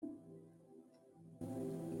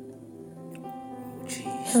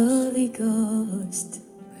Holy Ghost,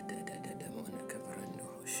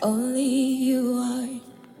 only you are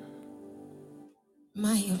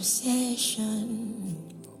my obsession.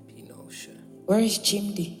 Where is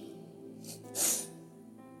Chimdi?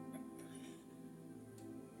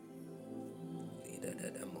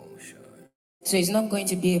 So it's not going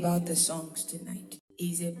to be about the songs tonight.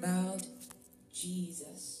 It's about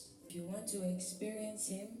Jesus. If you want to experience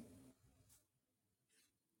him,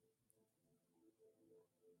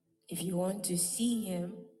 if you want to see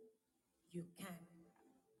him, you can.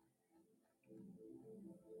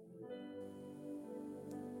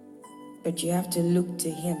 But you have to look to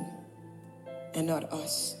him and not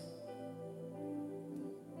us.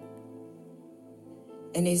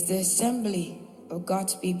 And it's the assembly of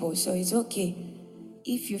God's people, so it's okay.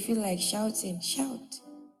 If you feel like shouting, shout.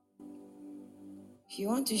 If you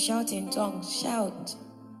want to shout in tongues, shout.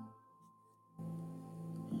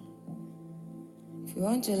 If you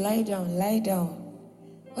want to lie down, lie down.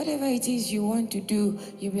 Whatever it is you want to do,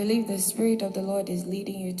 you believe the Spirit of the Lord is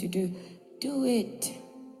leading you to do, do it.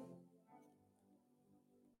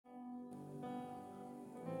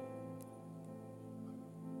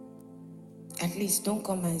 At least don't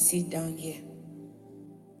come and sit down here.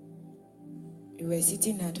 You were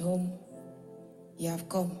sitting at home, you have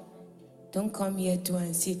come. Don't come here too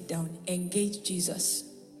and sit down. Engage Jesus.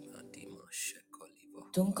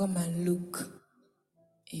 Don't come and look.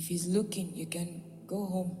 If he's looking, you can go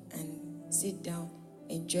home and sit down,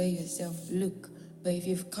 enjoy yourself, look. But if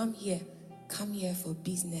you've come here for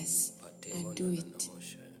business and do it.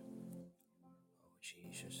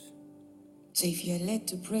 So if you're led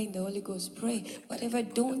to pray in the Holy Ghost, pray. Whatever,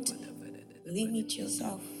 don't limit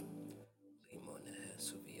yourself.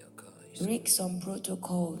 Break some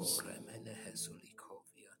protocols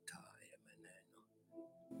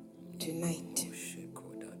tonight.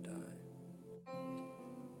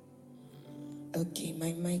 Okay,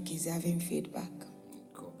 my mic is having feedback.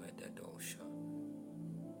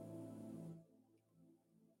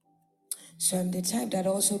 So I'm the type that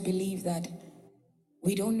also believe that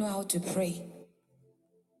we don't know how to pray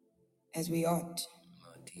as we ought.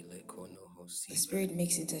 The Spirit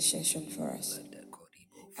makes intercession for us.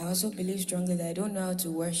 I also believe strongly that I don't know how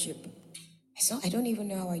to worship. I don't even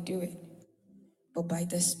know how I do it. But by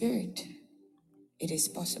the Spirit, it is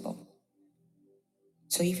possible.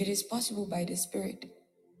 So if it is possible by the Spirit,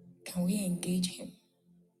 can we engage him?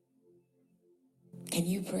 Can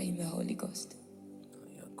you pray in the Holy Ghost?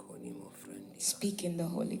 Speak in the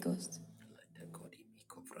Holy Ghost.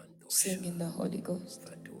 Sing in the Holy Ghost.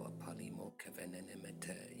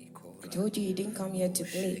 I told you didn't come here to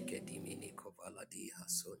play.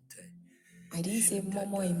 I didn't say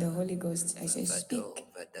more in the Holy Ghost. I said speak.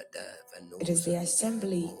 It is the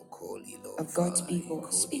assembly of God's people.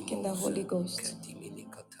 Speak in the Holy Ghost.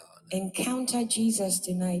 Encounter Jesus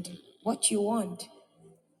tonight. What you want,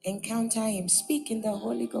 encounter him. Speak in the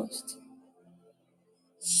Holy Ghost.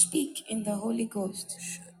 Speak in the Holy Ghost.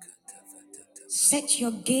 Set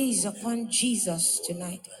your gaze upon Jesus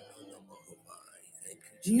tonight.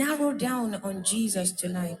 Narrow down on Jesus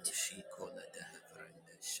tonight.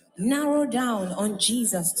 Narrow down on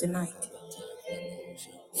Jesus tonight.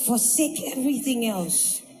 Forsake everything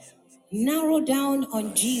else. Narrow down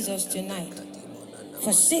on Jesus tonight.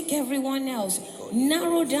 Forsake everyone else.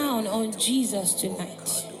 Narrow down on Jesus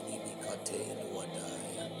tonight.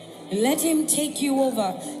 Let him take you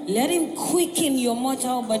over. Let him quicken your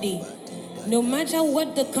mortal body. No matter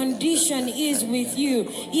what the condition is with you,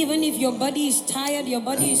 even if your body is tired, your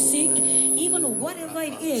body is sick, even whatever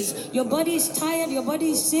it is, your body is tired, your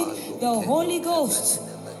body is sick, the Holy Ghost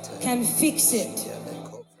can fix it.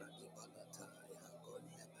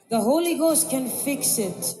 The Holy Ghost can fix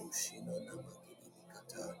it.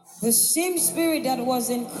 The same Spirit that was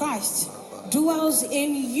in Christ dwells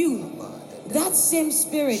in you. That same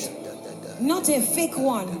Spirit, not a fake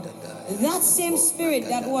one. That same Spirit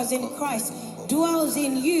that was in Christ dwells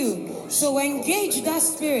in you. So engage that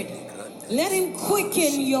Spirit. Let him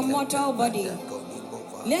quicken your mortal body.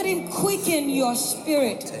 Let him quicken your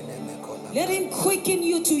spirit. Let him quicken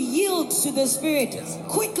you to yield to the Spirit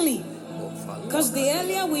quickly. Because the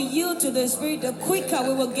earlier we yield to the Spirit, the quicker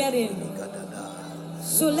we will get in.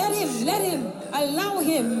 So let him, allow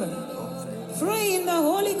him. Pray in the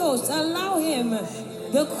Holy Ghost, allow him.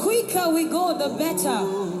 The quicker we go, the better.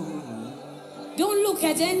 Don't look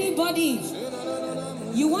at anybody.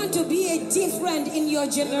 You want to be a different in your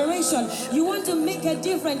generation. You want to make a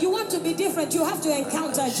difference. You want to be different. You have to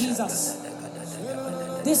encounter Jesus.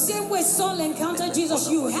 The same way Saul encountered Jesus,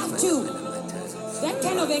 you have to. That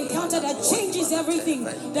kind of encounter that changes everything.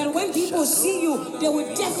 That when people see you, they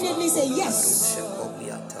will definitely say, yes,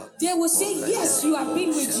 they will say, yes, you have been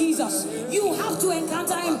with Jesus. You have to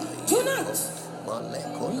encounter him tonight.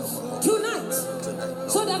 Tonight.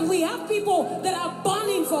 So that we have people that are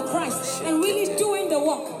burning for Christ and really doing the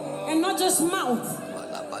work and not just mouth.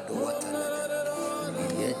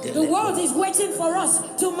 The world is waiting for us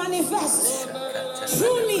to manifest.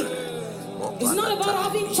 Truly, it's not about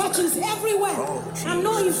having churches everywhere and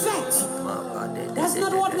no effect. That's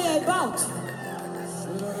not what we're about.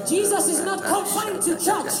 Jesus is not confined to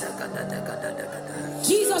church.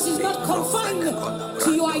 Jesus is not confined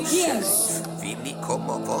to your ideas.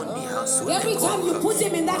 Every time you put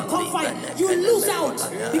him in that confine, you lose out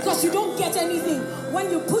because you don't get anything. When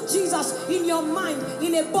you put Jesus in your mind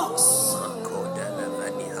in a box.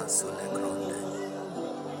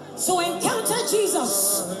 So encounter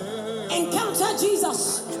Jesus. Encounter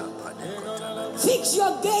Jesus. Fix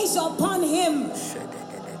your gaze upon him.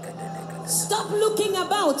 Stop looking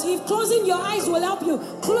about. If closing your eyes will help you,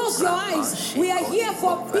 close your eyes. We are here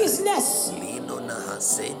for business.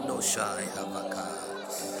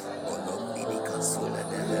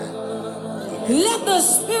 Let the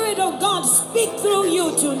Spirit of God speak through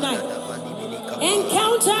you tonight.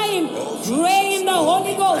 Encounter him. Pray in the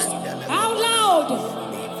Holy Ghost out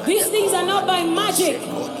loud. These things are not by magic.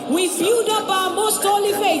 We build up our most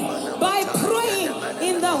holy faith by praying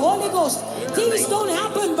in the Holy Ghost. Things don't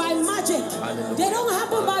happen by magic. They don't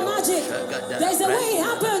happen by magic. There's a way it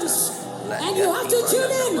happens. And you have to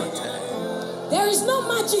tune in. There is no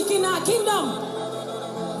magic in our kingdom.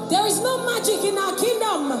 There is no magic in our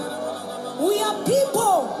kingdom. We are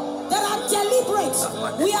people that are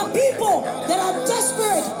deliberate. We are people that are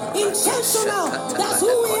desperate, intentional. That's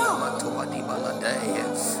who we are.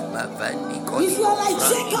 If you are like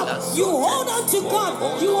Jacob, you hold on to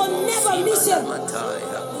God, you will never miss him.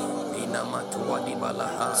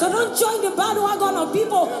 So don't join the bandwagon of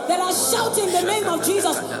people that are shouting the name of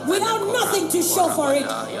Jesus without nothing to show for it.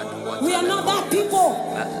 We are not that people.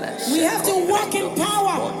 We have to walk in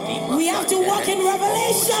power. We have to walk in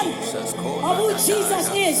revelation of who Jesus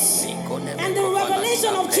is. And the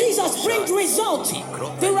revelation of Jesus brings result.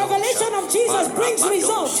 The revelation of Jesus brings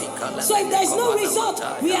result. So if there's no result,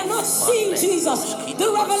 we are not seeing Jesus.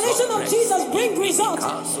 The revelation of Jesus brings result.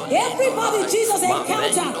 Everybody Jesus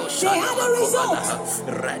encountered, they had a result.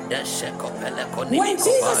 When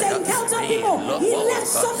Jesus encountered people, he left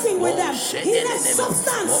something with them. He left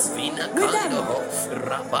substance with them.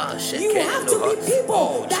 You have to be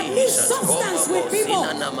people that leave substance with people.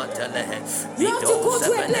 You have to go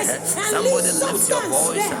to a place and leave substance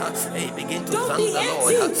there. Don't be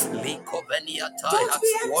empty. Don't be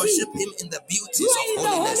empty. Worship him in the beauties of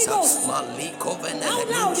holiness. Out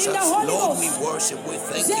loud in the Holy Lord, Ghost. we worship, we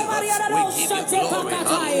thank you. We give you glory.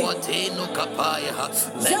 Haluateno kapaya,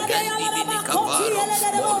 legendini kavaro,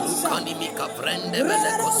 molukani mikaprende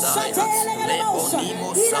belekosaya,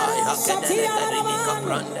 lebonimo saya, kedele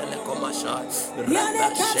mikaprende lekomasha,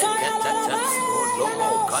 rabasheketete, olomo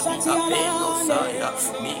kanikapeno saya,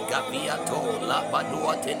 mikapiato,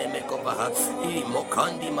 labaduatene mekovaha,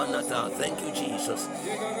 imokandi manata. Thank you, Jesus.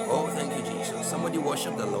 Oh, thank you, Jesus. Somebody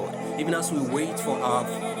worship the Lord. Even as we wait for our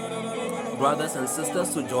brothers and sisters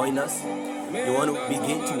to join us, you want to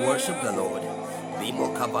begin to worship the Lord.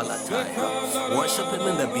 Worship him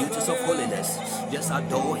in the beauties of holiness. Just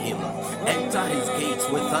adore him. Enter his gates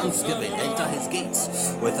with thanksgiving. Enter his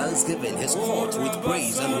gates with thanksgiving. His court with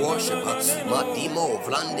praise and worship. You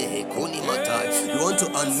want to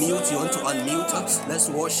unmute. You want to unmute. Let's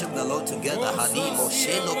worship the Lord together.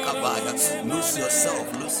 Lose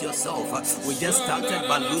yourself. Lose yourself. We just started,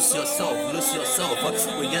 but lose yourself. Lose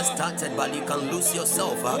yourself. We just started, but you can lose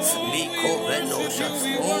yourself.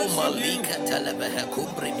 Oh, Malika Telebe.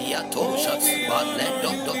 Tosha, but let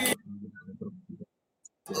Dr.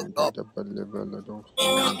 We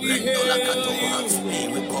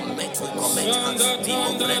commit.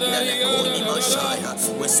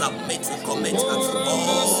 We submit, we commit.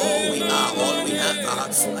 All we are, all we have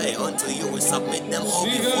unto you. We submit them all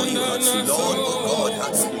before you, Lord, oh God.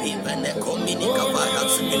 Even in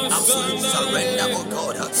absolute surrender, oh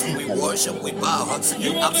God. We worship, we bow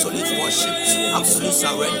in absolute worship, absolute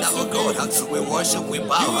surrender, oh God. We worship, we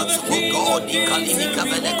bow, oh God. Even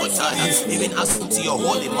as to your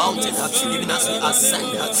holy mountain, even as we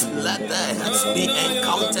ascend, let there be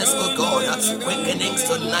encounters, oh God, quickenings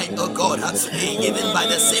tonight, oh God, even by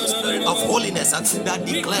the same spirit of holiness that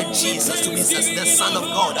declared Jesus to be the Son of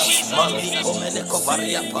God. Oh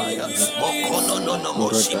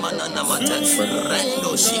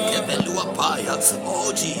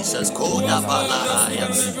Jesus,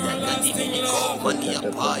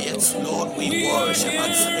 Lord, we worship.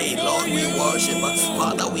 Hey, Lord, we worship.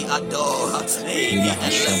 Father, we adore. Hey, the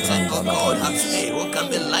elected of God. Hey, who can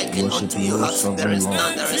be likened unto you? There is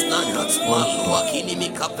none, there is none. Maluakini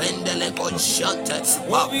mikapendele koshante.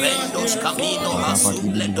 Wapendos camino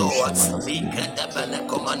hasubledoa. Bikedebele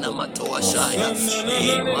komana matoa shaya.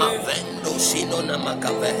 Hey, mavendo shino na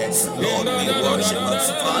makapehe. Lord, we worship.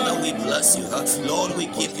 Father, we bless you. Lord, we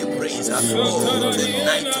give you praise. Oh,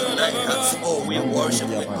 tonight. Oh, we worship,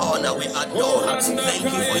 we honor, we adore. Thank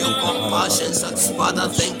you for your compassion, Father.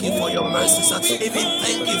 Thank you for your mercies. Even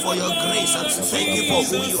thank you for your grace. Thank you for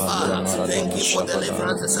who you are. Thank you for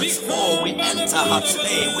deliverance. Oh, we enter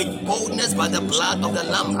with boldness by the blood of the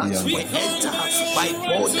Lamb. We enter by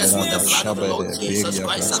boldness with the blood of the Lord Jesus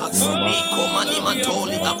Christ.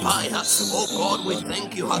 Oh God, we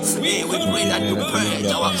thank you. We pray that you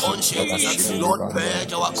purge our conscience. Lord,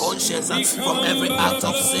 purge our conscience from every act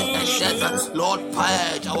of sin and death. Lord,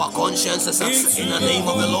 purge our consciences in the name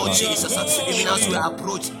of the Lord Jesus. Even as we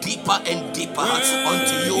approach deeper and deeper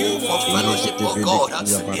unto you for fellowship, oh God,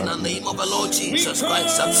 in the name of the Lord Jesus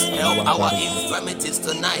Christ. Help our infirmities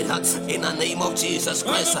tonight in the name of Jesus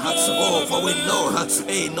Christ. Oh, for we know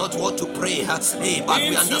not what to pray, but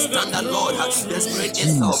we understand that, Lord, the Spirit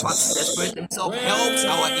itself helps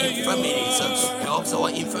our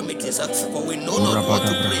infirmities, for we know not what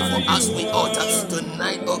to pray for as we ought.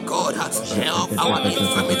 Tonight, oh God, help our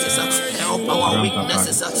infirmities, help our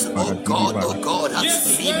weaknesses, oh God,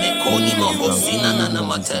 Limekoni mohosina na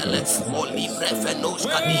namatele, Olibre fenos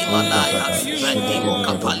kadima laya, Vendimo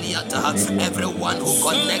kapaliata. Everyone who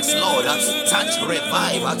connects, Lord, touch,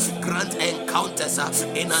 revive, grant encounters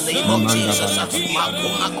in the name of Jesus.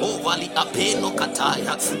 Makuma kovali apeno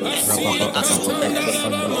kataya, Lekoli asume,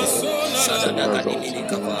 Shadadaga dimini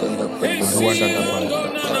kapaya,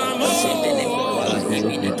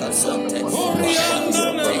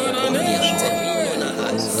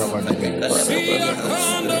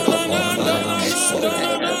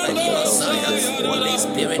 Holy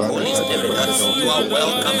Spirit, you are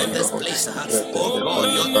welcome in this place. Oh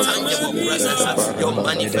God, your tangible presence, your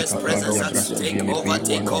manifest presence, take over.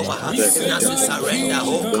 Even as we surrender,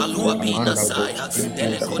 oh Kalua Bina Saya,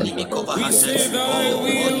 Telekonimikova Hase, oh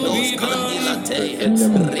Monos Candilate,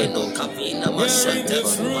 Reno Kavina Mashete,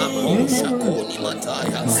 Mako Shakoni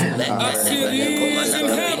Mataya, Lekadebele Komana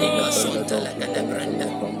Kavinika Sonte Legadebrende.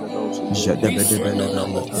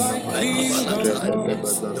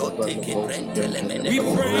 Don't take it,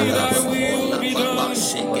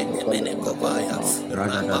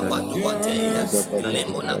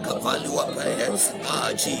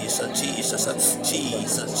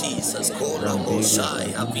 Jesus, Kola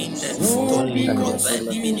Mosai, Havinde, Toligro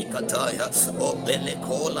Vendi Minikataya, Obele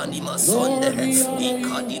Kola Nima Sonde,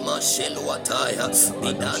 Ikadima Sheluataya,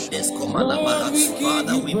 Bidandes Komalamaha.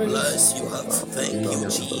 Father, we bless you. Thank you,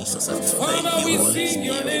 Jesus. Thank you, Holy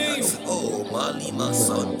Spirit. Oh, Malima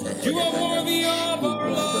Sonde. You are worthy of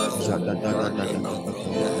our love.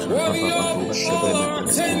 Worthy of our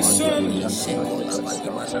attention.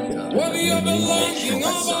 Worthy of the longing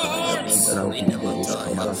of our hearts. In the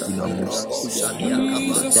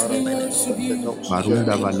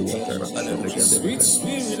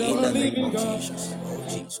name of Jesus. Oh,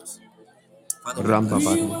 Jesus. Father,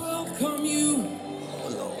 we welcome you.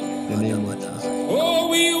 The name of Jesus. Oh,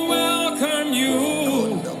 we welcome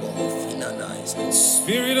you,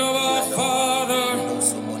 Spirit of our Father,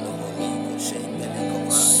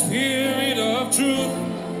 Spirit of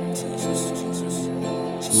truth,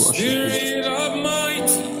 Spirit of might,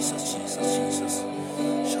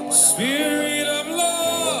 Spirit of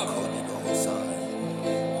love,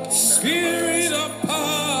 Spirit of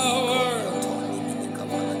power.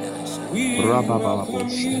 We welcome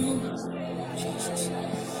you.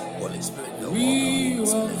 Holy Spirit, we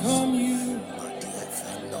welcome you.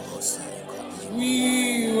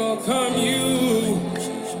 We welcome you.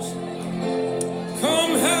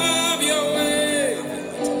 Come have your way.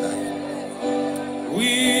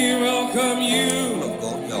 We welcome you.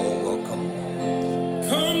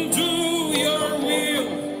 Come do your will.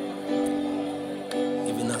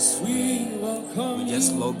 Even as we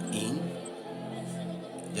just logged in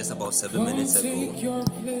just about 7 minutes ago,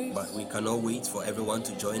 but we cannot wait for everyone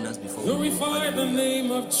to join us before we glorify the name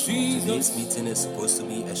of Jesus. Today's meeting is supposed to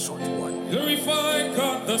be a short one. Glorify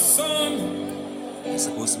God the Son. It's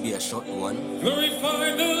supposed to be a short one.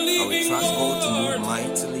 Glorify the living God. We trust God to move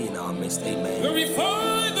mightily in our midst. Amen.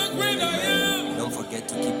 Glorify the Amen. Don't forget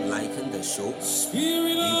to keep liking the show.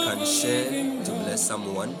 You can share to bless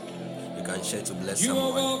someone. You can share to bless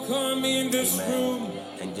someone. Amen.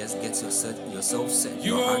 And just get yourself set,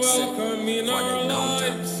 your heart set for an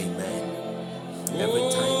encounter. Amen. Every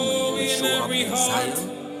time we show up in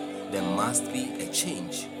Zion, there must be a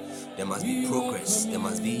change. There must be progress. There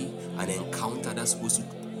must be an encounter that's supposed to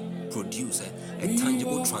produce a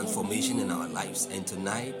tangible transformation in our lives. And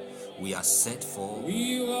tonight, we are set for an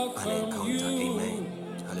encounter. Amen.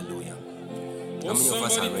 Hallelujah. How many of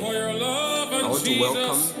us are ready? I want to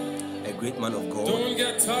welcome a great man of God in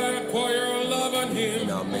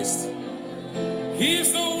our midst.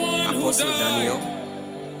 Apostle Daniel.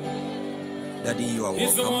 Daddy, you are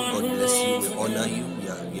welcome. God bless you. We honor you.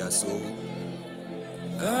 We are so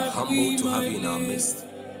humble to have you in our midst.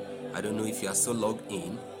 I don't know if you are so logged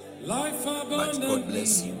in, but God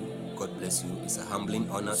bless you. God bless you. It's a humbling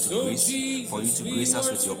honor for you to grace us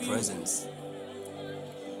with your presence.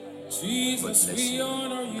 God bless you.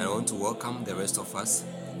 And I want to welcome the rest of us.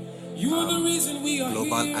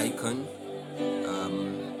 Global icon. I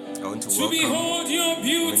want to welcome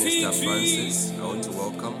Minister Francis. I want to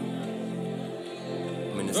welcome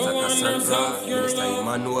Minister Cassandra, Minister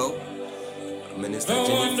Emmanuel, Minister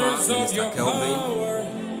Jennifer, Minister Kelvin.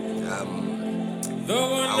 I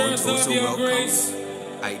want to also welcome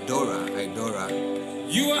Idora.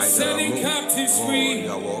 You are setting captives free.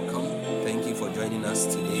 You are welcome. Thank you for joining us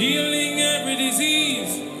today. Healing every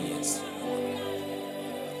disease. Yes.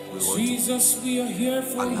 We want Jesus, we are here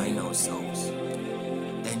for align ourselves.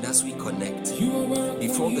 And as we connect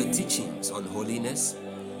before the teachings on holiness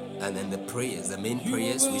and then the prayers, the main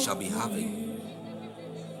prayers we shall be having,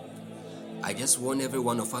 I just want every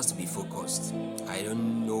one of us to be focused. I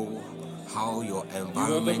don't know how your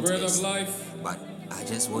environment is, but I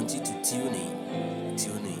just want you to tune in.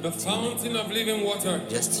 The fountain of living water.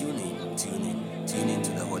 Just tune in to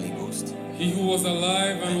the Holy Ghost. He who was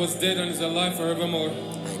alive and was dead and is alive forevermore.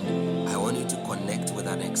 And I want you to connect with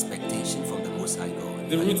an expectation from the Most High God.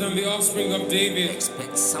 The root and the offspring of David.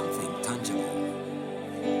 Expect something tangible.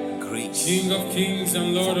 Grace. King of kings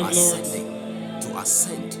and Lord of lords. To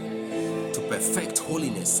ascend, to perfect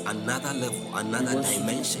holiness, another level, another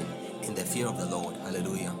dimension in the fear of the Lord.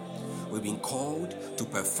 Hallelujah. We've been called to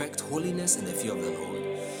perfect holiness in the fear of the Lord.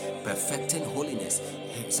 Perfecting holiness.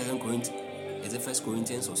 2 Corinthians, is it 1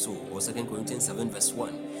 Corinthians or so? Or 2 Corinthians 7 verse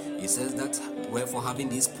 1. It says that, wherefore having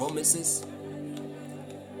these promises,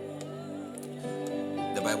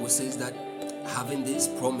 the Bible says that having these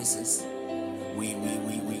promises, we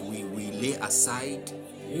lay aside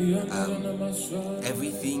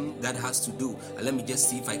everything that has to do. And let me just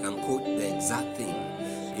see if I can quote the exact thing.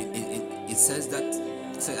 It says that,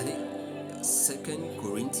 I think 2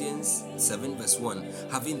 Corinthians 7 verse 1,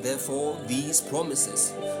 having therefore these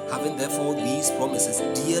promises,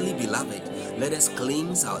 dearly beloved, let us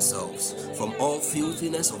cleanse ourselves from all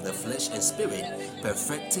filthiness of the flesh and spirit,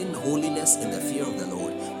 perfecting holiness in the fear of the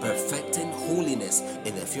Lord. Perfecting holiness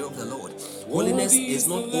in the fear of the Lord. Holiness is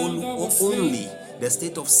not only the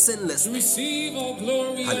state of sinlessness.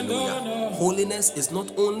 Hallelujah. Holiness is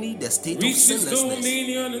not only the state of sinlessness.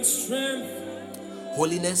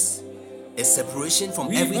 Holiness is separation from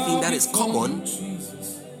everything that is common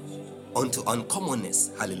unto uncommonness.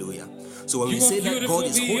 Hallelujah. So when we say that God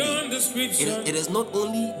is holy, it is not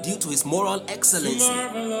only due to his moral excellency.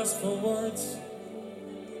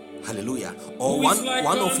 Hallelujah. Or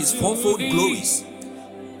one of his fourfold glories,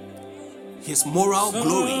 his moral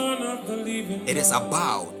glory. It is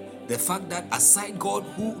about the fact that aside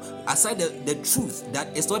the truth,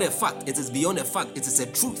 that is not a fact, it is beyond a fact, it is a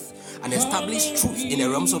truth, an established truth in the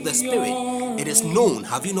realms of the spirit. It is known,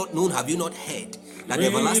 have you not known, have you not heard, that the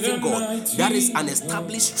everlasting God, that is an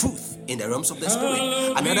established truth in the realms of the spirit.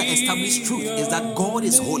 Another established truth is that God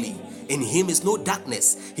is holy. In him is no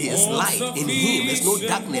darkness. He is light. In him is no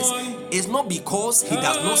darkness. It's not because he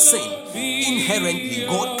does not sin. Inherently,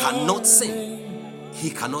 God cannot sin. He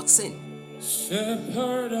cannot sin.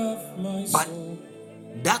 But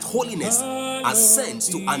that holiness ascends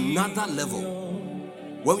to another level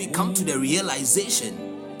when we come to the realization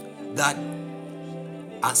that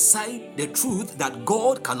aside the truth that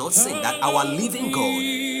God cannot sin, that our living God,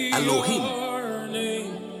 Elohim,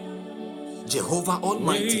 Jehovah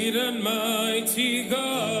Almighty,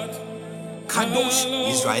 Kadosh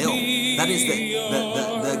Israel, that is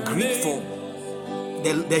the Greek for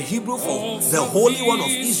the Hebrew for the Holy One of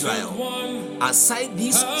Israel. Aside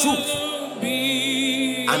this truth,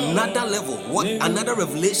 another level, another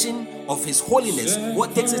revelation of his holiness,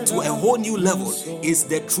 what takes it to a whole new level is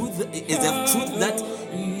the truth that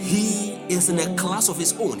he is in a class of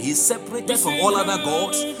his own. He's separated from all other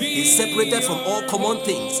gods. He's separated from all common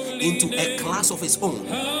things into a class of his own.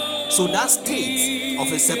 So that state of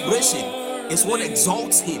his separation is what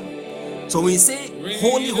exalts him. So when we say,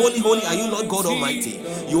 holy, holy, holy, are you Lord God Almighty?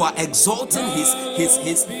 You are exalting his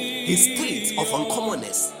state of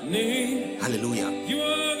uncommonness. Hallelujah.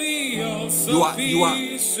 You are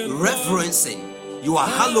reverencing, you are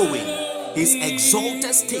hallowing his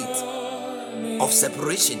exalted state of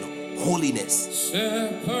separation, holiness,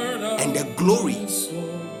 and the glories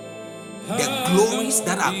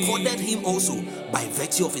that are accorded him also by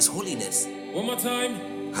virtue of his holiness. One more time.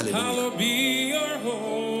 Hallelujah. Hallowed be your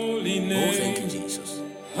holy name. Oh, thank you, Jesus.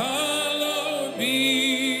 Hallowed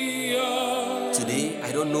be your Today,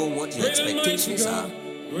 I don't know what your expectations are,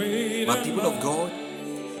 but people of God,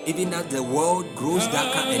 even as the world grows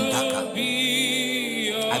darker and darker,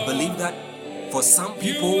 I believe that for some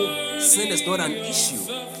people, sin is not an issue,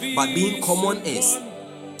 but being common is.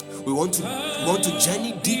 We want to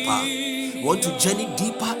journey deeper. We want to journey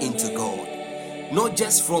deeper into God. Not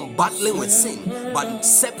just from battling with sin, but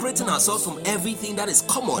separating ourselves from everything that is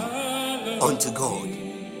common unto God.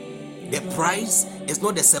 The prize is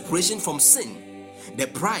not the separation from sin. The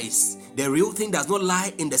prize, the real thing, does not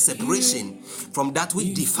lie in the separation from that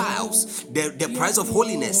which defiles. The prize of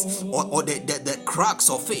holiness or the crux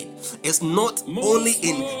of faith is not only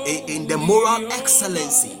in the moral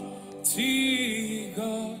excellency,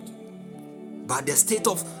 but the state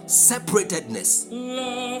of separatedness.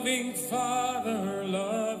 loving Father,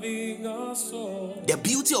 loving us all. The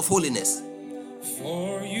beauty of holiness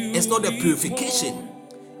For you is not the purification,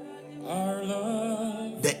 our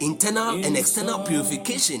love. the internal and external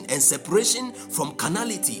purification and separation from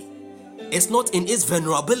carnality. It's not in its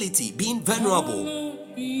venerability, being venerable,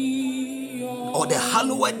 or the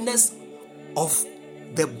hallowedness of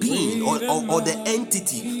the being or the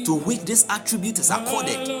entity to which this attribute is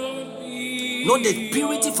accorded. Not the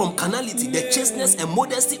purity from carnality, the chasteness and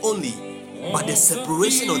modesty only, but the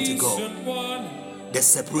separation unto God. The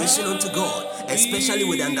separation unto God, especially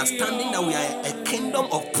with the understanding that we are a kingdom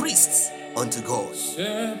of priests unto God.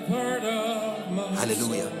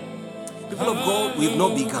 Hallelujah. People of God, we have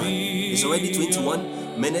not begun. It's already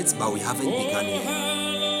 21 minutes, but we haven't begun yet.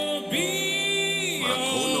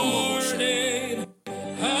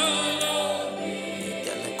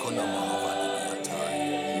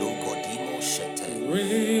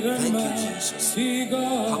 Thank you, Jesus.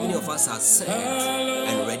 How many of us are set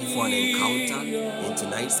and ready for an encounter in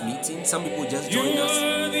tonight's meeting? Some people just joined us.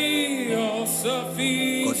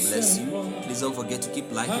 God bless you. Please don't forget to keep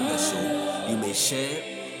liking the show. You may share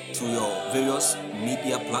to your various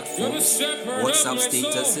media platforms, WhatsApp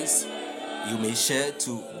statuses. You may share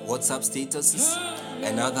to WhatsApp statuses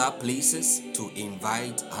and other places to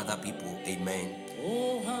invite other people. Amen.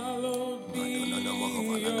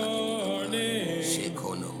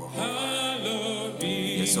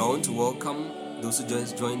 Yes, so I want to welcome those who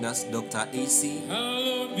just joined us. Dr. AC,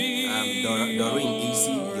 Doreen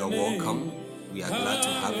AC, you're welcome. We are glad to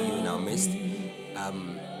have you in our midst.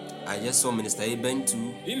 I just saw Minister Eben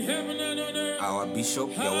too, our bishop.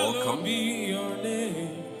 You're welcome.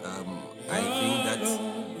 I think that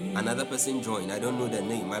another person joined. I don't know the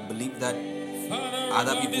name. I believe that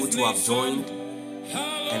other people too have joined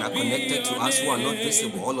and are connected to us who are not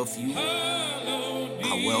visible. All of you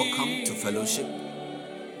are welcome to fellowship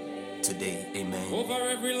today. Amen. Over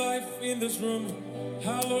every life in this room,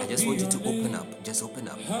 I just want you to open up. Just open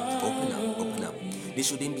up. Open up. This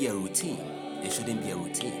shouldn't be a routine. It shouldn't be a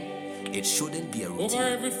routine. It shouldn't be a routine. Over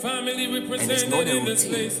every family represented, and it's not a in this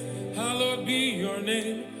routine. place, hallowed be your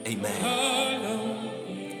name. Amen.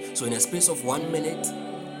 Hallowed. So in a space of 1 minute,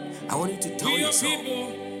 I want you to tell yourself,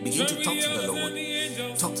 begin to talk to the Lord.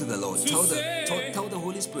 Talk to the Lord. Tell the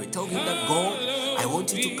Holy Spirit. Tell him that, God, I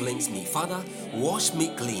want you to cleanse me. Father, wash me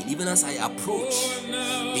clean, even as I approach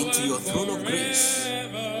into your throne of grace.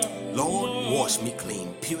 Lord, wash me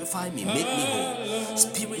clean. Purify me. Make me whole.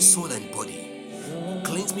 Spirit, soul, and body.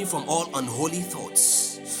 Cleanse me from all unholy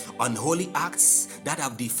thoughts, unholy acts that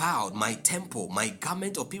have defiled my temple, my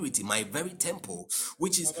garment of purity, my very temple,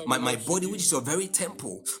 which is my body, which is your very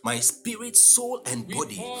temple, my spirit, soul, and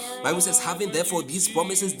body. Bible says, having therefore these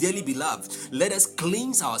promises, dearly beloved, let us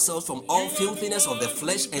cleanse ourselves from all filthiness of the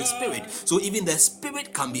flesh and spirit, so even the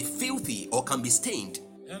spirit can be filthy or can be stained.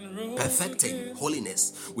 Perfecting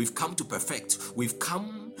holiness. We've come to perfect. We've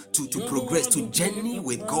come to progress, to journey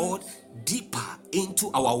with God deeper into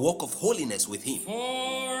our walk of holiness with Him.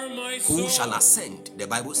 Who shall ascend? The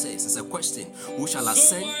Bible says, it's a question. Who shall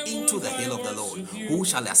ascend into the hill of the Lord? Who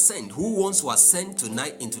shall ascend? Who wants to ascend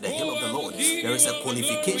tonight into the hill of the Lord? There is a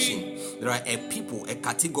qualification. There are a people, a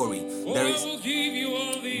category. There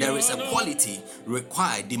is a quality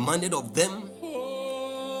required, demanded of them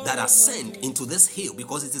that ascend into this hill,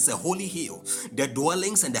 because it is a holy hill. The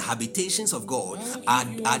dwellings and the habitations of God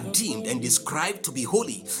are deemed and described to be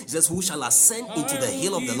holy. It says, who shall ascend into the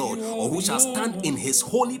hill of the Lord, or who shall stand in his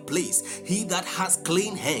holy place? He that has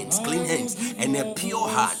clean hands and a pure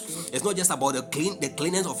heart. It's not just about the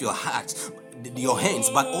cleanness of your heart, your hands,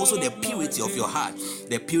 but also the purity of your heart.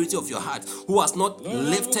 The purity of your heart. Who has not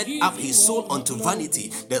lifted up his soul unto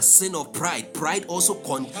vanity, the sin of pride. Pride also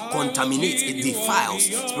contaminates, it defiles.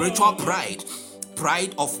 Spiritual pride,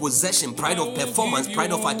 pride of possession, pride of performance,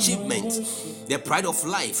 pride of achievement, the pride of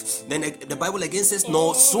life. Then the Bible again says,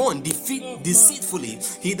 nor sworn deceitfully,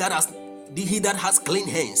 he that has clean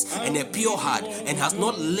hands and a pure heart, and has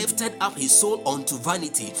not lifted up his soul unto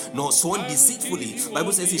vanity, nor sworn deceitfully.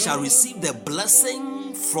 Bible says he shall receive the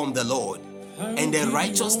blessing from the Lord and the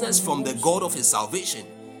righteousness from the God of his salvation.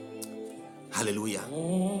 Hallelujah.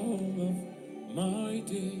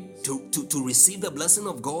 To receive the blessing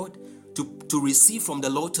of God, to receive from the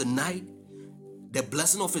Lord tonight the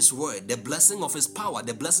blessing of his word, the blessing of his power,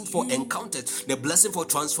 the blessing for encounters, the blessing for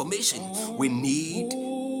transformation, we need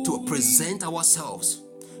to present ourselves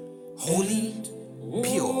holy,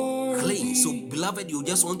 pure, clean. So beloved, you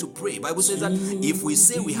just want to pray. Bible says that if we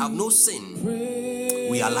say we have no sin,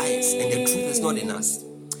 we are liars and the truth is not in us.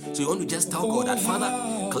 So you want to just tell God that, Father,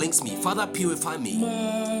 cleanse me, Father, purify me.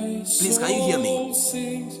 Please, can you hear me?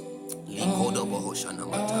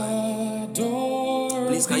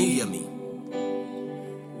 Please, can you hear me?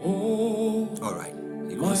 All right.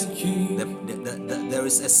 Because there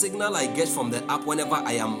is a signal I get from the app whenever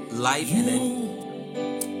I am live and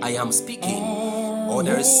then I am speaking, or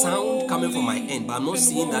there is sound coming from my end, but I'm not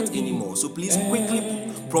seeing that anymore. So please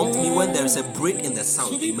quickly prompt me when there is a break in the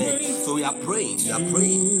sound. Amen. So we are praying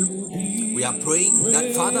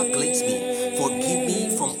that, Father, cleanse me, forgive me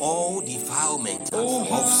from all defilement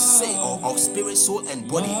of sin, or of spirit, soul, and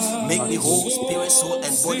body. Make me whole, spirit, soul,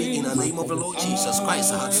 and body, in the name of the Lord Jesus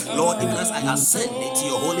Christ. Lord, even as I ascend into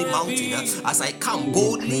your holy mountain, as I come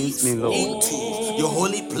boldly into your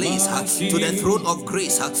holy place, to the throne of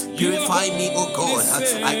grace, purify me, O God.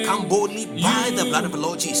 I come boldly by the blood of the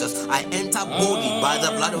Lord Jesus. I enter boldly by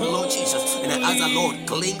the blood of the Lord Jesus, and I ask the Lord,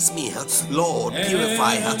 cleanse me, Lord,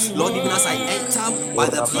 purify, Lord, even as I enter by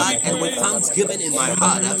the blood and with thanksgiving in my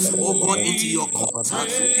heart, oh God, into your courts,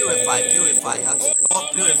 purify, Lord,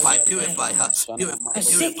 purify,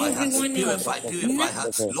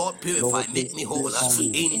 Lord, purify, make me whole,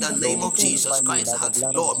 in the name of Jesus Christ,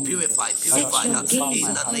 Lord, purify,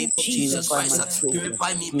 in the name of Jesus Christ,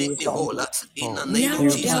 purify me, make me whole, in the name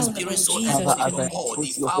of Jesus, spirit, soul, and body, from all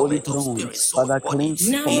defilement of spirit, soul, and body,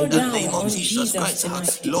 in the name of Jesus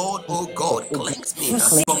Christ, Lord, oh God, cleanse me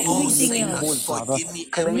from all sin, forgive me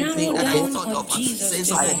everything that I thought of,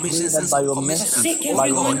 sins of omission, sins of commission, oh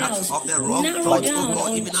God, of the wrong thoughts, oh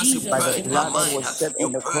God, even as you purge my mind, you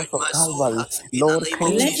purge my soul, in the name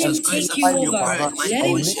of Jesus Christ, you purge my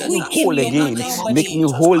conscience, in the name of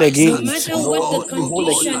Jesus Christ, oh God,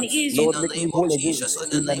 in the name of Jesus,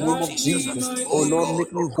 in the name of Jesus, oh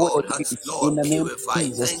God, Lord, purify,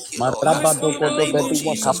 thank you, Lord, in the name of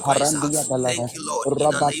Jesus Christ, thank you, Lord, in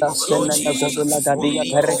the name of the Lord Jesus,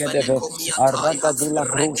 Holy Kovene Komiataya,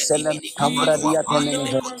 Regenimini Komanwa Pane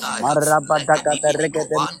Mekotaya, Regenimini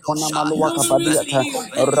Kovando Shaya, Veliko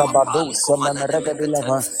Venua Pali Komana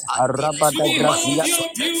Nemekete, Adile Komani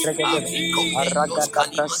Sote, Aviko Mendos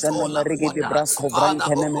Kanimatola Wada. Father,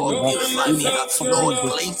 oh God, purify me, Lord,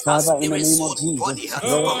 cleanse our spirit, soul, body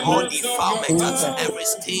from all defilement, every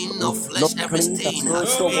stain of flesh, every stain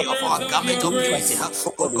of our garment of purity,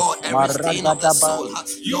 oh God, every stain of the soul,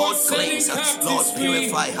 Lord, cleanse, Lord,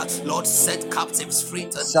 purify, Lord, set captives free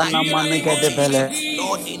tonight in the name of Jesus,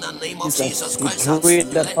 Lord, in the name of Jesus Christ,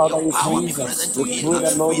 let your power be present to heal.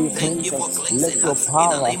 We thank you for cleansing in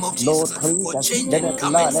the name of Jesus, for changing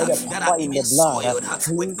garments that are even soiled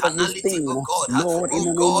with carnality, oh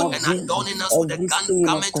God, and adorning us with the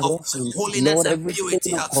garment of holiness and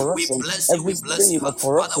purity. We bless you,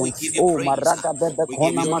 Father, we give you praise, we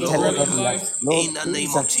give you glory, in the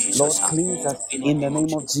name of Jesus, in the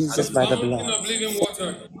name of Jesus.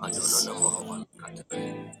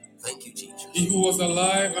 Thank you, Jesus. He who was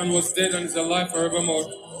alive and was dead and is alive forevermore.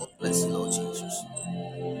 Oh, bless you, Lord Jesus.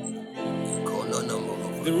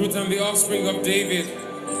 The root and the offspring of David,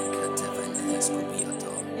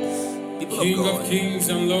 King of kings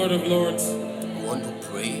and Lord of lords. We want to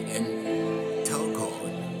pray and tell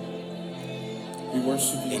God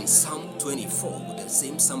In Psalm 24, the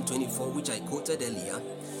same Psalm 24 which I quoted earlier,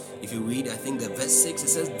 if you read, I think the verse 6, it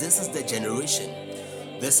says, this is the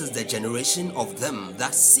generation of them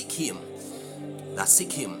that seek him. That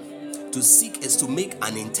seek him. To seek is to make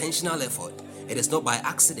an intentional effort. It is not by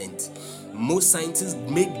accident. Most scientists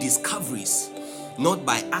make discoveries not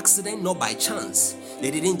by accident, not by chance.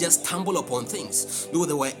 They didn't just stumble upon things. Though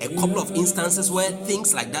there were a couple of instances where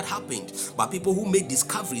things like that happened, but people who made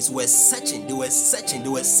discoveries were searching, they were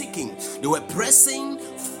seeking, they were pressing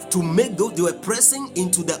to make those, they were pressing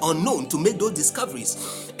into the unknown to make those discoveries.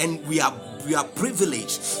 And we are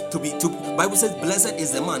privileged to Bible says, blessed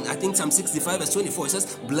is the man. I think Psalm 65 verse 24, it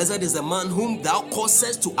says, blessed is the man whom thou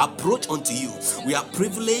causest to approach unto you. We are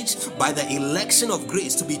privileged by the election of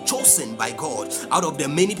grace to be chosen by God out of the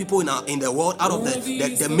many people in the world, out of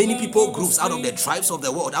the many people groups, out of the tribes of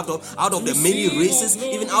the world, out of the many races,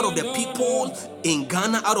 even out of the people in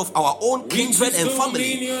Ghana, out of our own kindred and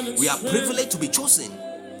family. We are privileged to be chosen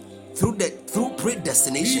through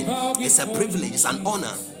predestination. It's a privilege, it's an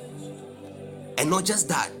honor. And not just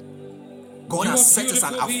that, God has set his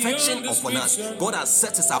affection upon us. God has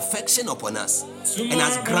set his affection upon us and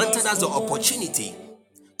has granted us the opportunity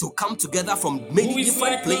to come together from many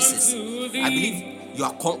different places. I believe you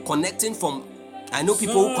are connecting from, I know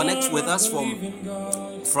people who connect with us from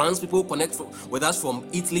France, people who connect with us from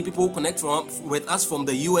Italy, people who connect with us from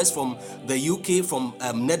the US, from the UK, from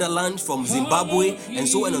Netherlands, from Zimbabwe, and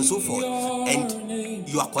so on and so forth. And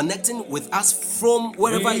you are connecting with us from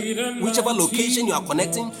whichever location you are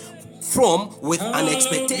connecting from with an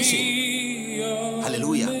expectation.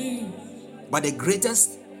 Hallelujah. But the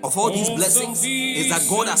greatest of all these blessings is that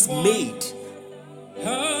God has made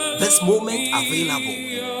this moment available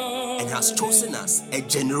and has chosen us, a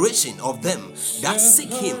generation of them that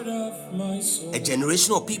seek him, a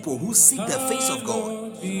generation of people who seek the face of God.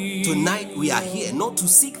 Tonight we are here not to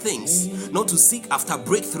seek things, not to seek after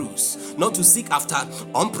breakthroughs, not to seek after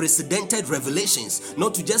unprecedented revelations,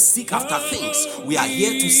 not to just seek after things. We are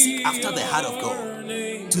here to seek after the heart of God.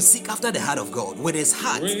 To seek after the heart of God. With his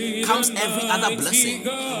heart comes every other blessing.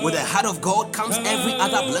 With the heart of God comes every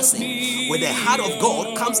other blessing. With the heart of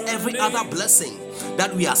God comes every other blessing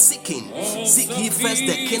that we are seeking. Seek ye first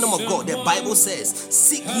the kingdom of God. The Bible says,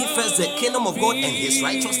 seek ye first the kingdom of God and his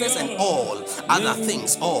righteousness, and all other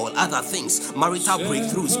things, marital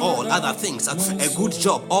breakthroughs, all other things, a good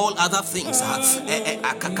job, all other things,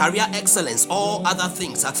 a career excellence, all other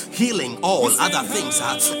things, healing, all other things,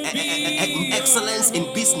 excellence in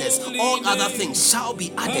business, all other things shall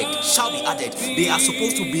be added. They are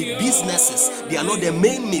supposed to be businesses. They are not the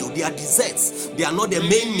main meal. They are desserts. They are not the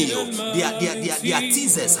main meal. They are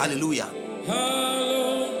teasers. Hallelujah.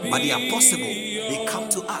 But they are possible. They come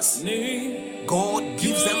to us. God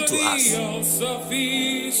gives them to us.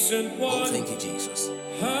 Oh, thank you, Jesus.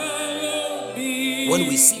 When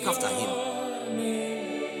we seek after him.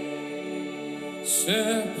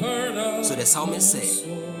 So the psalmist said,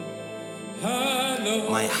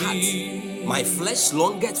 my heart, my flesh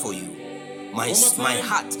longeth for you. My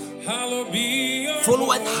heart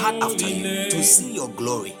followeth hard after you, to see your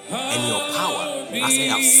glory and your power as I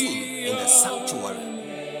have seen in the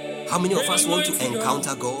sanctuary. How many of us want to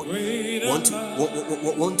encounter God?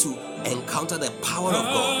 Want to encounter the power of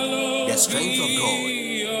God, the strength of God,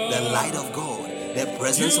 the light of God, the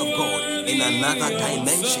presence of God in another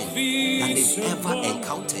dimension than they've ever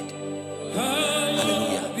encountered?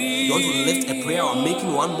 Hallelujah. You want to lift a prayer or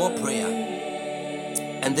making one more prayer,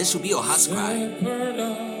 and this should be your heart's cry,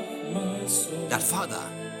 that Father,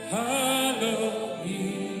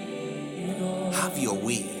 have your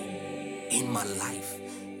way in my life,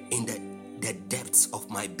 in the depths of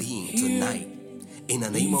my being tonight, in the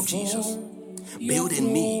name of Jesus. Build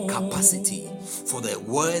in me capacity for the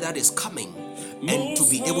word that is coming, and to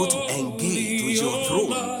be able to engage with your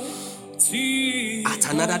throne at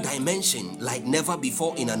another dimension like never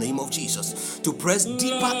before, in the name of Jesus. To press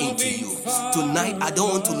deeper into you. Tonight, I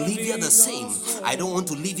don't want to leave here the same. I want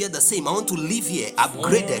to leave here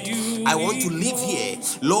upgraded. I want to leave here,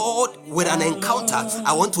 Lord, with an encounter.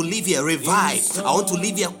 I want to leave here revived. I want to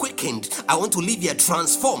leave here quickened. I want to leave here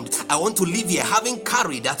transformed. I want to leave here having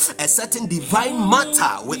carried a certain divine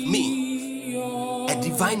matter with me. A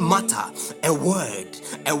divine matter, a word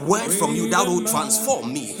from you that will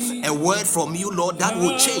transform me, a word from you, Lord, that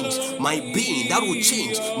will change my being, that will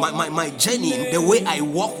change my journey, the way I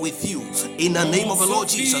walk with you, in the name of the Lord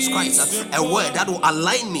Jesus Christ. A word that will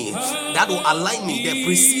align me, The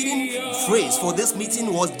preceding phrase for this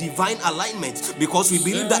meeting was divine alignment, because we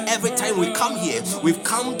believe that every time we come here, we've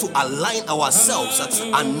come to align ourselves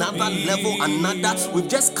another level, we've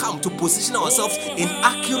just come to position ourselves in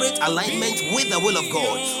accurate alignment with the will of of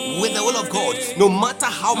God. With the will of God, no matter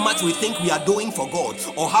how much we think we are doing for God,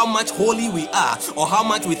 or how much holy we are, or how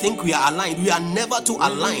much we think we are aligned, we are never too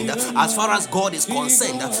aligned as far as God is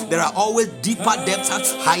concerned. There are always deeper depths,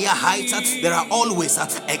 higher heights. There are always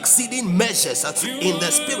exceeding measures in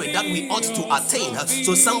the spirit that we ought to attain.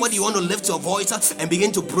 So somebody, you want to lift your voice and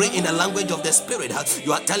begin to pray in the language of the spirit.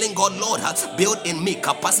 You are telling God, Lord, build in me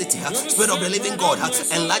capacity. Spirit of the living God,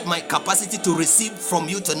 enlarge my capacity to receive from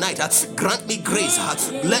you tonight. Grant me grace.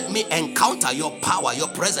 Let me encounter your power, your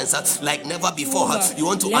presence like never before. You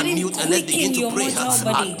want to unmute and let's begin to pray.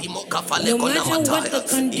 No matter what the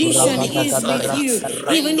condition is with you,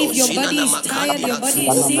 even if your body is tired, your body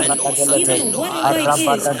is sick, even whatever it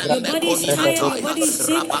is, your body is tired, your body is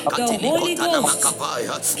sick, the Holy Ghost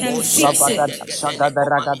can fix it.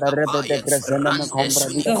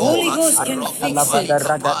 The Holy Ghost can fix it.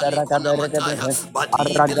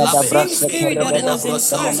 That same spirit that was in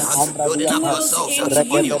Christ dwells in you.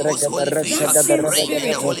 That same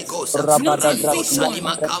spirit, not a fake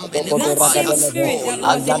one. That same spirit that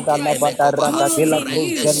was in Christ dwells in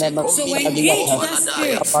you. So engage that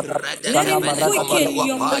spirit. Let it quicken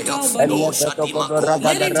your mortal body.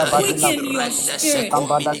 Let it quicken your spirit.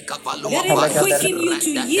 Let it quicken you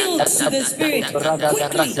to yield to the spirit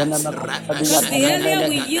quickly. Because the earlier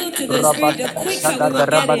we yield to the spirit, the quicker we will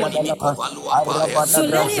get it. So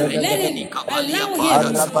let him allow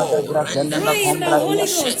him. Pray in the Holy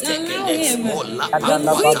Ghost. Allow him. The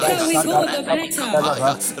quicker we go, the better.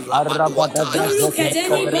 Don't look at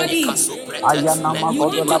anybody. You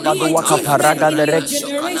want to be different in your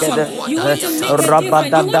generation. You want to make a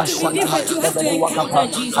difference. You want to be different. You have to encounter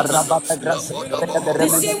Jesus. The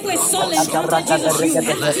same way Saul encountered Jesus, you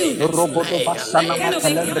have to. That kind of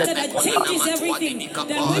encounter that changes everything.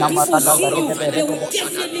 That when people see you, they will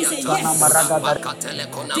definitely say yes.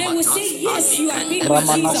 They will say, yes, you have been with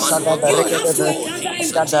Jesus. You have to encounter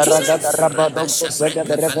him. Jesus.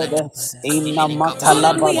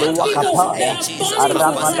 Father, we are people that are falling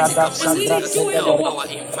for sex and we didn't do it all.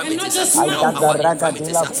 And not just now.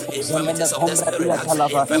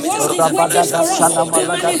 It wasn't working for us to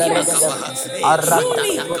manifest.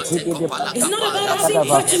 Truly, it's not about us being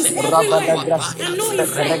purchased everywhere. I know your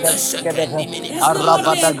friends. There's no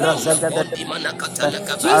other way about it.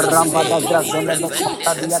 Jesus paid for it when he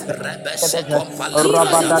talked. He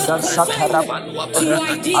doesn't look perfect to your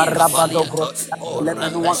idea.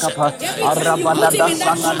 Every time you put him in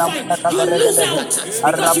that shotgun, you lose out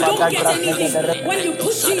because you don't get anything. When you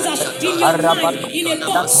put Jesus in your mind, in a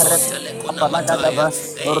box.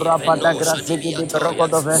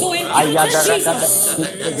 So encounter Jesus.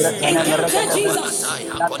 Encounter Jesus.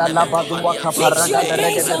 Fix your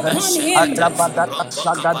gaze upon him.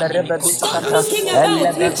 Stop looking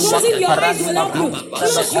about. We're closing your eyes will help you.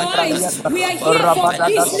 Close your eyes. We are here for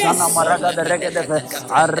business.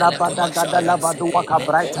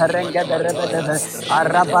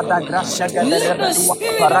 Let the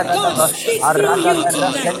Spirit of God speak through you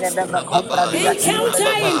tonight.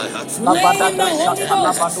 Encounter him. Pray in the Holy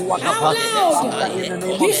Ghost out loud.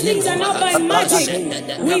 These things are not by magic.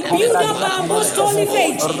 We build up our most holy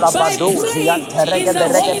faith by praying in the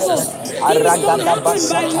Holy Ghost. Things don't happen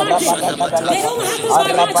by magic. They don't happen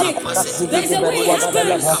by magic. There's a way it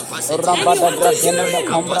happens. And you have to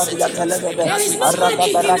generate. There is no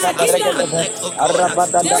magic in my kingdom.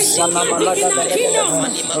 There is no magic in my kingdom.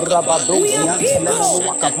 We are people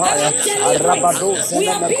that are deliberate. We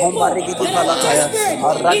are people with the Holy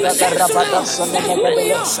Spirit intentional that who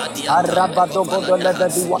we are.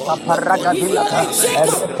 If you're like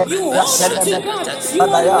Jacob, you hold on to God. You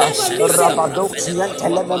will never lose him. You want to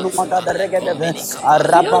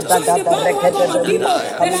be one of the people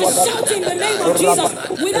that are shouting the name of Jesus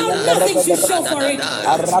without nothing to show for it.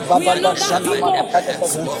 We are not that people.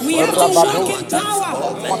 We have to walk in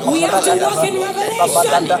power. We have to walk in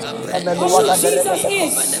revelation of who Jesus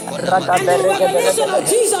is. And the revelation of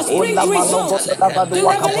Jesus brings results. The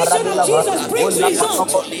revelation of Jesus brings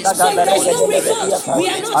results. So there's no result. We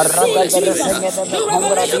are not seeing Jesus. The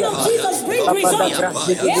revelation of Jesus brings results.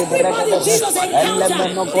 Everybody Jesus encounter,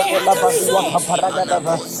 they have the result.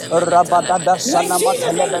 Like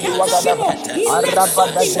Jesus encountered people. He left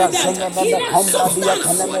something with them. He left substance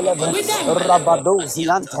with them.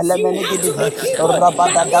 You have to be people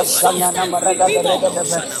that leave substance with people.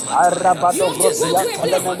 You have to go to a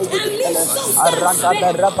place and leave substance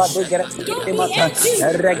there. Don't be empty.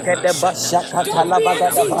 Don't be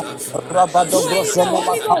empty. Pray in the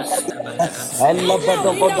Holy Ghost.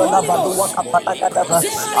 Right now in the Holy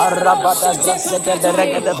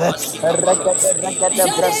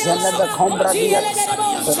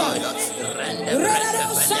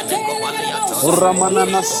Ghost. Ramana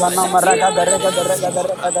Nasana Maraga the Rega the Rega the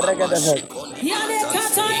Rega the Rega the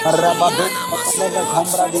Rabadu Neva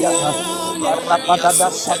Combra Diata Arabada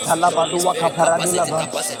Satala Badua Caparadilava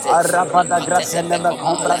Arabada Graceneva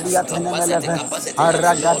Combra Diatenemeleve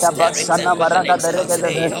Aragada Basana Maraga the Rega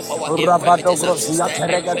the Rabado Grosia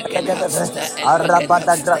Terega the Rega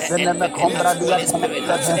Arabada Graceneva Combra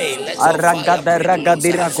Diatenemeleve Aragada Raga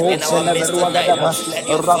Dirago Seneveruagadava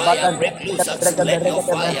Rabada Rega the Rega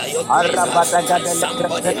Arabada Gada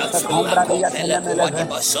Combra Diatenemeleve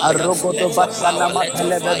Arogodo Basana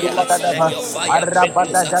Mateleve Duagadava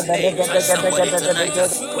Arabada Gada Rega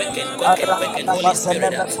Arabada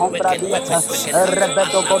Baseneva Combra Diata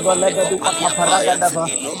Rebedo Godo Lebedu Caparagadava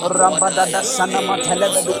Rabada Sana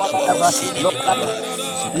Mateleve Duagadava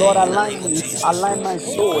Lord, align my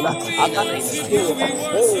soul, align my spirit.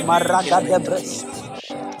 Hey, Maraga de Bres.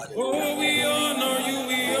 Oh, we honor you,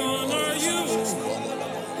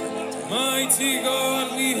 mighty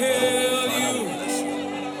God, we hail you.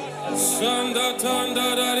 Shanda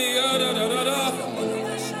tanda da da da da da.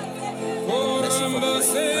 Oramba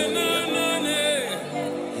se na na ne.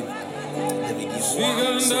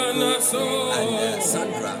 Shiganda na so. And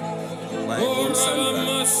Sandra, my own Sandra,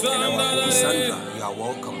 and our own Sandra, you are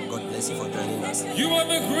welcome. God bless you for joining us. You are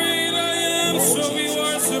the great I am, so we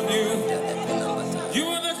worship you. You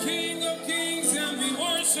are the King of Kings, and we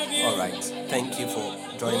worship you. All right, thank you for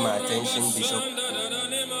drawing my attention, Bishop.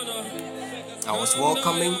 I was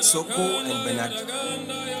welcoming Soko and Bernard,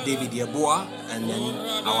 David Yeboah, and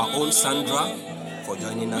then our own Sandra for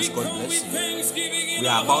joining us. God bless you. We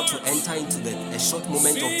are about to enter into a short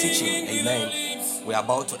moment of teaching. Amen. We are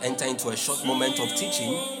about to enter into a short moment of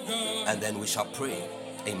teaching, and then we shall pray.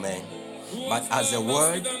 Amen. But as a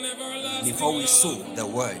word, before we sow the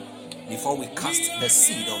word, before we cast the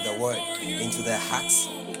seed of the word into the hearts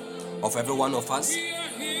of every one of us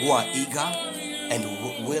who are eager and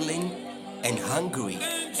willing and hungry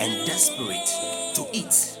and desperate to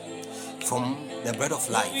eat from the bread of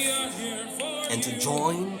life and to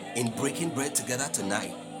join in breaking bread together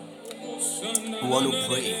tonight, we want to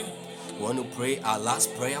pray. We want to pray our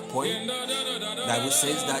last prayer point. The Bible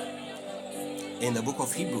says that in the book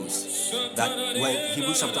of Hebrews, that when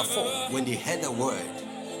Hebrews chapter 4, when they heard the word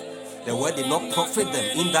did not profit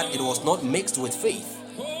them, in that it was not mixed with faith.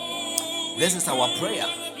 This is our prayer.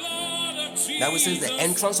 The Bible says the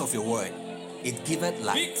entrance of your word, it giveth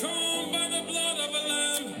light.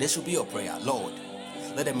 This should be your prayer. Lord,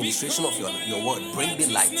 let the administration of your word bring me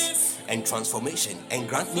light and transformation, and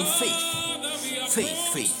grant me faith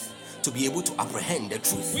to be able to apprehend the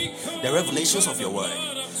truth, the revelations of your word,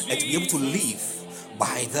 and to be able to live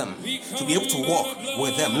by them, to be able to walk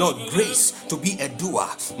with them. Lord, grace to be a doer,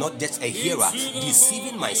 not just a hearer,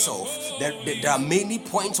 deceiving myself. There are many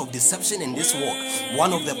points of deception in this walk.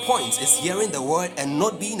 One of the points is hearing the word and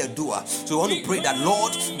not being a doer. So we want to pray that,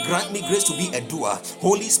 Lord, grant me grace to be a doer.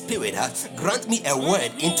 Holy Spirit, grant me a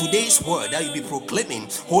word in today's word that you'll be proclaiming.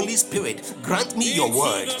 Holy Spirit, grant me your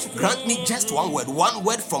word. Grant me just one word. One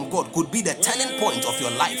word from God could be the turning point of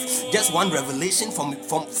your life. Just one revelation from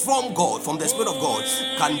God, from the Spirit of God,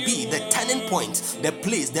 can be the turning point, the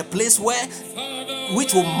place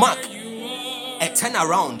which will mark a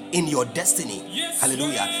turnaround in your destiny.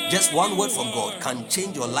 Hallelujah. Just one word from God can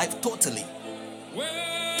change your life totally.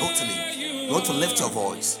 You want to lift your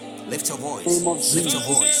voice. Lift your voice. In the name of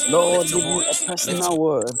Jesus. Lord, give me a personal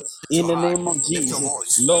word. In the name of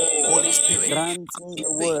Jesus. Lord, Holy Spirit, grant me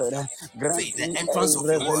a word. Grant the me a entrance of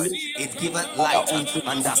your word, revelation. it giveth light, Unto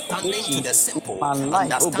understanding to the simple, my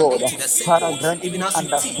life, oh God. Father, grant Even me as you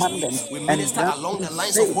teach, understanding we and minister grant along me the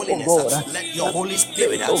lines of faith, oh holiness. God. Let your Grant Holy me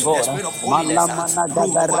Spirit, faith, oh the God. Spirit of holiness, Malamana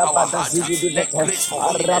brood over our gadarabada heart. Let zigidivete. grace for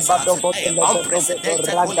holiness, Arabadogodolebedogodo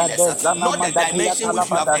unprecedented holiness, ragadezana not the magadia dimension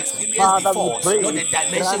which you have talabada. experienced Father, we before, not pray. the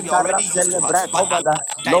dimension we are Grantara already used to, but celebrakobada.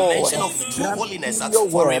 a Lord, dimension of true grant holiness me your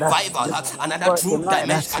for word. revival, another For true tonight,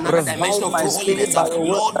 dimension, another dimension revive of my true spirit holiness. by your word.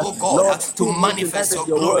 Lord, oh God, Lord, to feed me tonight manifest with your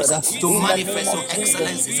your glories, word. to In the name manifest of your Jesus,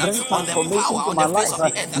 excellencies bring on the transformation power, to on my the face life. of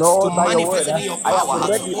the earth, to Lord, by your manifest word, even your I am power,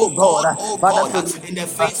 ready, oh God, Father, to in the receive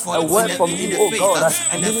faith, a word from in you, the oh faith, God.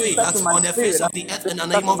 and the faith Minister to my on the face spirit, of the earth, in the minister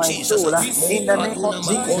name to of my Jesus. soul. In the name of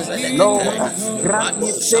Jesus, Lord, grant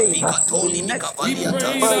me faith to next We week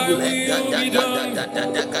praise word you, with we do, we do.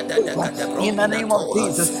 In the name of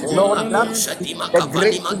Jesus, Lord, grant me the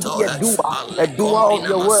grace to be a doer of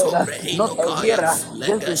your word, not a hearer,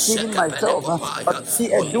 just deceiving myself, but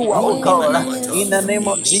be a doer, oh God. In the name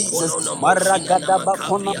of Jesus, Maragadaba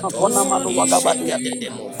kona makona manuagabadia.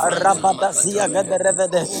 Arabada zia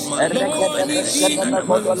gaderevede, erregede beshene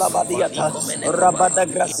mekodola badiata, Rabada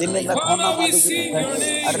grasime mekona madigite,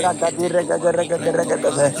 Aragadi regade,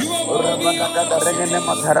 Rabada gada regene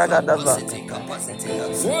mataragadava.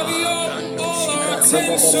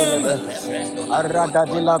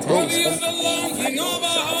 Aragadila bros,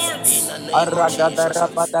 Aragada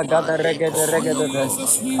rabada gada regade,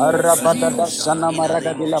 Arabada dashana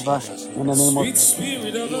maragadilava. In the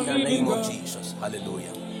name of Jesus.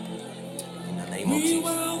 Hallelujah. In the name of Jesus.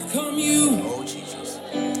 Oh Jesus.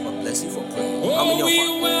 God bless you for praying.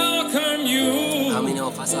 How many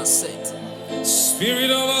of us are set?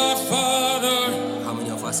 Spirit of our Father. How many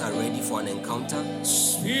of us are ready for an encounter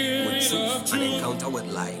with truth, an encounter with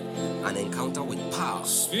light, an encounter with power,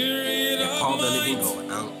 the power of the living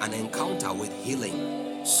God, an encounter with healing,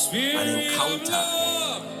 an encounter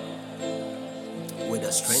with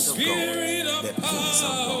the strength of God, the peace of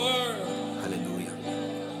God. Hallelujah.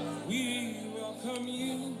 We welcome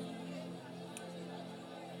you.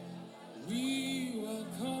 We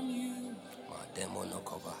welcome you.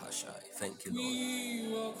 Thank you, Lord. We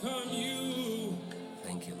welcome you.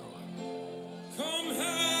 Thank you, Lord. Come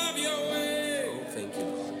have your way. Oh, thank you,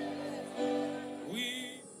 Lord.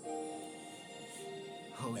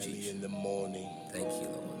 Early in the morning. Thank you,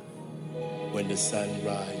 Lord. When the sun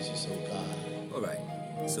rises, oh God. All right.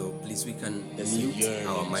 So please, we can mute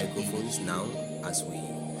our microphones now as we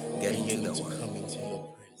get into the word.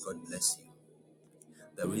 God bless you.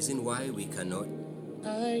 The reason why we cannot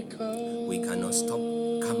stop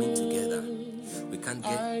coming together, we can't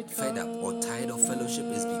get fed up or tired of fellowship,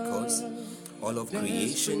 is because all of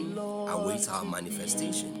creation awaits our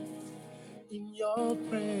manifestation.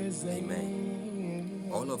 Amen.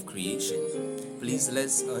 All of creation. Please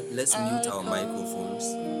let's mute our microphones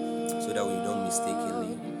so that we don't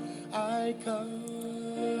mistakenly.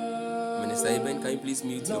 Minister Eben, can you please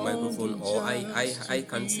mute your microphone, or I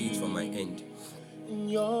can't see it from my end.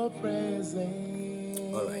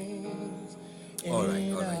 All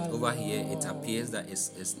right. Over here, it appears that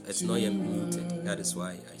it's not yet muted. That is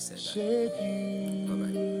why I said that. All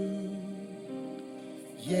right.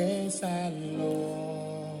 Yes, I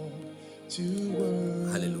long to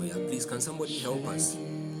work. Hallelujah. Please, can somebody help us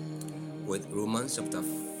with Romans chapter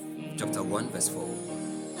 1 verse 4?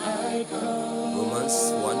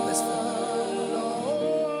 Romans 1 verse 4.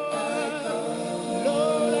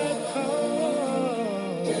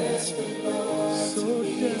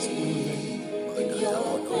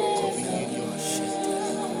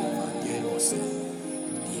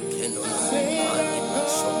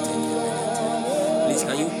 Please,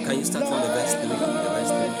 can you start from the verse 3?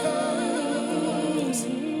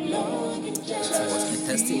 Yes. It was a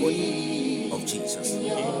testimony of Jesus.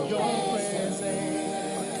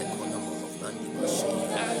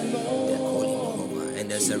 And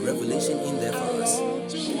there's a revelation in there for us,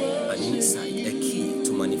 an insight, a key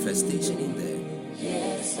to manifestation in there.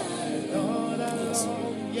 Yes.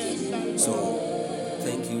 So,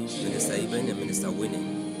 thank you, Minister Eben and Minister Winnie.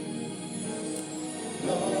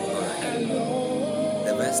 Alright.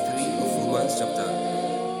 The verse 3 of Romans chapter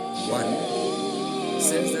 1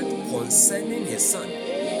 says that concerning his son,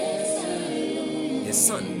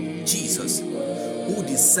 Jesus, who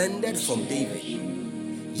descended from David.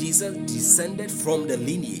 Jesus descended from the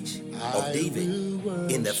lineage of David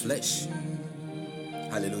in the flesh.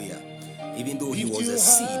 Hallelujah. Even though he was a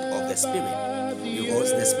seed of the Spirit,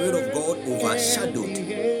 because the Spirit of God overshadowed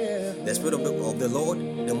the Spirit of the Lord,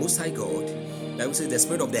 the Most High God. That will say the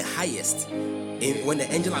Spirit of the highest. When the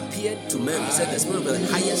angel appeared to Mary, he said, the Spirit of the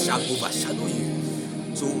highest shall overshadow you.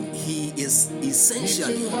 So he is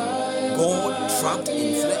essentially God trapped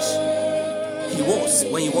in flesh. He was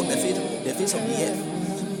when he walked the face of the earth.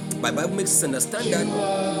 But Bible makes us understand that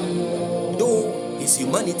though his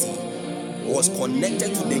humanity was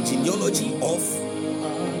connected to the genealogy of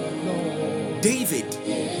David,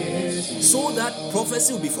 so that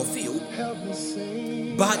prophecy will be fulfilled,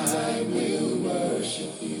 but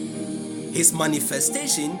his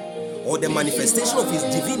manifestation, or the manifestation of his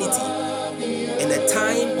divinity in the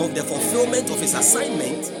time of the fulfillment of his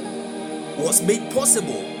assignment, was made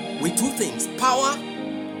possible with two things: power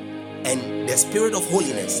and the Spirit of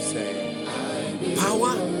holiness.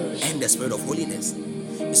 Power and the Spirit of holiness.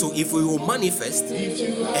 So if we will manifest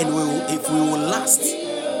and if we will last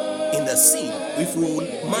in the scene, if we will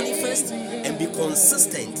manifest and be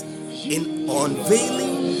consistent in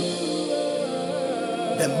unveiling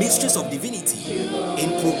the mysteries of divinity,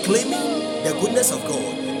 in proclaiming the goodness of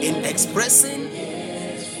God, in expressing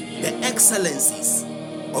the excellencies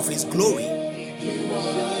of His glory,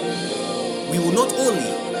 we will not only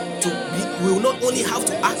have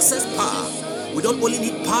to access power. We don't only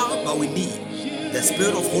need power, but we need the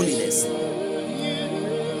spirit of holiness.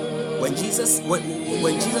 When Jesus was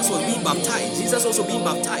being baptized, Jesus also being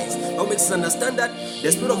baptized. That makes us understand that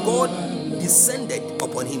the Spirit of God descended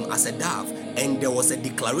upon Him as a dove, and there was a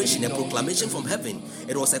declaration, a proclamation from heaven.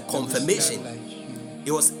 It was a confirmation.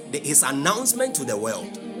 It was His announcement to the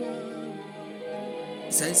world.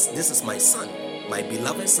 He says, "This is my Son, my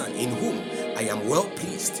beloved Son, in whom I am well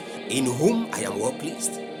pleased." In whom I am well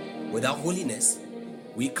pleased. Without holiness,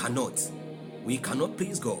 we cannot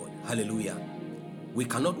please God. Hallelujah. We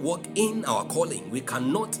cannot walk in our calling. We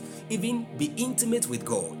cannot even be intimate with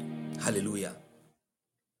God. Hallelujah.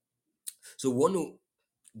 So we want to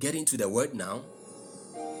get into the word now.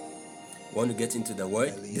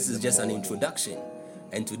 This is just an introduction.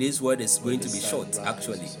 And today's word is going to be short,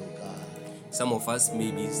 actually. Some of us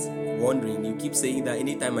may be wondering, you keep saying that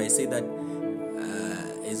anytime I say that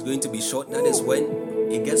it's going to be short, that is when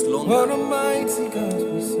it gets longer.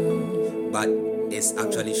 But it's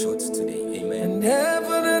actually short today. Amen. And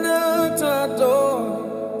heaven and earth adore,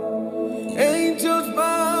 angels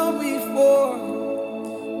bow before.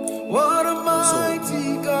 What a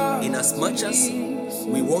mighty God. In as much as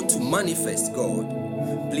we want to manifest God,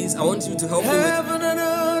 please, I want you to help me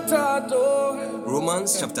with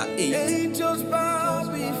Romans chapter 8. Angels bow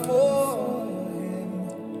before Him.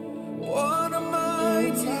 What a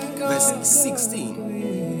mighty God. Verse 16.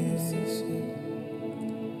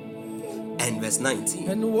 And verse 19.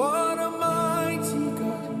 And what a mighty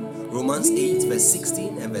God. Romans 8, verse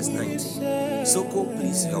 16 and verse 19. Soko,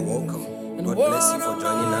 please, you are welcome. God bless you for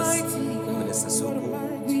joining us, Minister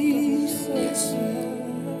Soko. Yes.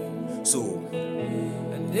 So,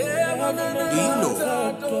 do you know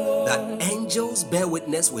that angels bear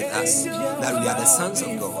witness with us that we are the sons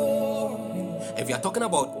of God? If you are talking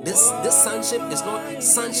about this sonship is not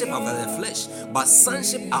sonship after the flesh, but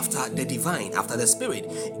sonship after the divine, after the spirit.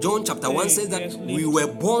 John chapter 1 says that we were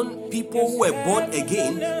born, people who were born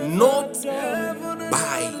again, not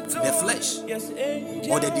by the flesh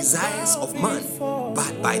or the desires of man,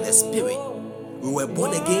 but by the spirit. We were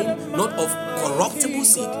born again, not of corruptible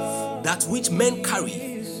seed, that which men carry.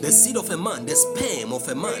 The seed of a man, the sperm of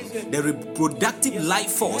a man, the reproductive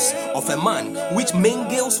life force of a man, which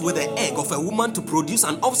mingles with the egg of a woman to produce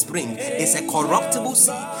an offspring, is a corruptible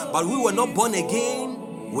seed. But we were not born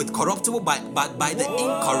again with corruptible, but by the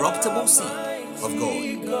incorruptible seed of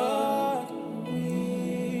God.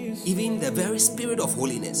 Even the very spirit of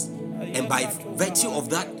holiness. And by virtue of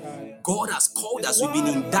that, God has called us, we've been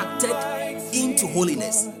inducted into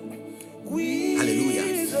holiness. Hallelujah.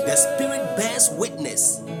 The Spirit bears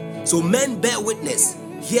witness. So men bear witness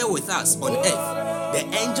here with us on earth. The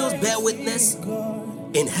angels bear witness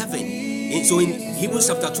in heaven. And so in Hebrews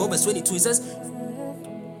chapter 12 verse 22 it says,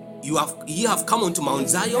 ye have come unto Mount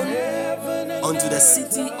Zion, unto the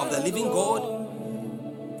city of the living God,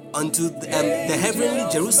 unto the heavenly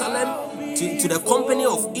Jerusalem, to the company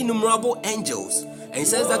of innumerable angels. And it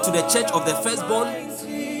says that to the church of the firstborn,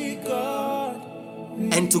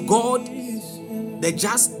 and to God, the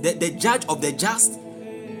just, the judge of the just,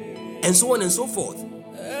 and so on and so forth.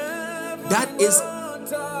 That is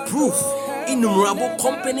proof. Innumerable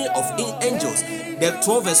company of angels. The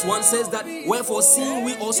 12 verse 1 says that, wherefore seeing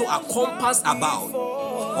we also are compassed about,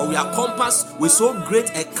 or we are compassed with so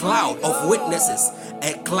great a cloud of witnesses.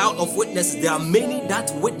 A cloud of witnesses. There are many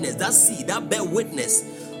that witness, that see, that bear witness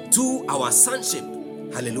to our sonship.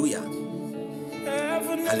 Hallelujah.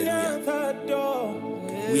 Hallelujah.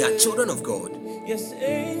 We are children of God.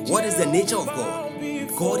 What is the nature of God?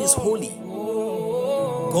 God is holy.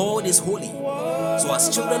 God is holy. So as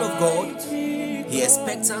children of God, He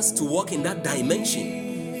expects us to walk in that dimension.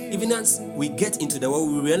 Even as we get into the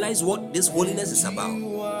world, we realize what this holiness is about.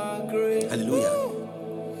 Hallelujah.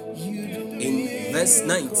 In verse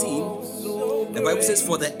 19, the Bible says,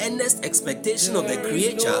 for the earnest expectation of the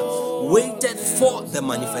creature waited for the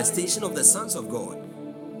manifestation of the sons of God.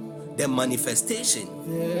 The manifestation.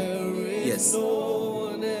 Yes.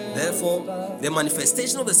 Therefore, the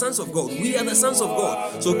manifestation of the sons of God. We are the sons of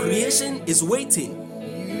God. So creation is waiting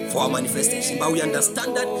for our manifestation. But we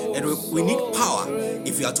understand that we need power.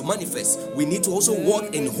 If we are to manifest, we need to also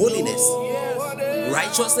walk in holiness.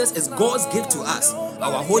 Righteousness is God's gift to us.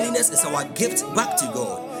 Our holiness is our gift back to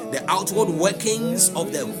God. The outward workings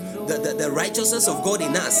of the righteousness of God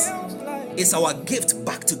in us is our gift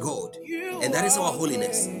back to God. And that is our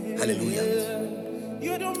holiness. Hallelujah.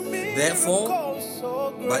 Therefore,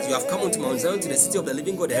 But you have come unto Mount Zion, to the city of the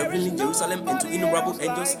living God, the heavenly Jerusalem, and to innumerable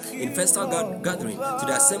angels in festal gathering, to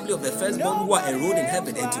the assembly of the firstborn who are enrolled in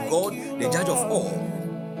heaven, and to God, the judge of all,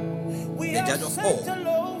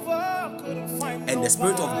 and the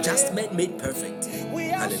spirit of just men made perfect.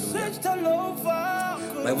 Hallelujah.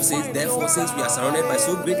 Bible says, therefore, since we are surrounded by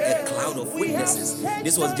so great a cloud of witnesses,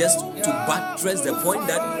 this was just to buttress the point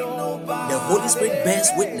that the Holy Spirit bears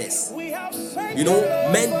witness. You know,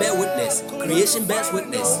 men bear witness, creation bears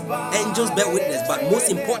witness, angels bear witness, but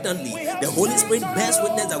most importantly, the Holy Spirit bears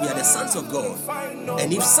witness that we are the sons of God.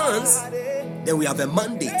 And if sons, then we have a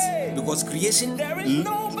mandate, because creation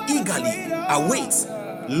eagerly awaits,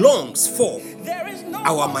 longs for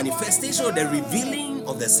our manifestation of the revealing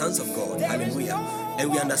of the sons of God. Hallelujah. And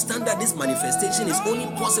we understand that this manifestation is only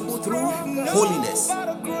possible through holiness,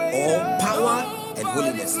 or power and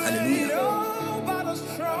holiness. Hallelujah.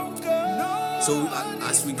 So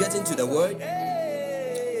as we get into the word,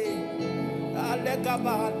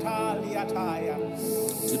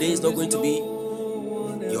 today is not going to be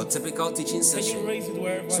your typical teaching session,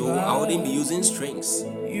 so I wouldn't be using strings.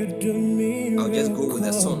 I'll just go with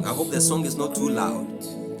the song. I hope the song is not too loud.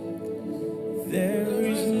 There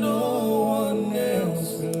is no one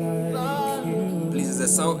else like you. Please, is the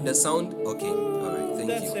sound okay? All right,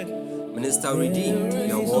 thank you. Minister Redeemed,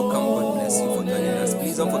 you're welcome. God bless you for joining us.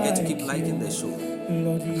 Please don't forget to keep liking the show.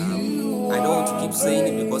 I don't want to keep saying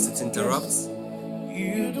it because it interrupts. All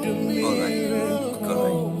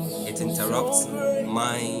right. It interrupts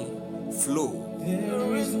my flow.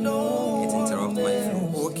 It interrupts my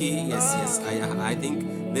flow. Okay, yes. I think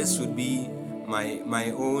this should be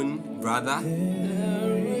my own brother,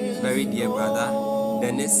 very dear brother,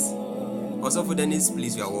 Dennis. Also for Dennis,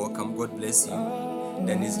 please, you are welcome. God bless you.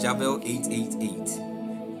 Dennis Javel 888.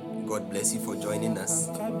 God bless you for joining us.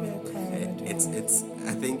 I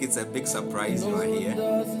think it's a big surprise you are here,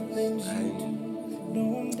 and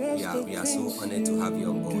we are so honored to have you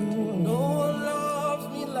on board. No one loves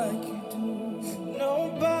me like you do.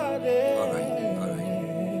 Nobody. All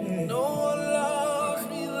right. No one loves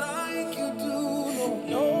me like you do.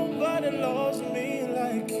 Nobody loves me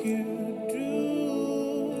like you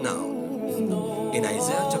do. Now, in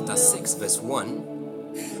Isaiah chapter 6, verse 1,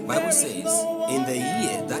 Bible says, in the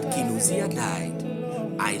year that King Uzziah died,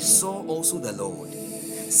 I saw also the Lord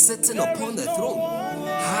sitting upon the throne,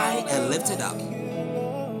 high and lifted up,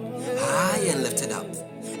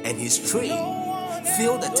 and his train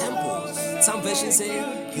filled the temple. Some versions say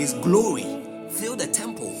his glory filled the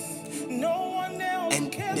temple.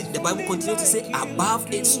 And the Bible continues to say,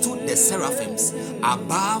 above it stood the seraphims.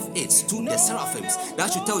 Above it stood the seraphims.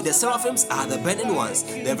 That should tell you the seraphims are the burning ones,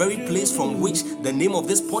 the very place from which the name of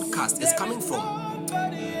this podcast is coming from.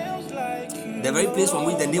 The very place from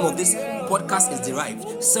which the name of this podcast is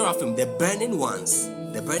derived. Seraphim, the burning ones.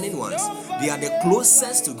 The burning ones. They are the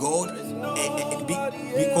closest to God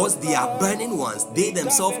because they are burning ones. They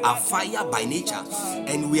themselves are fire by nature.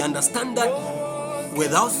 And we understand that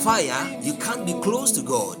without fire, you can't be close to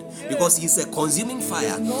God, because He's a consuming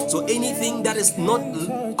fire. So anything that is not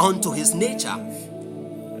unto His nature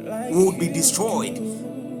will be destroyed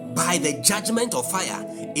by the judgment of fire.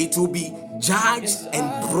 It will be judged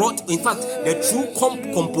and brought. In fact, the true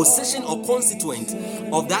composition or constituent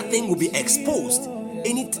of that thing will be exposed.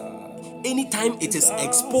 Anytime it is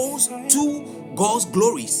exposed to God's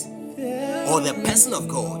glories or the person of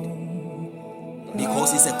God,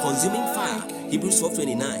 because it's a consuming fire. Hebrews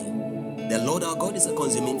 12:29. The Lord our God is a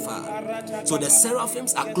consuming fire. So the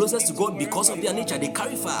seraphims are closest to God because of their nature. They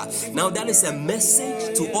carry fire. Now that is a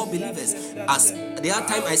message to all believers. As the other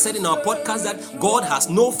time I said in our podcast that God has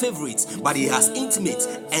no favorites, but He has intimates.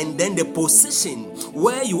 And then the position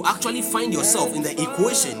where you actually find yourself in the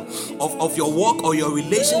equation of your walk or your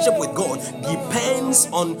relationship with God depends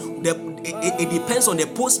on it depends on the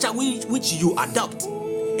posture which you adopt.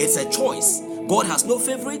 It's a choice. God has no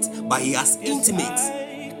favorites, but He has intimates.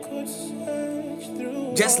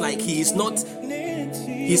 Just like He's not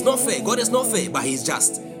fair. God is not fair, but He's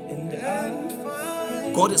just.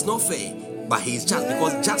 God is not fair, but He is just,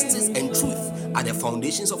 because justice and truth are the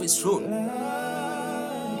foundations of His throne.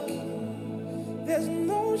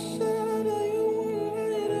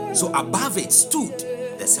 So above it stood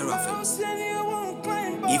the seraphims.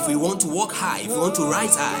 If we want to walk high, if we want to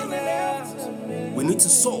rise high, we need to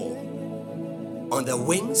soar on the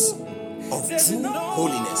wings of true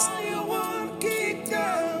holiness.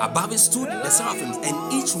 Above it stood the seraphims,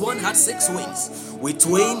 and each one had 6 wings. With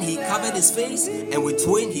twain he covered his face, and with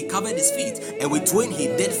twain he covered his feet, and with twain he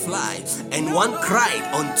did fly, and one cried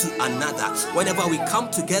unto another. Whenever we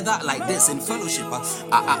come together like this in fellowship,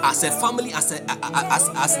 as a family, as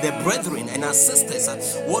the brethren and as sisters,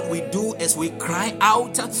 what we do is we cry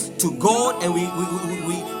out to God, and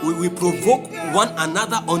we provoke one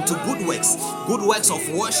another unto good works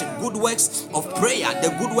of worship, good works of prayer,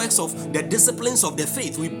 the good works of the disciplines of the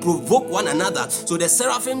faith. We provoke one another. So the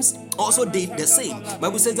seraphims also did the same.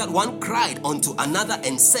 Bible says that one cried unto another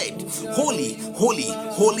and said, Holy, holy,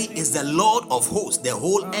 holy is the Lord of hosts. The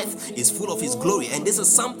whole earth is full of his glory. And this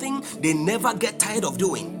is something they never get tired of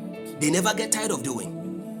doing. They never get tired of doing.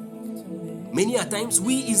 Many a times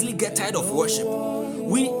we easily get tired of worship.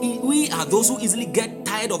 We are those who easily get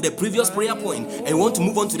tired of the previous prayer point and want to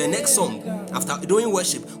move on to the next song. After doing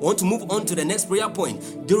worship, want to move on to the next prayer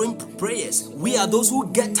point. During prayers, we are those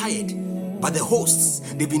who get tired. But the hosts,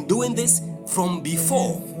 they've been doing this from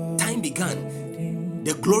before time began.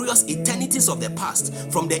 The glorious eternities of the past,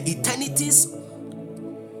 from the eternities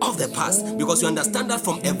of the past, because you understand that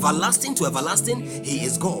from everlasting to everlasting, he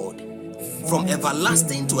is God. From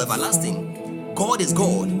everlasting to everlasting, God is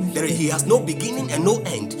God. He has no beginning and no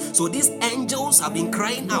end. So these angels have been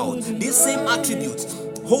crying out these same attributes.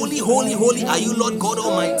 Holy, holy, holy are you, Lord God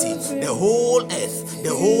Almighty. The whole earth, the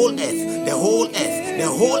whole earth, the whole earth, the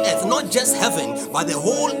whole earth, not just heaven, but the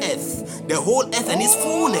whole earth. The whole earth and its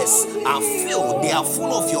fullness are filled. They are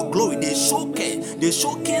full of your glory. They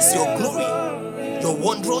showcase your glory, your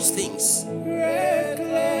wondrous things.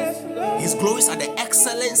 His glories are the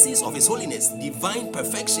excellencies of his holiness, divine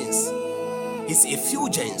perfections, his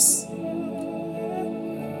effulgence.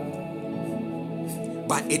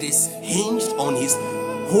 But it is hinged on his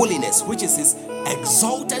holiness, which is his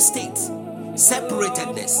exalted state,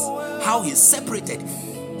 separatedness, how he's separated.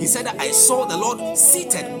 He said that I saw the Lord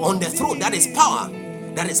seated on the throne. That is power.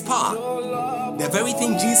 That is power. The very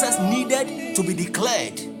thing Jesus needed to be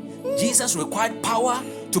declared. Jesus required power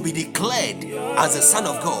to be declared as the Son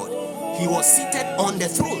of God. He was seated on the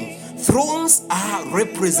throne. Thrones are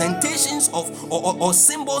representations of or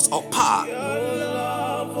symbols of power.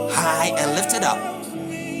 High and lifted up.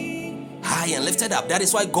 High and lifted up. That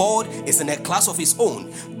is why God is in a class of his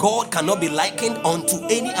own. God cannot be likened unto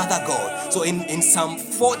any other God. So in Psalm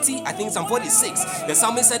 40, I think Psalm 46, the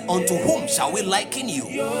psalmist said, unto whom shall we liken you?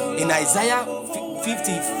 In Isaiah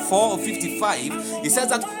 54 or 55, he says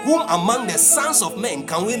that whom among the sons of men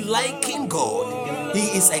can we liken God?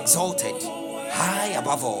 He is exalted, high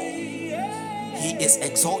above all. He is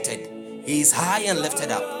exalted. He is high and lifted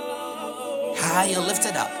up. High and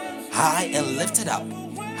lifted up. High and lifted up.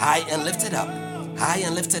 High and lifted up. High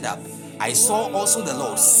and lifted up. I saw also the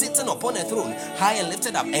Lord sitting upon a throne, high and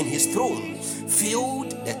lifted up, and his throne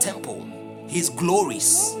filled the temple. His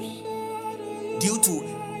glories, due to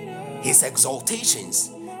his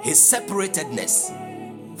exaltations, his separatedness,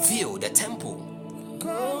 filled the temple.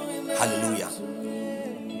 Hallelujah.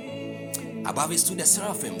 Above it stood the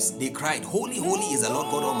seraphims. They cried, holy, holy is the Lord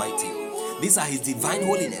God Almighty. These are his divine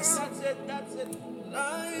holiness.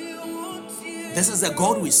 This is the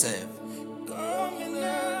God we serve.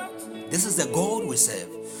 This is the God we serve.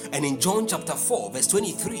 And in John chapter 4 verse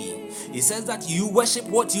 23, he says that you worship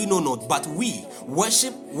what you know not, but we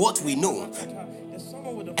worship what we know.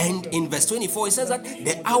 And in verse 24, it says that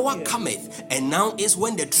the hour cometh, and now is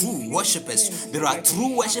when the true worshippers, there are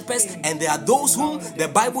true worshippers, and there are those whom the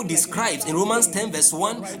Bible describes in Romans 10 verse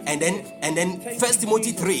 1 and then 1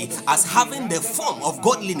 Timothy 3 as having the form of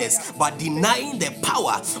godliness but denying the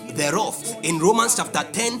power thereof. In Romans chapter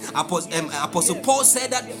 10, Apostle Paul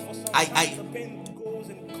said that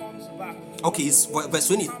okay, it's verse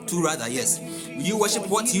 22 rather, yes. You worship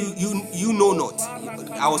what you know not.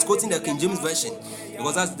 I was quoting the King James Version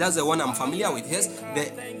because that's the one I'm familiar with. Yes,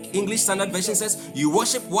 the English Standard Version says, you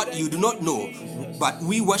worship what you do not know, but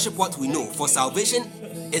we worship what we know. For salvation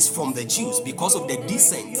is from the Jews because of the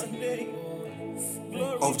descent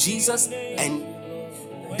of Jesus and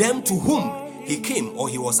them to whom he came or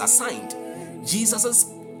he was assigned. Jesus's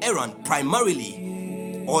errand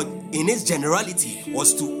primarily or in its generality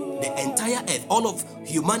was to the entire earth, all of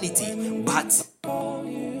humanity, but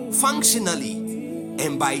functionally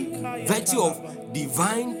and by virtue of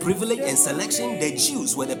divine privilege and selection, the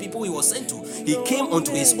Jews were the people he was sent to. He came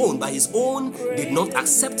unto his own, but his own did not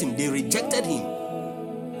accept him. They rejected him,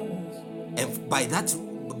 and for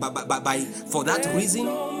that reason,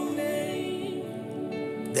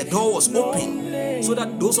 the door was open so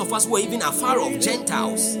that those of us who were even afar off,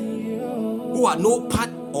 Gentiles, who had no part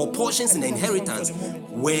or portions in the inheritance,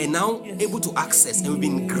 were now able to access, and we've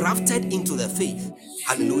been grafted into the faith.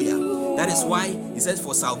 Hallelujah. That is why he says,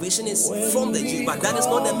 for salvation is from the Jews. But that is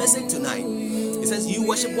not the message tonight. He says, you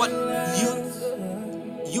worship what?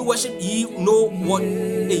 You worship, ye know what?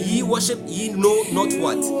 Ye worship, ye know not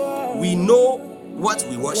what? We know what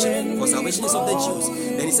we worship, for salvation is of the Jews.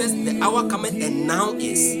 Then he says, the hour cometh, and now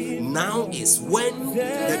is when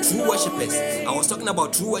the true worshippers. I was talking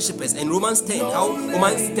about true worshippers in Romans 10. How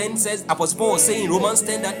Romans 10 says, Apostle Paul was saying in Romans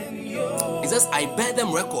 10 that he says, I bear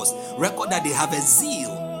them record that they have a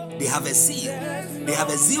zeal. They have a zeal. They have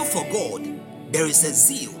a zeal for God. There is a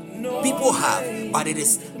zeal people have, but it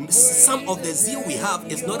is some of the zeal we have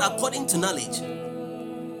is not according to knowledge.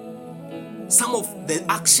 Some of the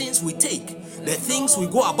actions we take, the things we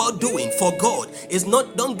go about doing for God is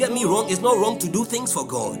not, don't get me wrong, it's not wrong to do things for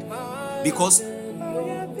God, because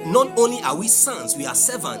not only are we sons, we are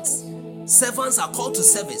servants. Servants are called to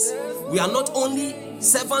service. We are not only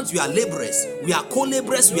servants, we are laborers. We are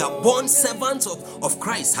co-laborers. We are born servants of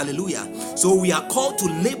Christ. Hallelujah. So we are called to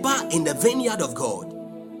labor in the vineyard of God.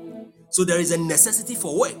 So there is a necessity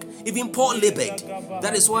for work. Even Paul labored.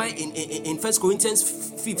 That is why in 1 Corinthians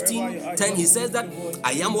 15:10 he says that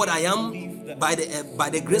I am what I am by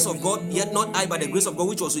the grace of God, yet not I by the grace of God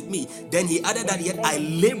which was with me. Then he added that yet I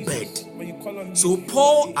labored. So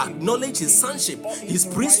Paul acknowledged his sonship, his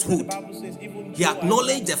priesthood. He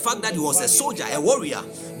acknowledged the fact that he was a soldier, a warrior,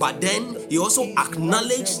 but then he also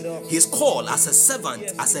acknowledged his call as a servant,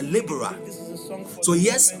 as a laborer. So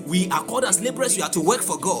yes, we are called as laborers, we are to work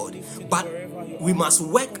for God, but we must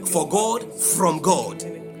work for God from God.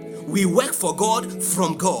 We work for God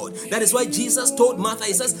from God. That is why Jesus told Martha,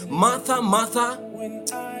 he says, Martha, Martha,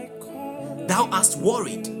 thou hast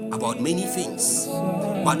worried about many things,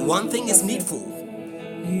 but one thing is needful.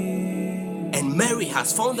 And Mary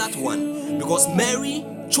has found that one, because Mary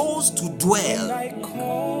chose to dwell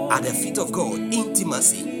at the feet of God.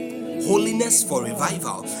 Intimacy. Holiness for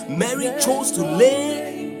revival. Mary chose to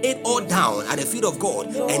lay it all down at the feet of God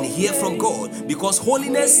and hear from God, because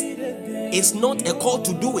holiness is not a call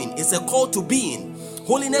to doing, it's a call to being.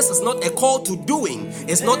 Holiness is not a call to doing,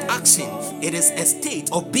 it's not action, it is a state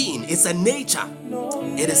of being, it's a nature.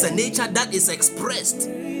 It is a nature that is expressed.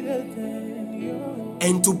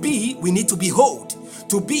 And to be, we need to behold.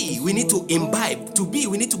 To be, we need to imbibe. To be,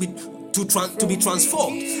 we need to be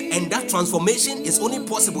transformed, and that transformation is only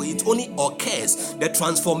possible, it only occurs. The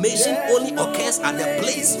transformation only occurs at the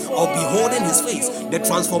place of beholding his face. The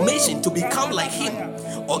transformation to become like him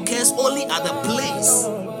occurs only at the place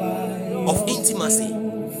of intimacy.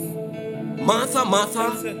 Martha,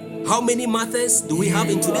 Martha, how many Marthas do we have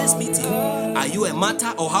in today's meeting? Are you a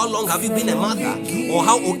Martha, or how long have you been a Martha? Or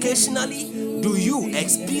how occasionally do you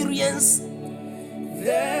experience?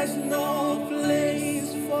 There's no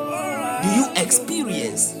place for. Do you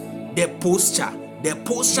experience the posture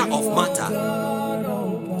of Martha?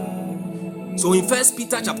 So in 1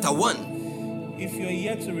 Peter chapter 1, if you're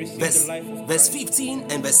yet to receive verse 15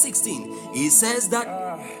 and verse 16, it says that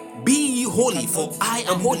be ye holy, for I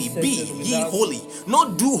am holy. Be ye holy,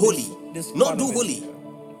 not do holy, not do holy,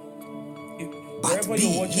 but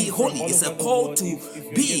be ye holy. It's a call to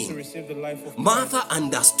being. Martha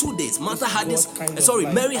understood this. Martha had this.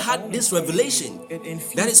 Mary had this revelation.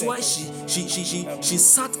 That is why she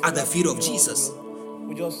sat at the feet of Jesus.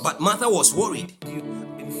 But Martha was worried.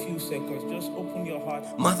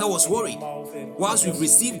 Martha was worried. Whilst we've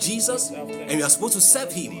received Jesus and we are supposed to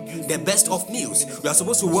serve him the best of meals, we are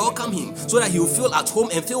supposed to welcome him so that he will feel at home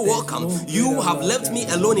and feel welcome. You have left me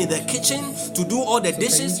alone in the kitchen to do all the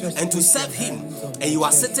dishes and to serve him, and you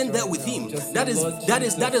are sitting there with him. That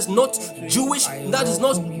is not Jewish. That is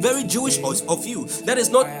not very Jewish of you. That is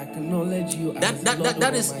not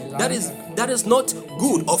that is not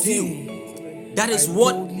good of you. That is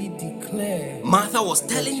what Martha was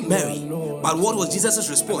telling Mary. But what was Jesus'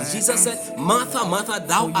 response? Jesus said, Martha, Martha,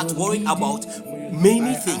 thou art worried about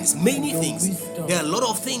many things. Many things. There are a lot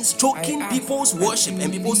of things choking people's worship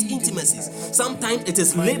and people's intimacies. Sometimes it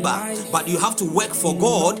is labor, but you have to work for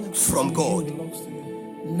God from God.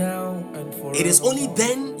 It is only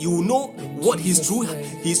then you will know what his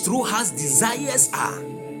true heart's desires are.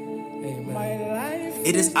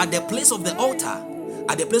 It is at the place of the altar,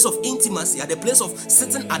 at the place of intimacy, at the place of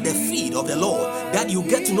sitting at the feet of the Lord, that you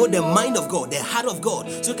get to know the mind of God, the heart of God,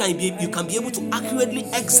 so you can be able to accurately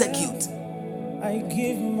execute. I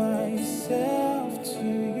give myself to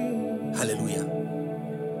you. Hallelujah.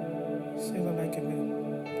 Say that like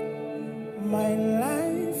amen. My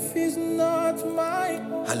life is not my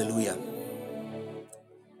own. Hallelujah.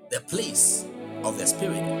 The place of the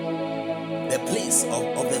Spirit, the place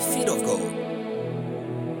of the feet of God.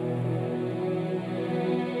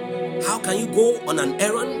 How can you go on an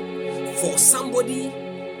errand for somebody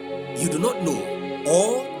you do not know,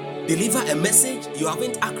 or deliver a message you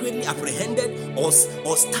haven't accurately apprehended or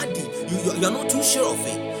studied. You are not too sure of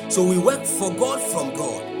it. So we work for God from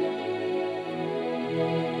God.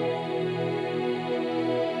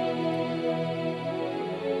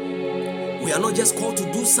 We are not just called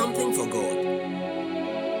to do something for God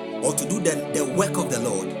or to do the work of the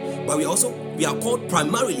Lord, but we are called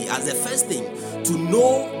primarily as the first thing to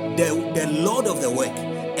know the Lord of the work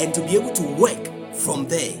and to be able to work from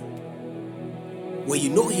there. Where you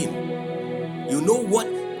know Him, you know what,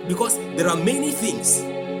 because there are many things.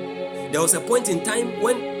 There was a point in time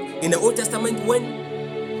when, in the Old Testament, when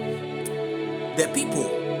the people,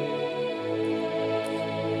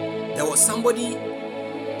 there was somebody,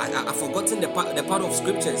 I've forgotten the part of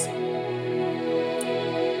scriptures,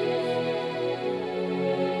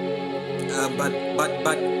 but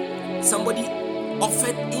somebody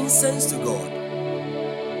offered incense to God.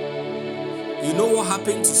 You know what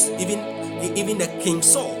happened to even the King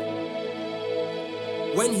Saul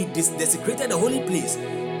when he desecrated the holy place,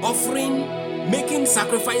 making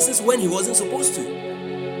sacrifices when he wasn't supposed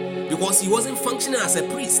to, because he wasn't functioning as a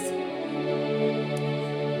priest.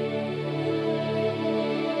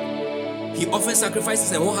 He offered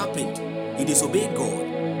sacrifices, and what happened? He disobeyed God.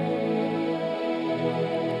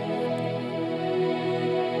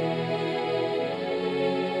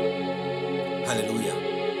 Hallelujah.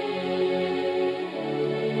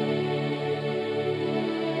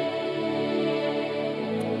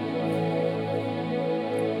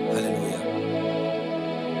 Hallelujah.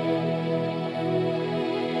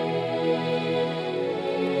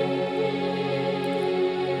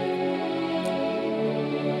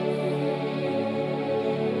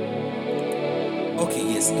 Okay,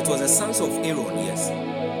 yes, it was the sons of Aaron, yes.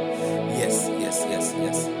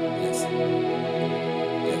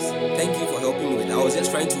 Thank you for helping me with that. I was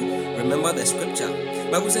just trying to remember the scripture. The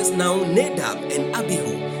Bible says, now Nadab and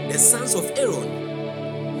Abihu, the sons of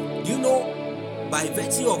Aaron. Do you know, by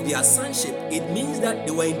virtue of their sonship, it means that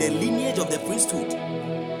they were in the lineage of the priesthood.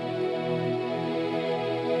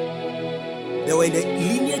 They were in the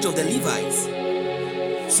lineage of the Levites.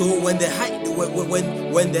 So when the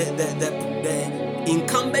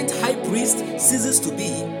incumbent high priest ceases to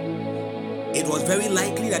be, it was very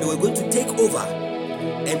likely that they were going to take over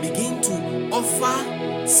and begin to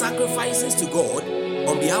offer sacrifices to God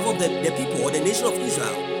on behalf of the people or the nation of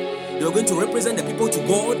Israel. They were going to represent the people to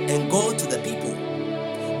God and God to the people.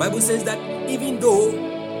 The Bible says that even though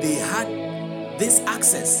they had this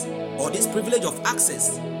access or this privilege of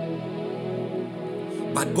access,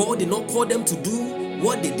 but God did not call them to do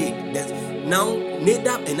what they did. Now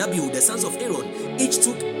Nadab and Abihu, the sons of Aaron, each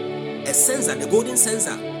took a censer, the golden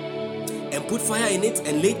censer, and put fire in it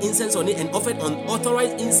and laid incense on it and offered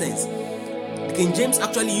unauthorized incense. The King James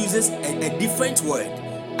actually uses a different word,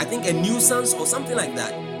 I think a nuisance or something like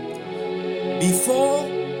that. Before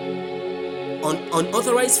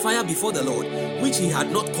unauthorized fire before the Lord, which He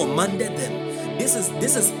had not commanded them.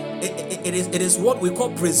 It is what we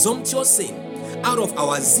call presumptuous sin. Out of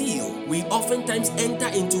our zeal, we oftentimes enter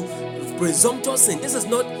into presumptuous sin. It's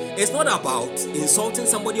not about insulting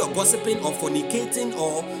somebody or gossiping or fornicating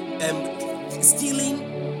or stealing.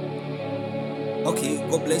 Okay,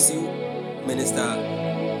 God bless you, Minister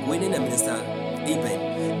Winning and Minister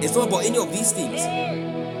Eben. It's not about any of these things.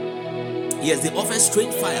 Yes, they offer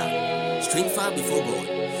strange fire before God.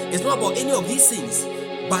 It's not about any of these things,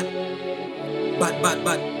 but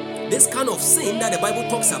this kind of sin that the Bible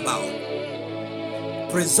talks about,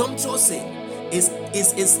 presumptuous sin,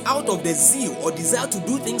 is out of the zeal or desire to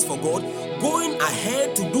do things for God, going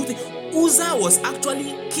ahead to do things. Uzzah was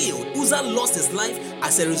actually killed. Uzzah lost his life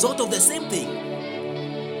as a result of the same thing,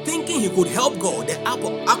 thinking he could help God, the act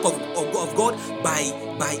of God,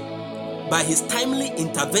 by his timely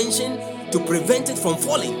intervention to prevent it from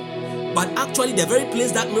falling. But actually, the very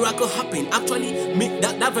place that miracle happened, actually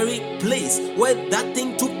that very place where that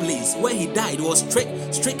thing took place, where he died, was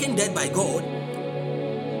stricken dead by God,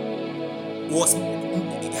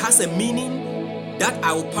 it has a meaning that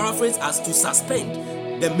I will paraphrase as to suspend.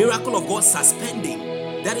 The miracle of God suspending.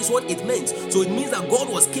 That is what it meant. So it means that God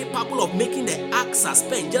was capable of making the act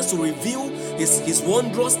suspend just to reveal his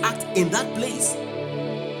wondrous act in that place.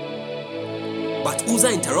 But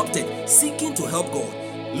Uzzah interrupted, seeking to help God.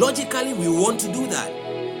 Logically, we want to do that.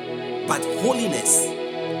 But holiness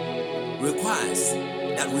requires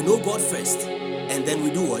that we know God first, and then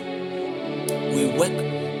we do what? We work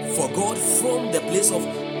for God from the place of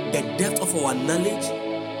the depth of our knowledge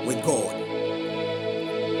with God.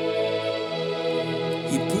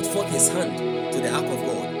 He put forth his hand to the ark of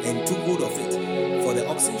God and took hold of it, for the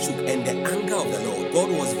oxen shook, and the anger of the Lord. God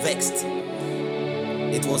was vexed.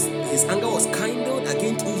 his anger was kindled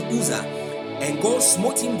against Uzzah, and God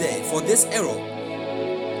smote him there for this error.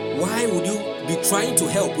 Why would you be trying to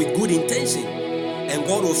help with good intention, and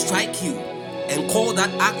God will strike you and call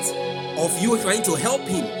that act of you trying to help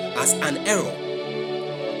him as an error?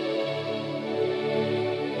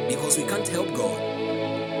 Because we can't help God.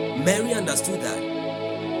 Mary understood that.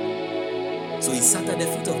 So he sat at the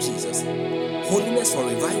feet of Jesus. Holiness for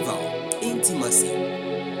revival. Intimacy.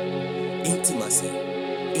 Intimacy.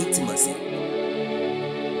 Intimacy.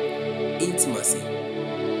 Intimacy.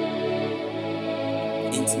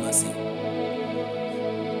 Intimacy.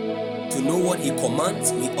 To know what he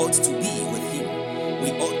commands, we ought to be with him.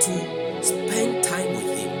 We ought to spend time with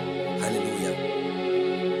him. Hallelujah.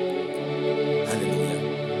 Hallelujah.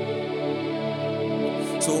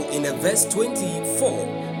 So in the verse 24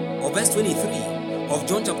 or verse 23 of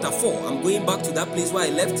John chapter 4, I'm going back to that place where I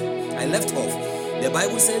left off. The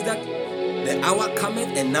Bible says that the hour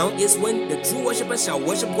cometh, and now is, when the true worshippers shall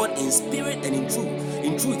worship God in spirit and in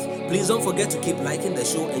truth. Please don't forget to keep liking the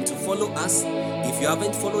show and to follow us if you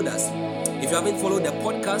haven't followed us. If you haven't followed the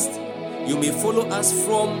podcast, you may follow us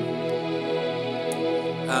from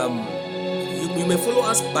you may follow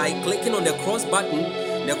us by clicking on the cross button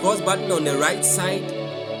on the right side,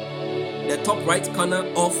 the top right corner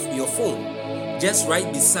of your phone, just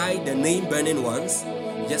right beside the name Burning Ones.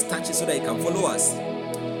 Just touch it so that you can follow us.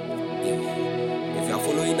 If you are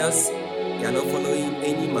following us, you are not following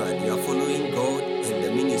any man, you are following God and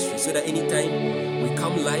the ministry, so that anytime we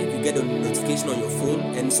come live, you get a notification on your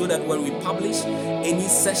phone, and so that when we publish any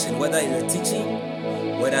session, whether it's a teaching,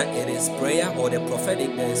 whether it is prayer or the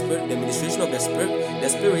prophetic, the spirit, the ministration of the spirit,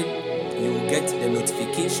 you will get the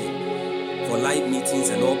notification for live meetings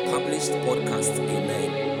and all published podcasts.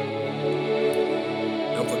 Amen.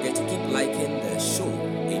 Don't forget to keep liking the show.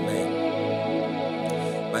 Amen.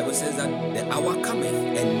 Bible says that the hour cometh,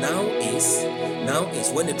 and now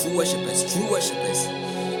is when the true worshippers,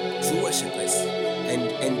 and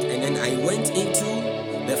then I went into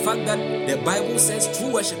the fact that the Bible says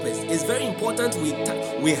true worshippers. It's very important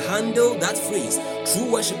we handle that phrase,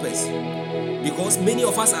 true worshippers, because many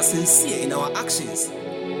of us are sincere in our actions,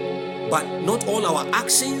 but not all our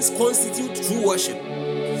actions constitute true worship.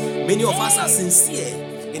 Many of us are sincere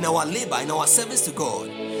in our labor, in our service to God,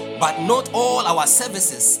 but not all our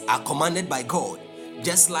services are commanded by God.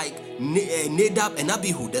 Just like Nadab and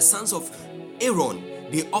Abihu, the sons of Aaron,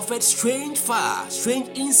 they offered strange fire, strange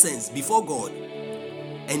incense before God,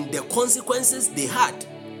 and the consequences they had.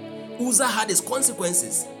 Uzzah had his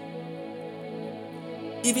consequences.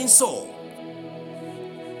 Even so,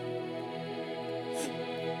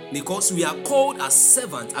 because we are called as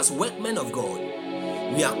servants, as workmen of God,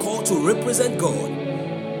 we are called to represent God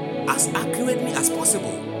as accurately as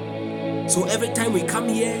possible. So every time we come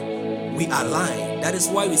here, we align. That is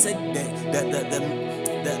why we said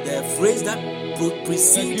the phrase that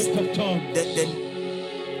precedes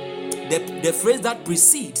the phrase that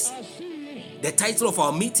precedes the title of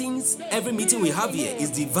our meetings, every meeting we have here,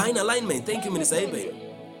 is divine alignment. Thank you, Minister Eben.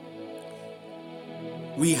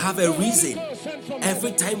 We have a reason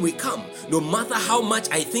every time we come. No matter how much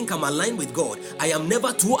I think I'm aligned with God, I am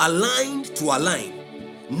never too aligned to align.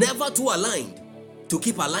 Never too aligned to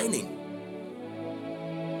keep aligning.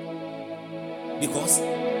 Because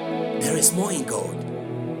there is more in God.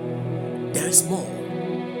 There is more.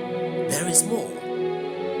 There is more.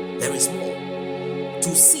 There is more.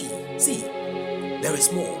 To see, there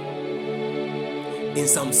is more. In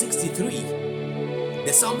Psalm 63,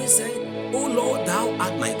 the psalmist said, O Lord, thou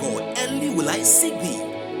art my God, early will I seek thee.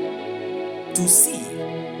 To see.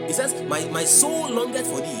 He says, my soul longeth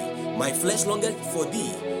for thee, my flesh longeth for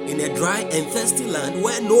thee, in a dry and thirsty land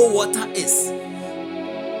where no water is.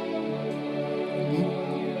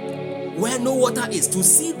 Where no water is, to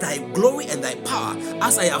see thy glory and thy power,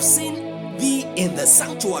 as I have seen thee in the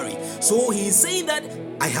sanctuary. So he is saying that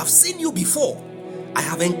I have seen you before. I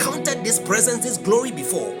have encountered this presence, this glory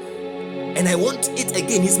before, and I want it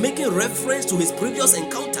again. He's making reference to his previous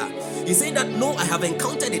encounter. He's saying that no, I have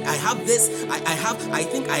encountered it. I have this. I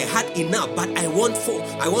think I had enough, but I want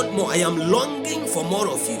more. I am longing for more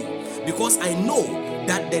of you, because I know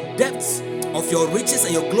that the depths of your riches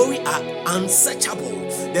and your glory are unsearchable.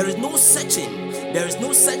 There is no searching. There is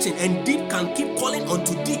no searching, and deep can keep calling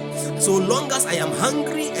unto deep. So long as I am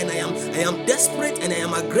hungry and I am desperate and I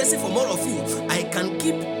am aggressive for more of you, I can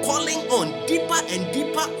keep calling on deeper and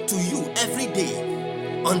deeper to you every day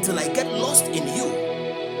until I get lost in you.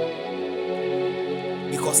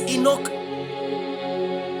 Because Enoch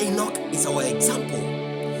is our example.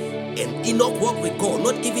 And Enoch walked with God,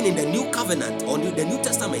 not even in the New Covenant or the New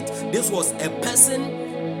Testament. This was a person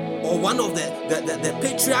or one of the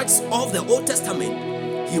patriarchs of the Old Testament,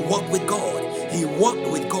 he walked with God. He walked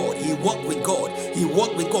with God. He walked with God. He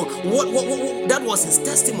walked with God. What that was his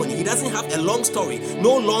testimony. He doesn't have a long story,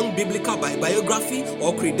 no long biblical biography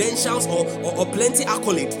or credentials or plenty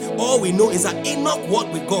accolades. All we know is that Enoch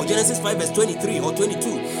walked with God. Genesis 5 verse 23 or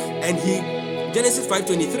 22. And Genesis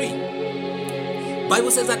 5:23.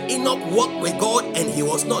 Bible says that Enoch walked with God and he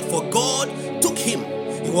was not, for God took him.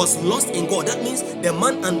 He was lost in God. That means the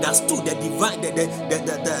man understood the divine,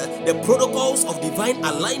 the protocols of divine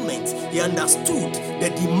alignment. He understood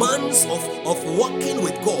the demands of walking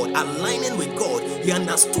with God, aligning with God. He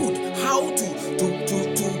understood how to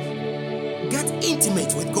get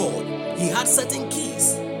intimate with God. He had certain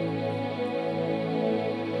keys.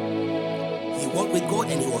 He walked with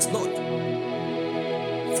God and he was not.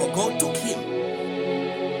 For God took him.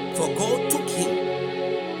 For God took him.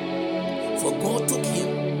 For God took him.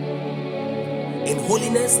 In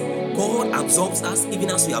holiness, God absorbs us even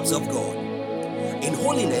as we absorb God. In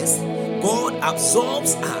holiness, God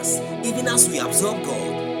absorbs us even as we absorb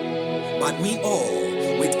God. But we all,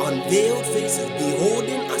 with unveiled faces,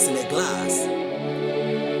 beholding us in a glass,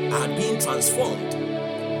 are being transformed.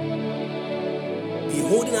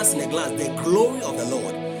 Beholding us in a glass, the glory of the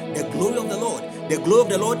Lord. The glory of the Lord. The glory of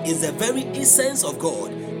the Lord is the very essence of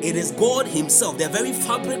God. It is God himself, the very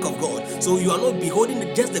fabric of God. So you are not beholding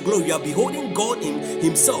just the glory, you are beholding God in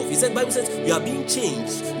himself. He said, Bible says, you are being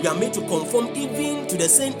changed. You are made to conform even to the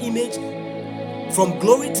same image from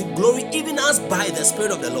glory to glory, even as by the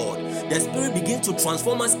Spirit of the Lord. The Spirit begins to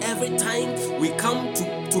transform us every time we come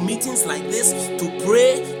to meetings like this, to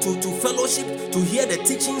pray, to fellowship, to hear the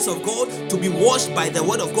teachings of God, to be washed by the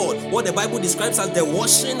word of God. What the Bible describes as the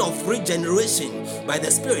washing of regeneration by the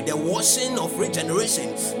Spirit, the washing of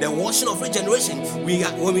regeneration, the washing of regeneration.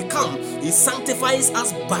 When we come, he sanctifies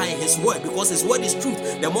us by his word, because his word is truth.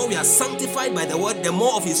 The more we are sanctified by the word, the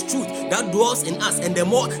more of his truth that dwells in us, and the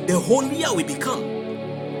holier we become.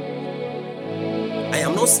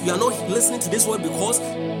 We are not listening to this word because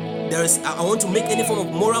I want to make any form of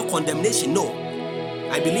moral condemnation. No.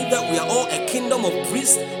 I believe that we are all a kingdom of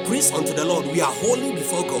priests unto the Lord. We are holy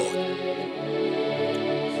before God.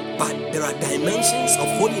 But there are dimensions of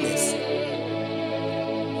holiness.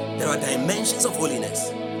 There are dimensions of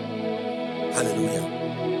holiness. Hallelujah.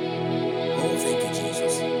 Oh, thank you,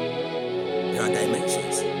 Jesus. There are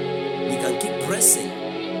dimensions. We can keep pressing.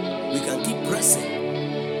 We can keep pressing.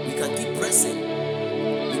 We can keep pressing.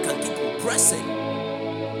 We can keep pressing.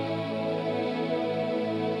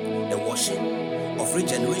 The washing of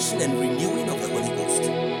regeneration and renewing of the Holy Ghost.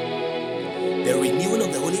 The renewing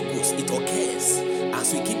of the Holy Ghost, it occurs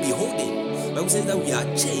as we keep beholding. The Bible says that we are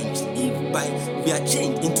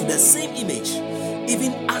changed into the same image,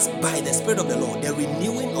 even as by the Spirit of the Lord, the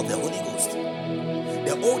renewing of the Holy Ghost.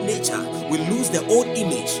 The old nature will lose the old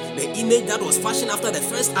image, the image that was fashioned after the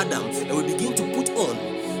first Adam, and we begin to put on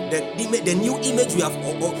the new image we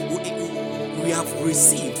have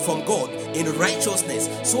received from God in righteousness,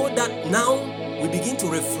 so that now we begin to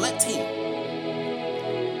reflect him,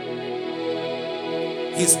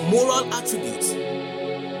 his moral attributes,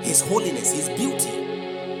 his holiness, his beauty.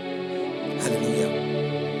 Hallelujah.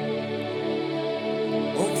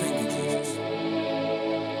 Oh, thank you, Jesus.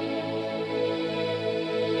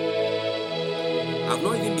 I've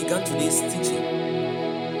not even begun today's teaching.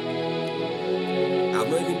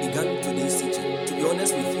 To be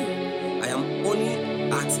honest with you, I am only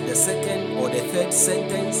at the second or the third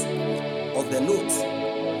sentence of the notes.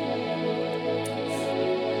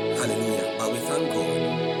 Hallelujah. But we thank God.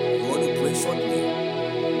 We want to pray shortly.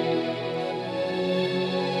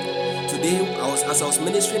 Today, as I was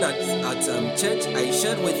ministering at church, I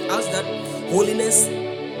shared with us that holiness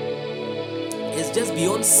is just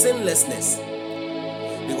beyond sinlessness.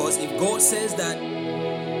 Because if God says that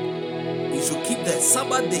you should keep the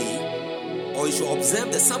Sabbath day, or you should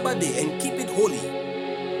observe the Sabbath day and keep it holy.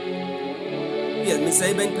 Yes, Mr.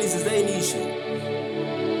 Eben, please, is there any issue?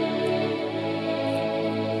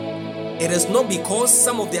 It is not because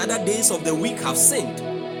some of the other days of the week have sinned.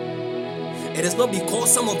 It is not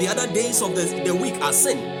because some of the other days of the week are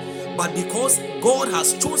sin, but because God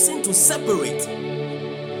has chosen to separate.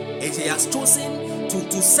 He has chosen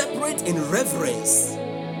to separate in reverence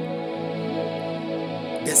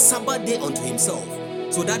the Sabbath day unto himself.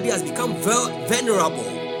 So that day has become venerable.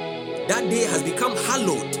 That day has become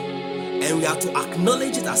hallowed. And we have to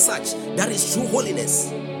acknowledge it as such. That is true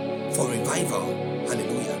holiness for revival.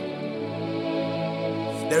 Hallelujah.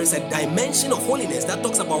 There is a dimension of holiness that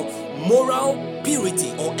talks about moral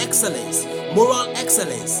purity or excellence. Moral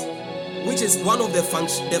excellence, which is one of the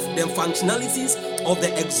functionalities of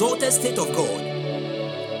the exalted state of God.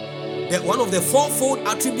 one of the fourfold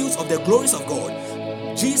attributes of the glories of God.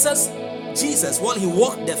 Jesus, while he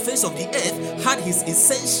walked the face of the earth, had his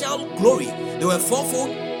essential glory. There were fourfold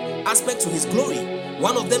aspects to his glory.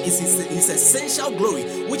 One of them is his essential glory,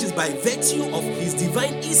 which is by virtue of his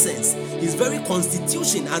divine essence, his very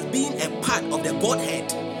constitution as being a part of the Godhead.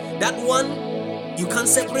 That one, you can't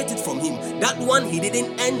separate it from him. That one, he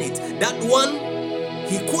didn't earn it. That one,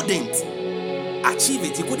 he couldn't achieve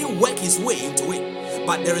it. He couldn't work his way into it.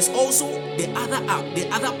 But there is also the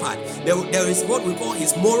other part. There is what we call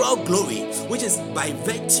his moral glory, which is by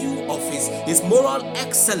virtue of his moral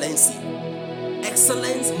excellency.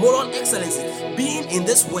 Moral excellency. Being in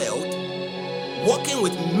this world, walking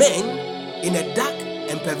with men in a dark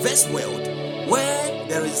and perverse world, where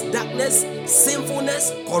there is darkness,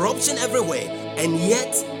 sinfulness, corruption everywhere, and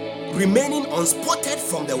yet remaining unspotted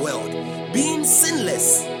from the world, being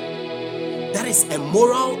sinless. That is a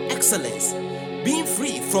moral excellence. Being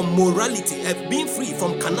free from morality, being free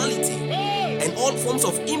from carnality and all forms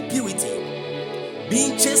of impurity,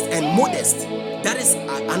 being chaste and modest. That is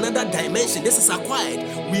another dimension. This is acquired.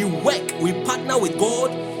 We work, we partner with God,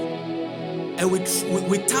 and we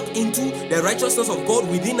tap into the righteousness of God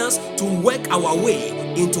within us to work our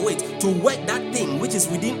way into it, to work that thing which is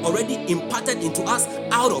within already imparted into us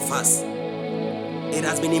out of us. It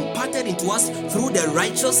has been imparted into us through the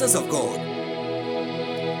righteousness of God.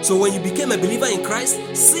 So when you became a believer in Christ,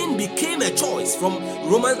 sin became a choice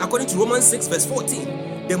according to Romans 6 verse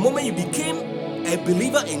 14. The moment you became a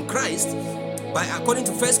believer in Christ, according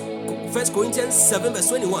to 1 Corinthians 7 verse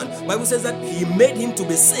 21, Bible says that he made him to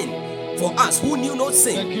be sin for us who knew not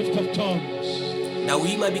sin, the gift of tongues, that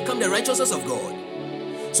we might become the righteousness of God.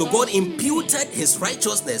 So God imputed his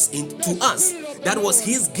righteousness into us. That was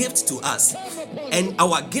his gift to us. And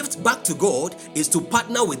our gift back to God is to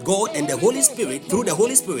partner with God and the Holy Spirit, through the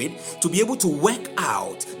Holy Spirit, to be able to work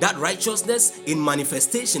out that righteousness in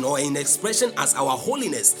manifestation or in expression as our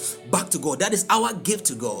holiness back to God. That is our gift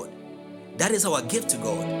to God. That is our gift to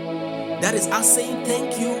God. That is us saying,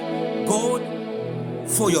 thank you, God,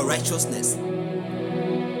 for your righteousness.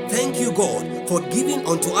 Thank you, God, for giving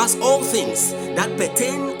unto us all things that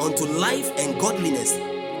pertain unto life and godliness,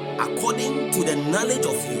 according to the knowledge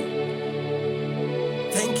of you.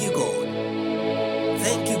 Thank you, God.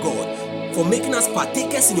 Thank you, God, for making us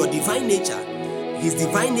partakers in your divine nature. His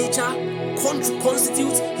divine nature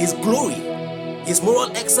constitutes his glory, his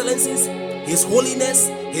moral excellences, his holiness,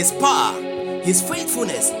 his power, his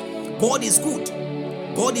faithfulness. God is good.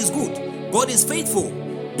 God is good. God is faithful.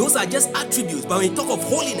 Those are just attributes. But when you talk of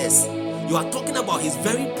holiness, you are talking about his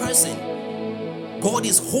very person. God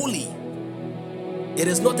is holy. It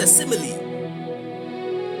is not a simile.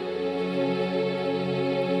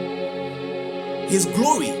 His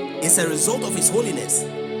glory is a result of his holiness.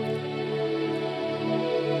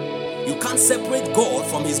 You can't separate God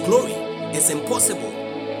from his glory. It's impossible.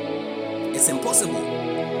 It's impossible.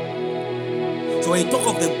 So when you talk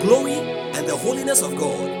of the glory and the holiness of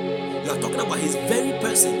God, you are talking about his very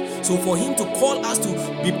person. So for him to call us to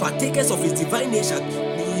be partakers of his divine nature,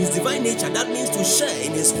 that means to share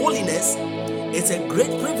in his holiness. It's a great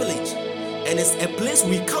privilege, and it's a place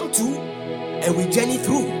we come to and we journey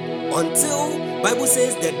through until Bible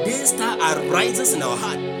says the day star arises in our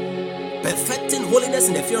heart, perfecting holiness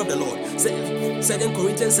in the fear of the Lord. 2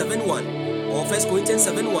 Corinthians 7:1 or 1 Corinthians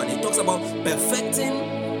 7:1, it talks about perfecting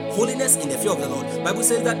holiness in the fear of the Lord. Bible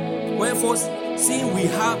says that wherefore, seeing we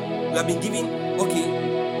have been given,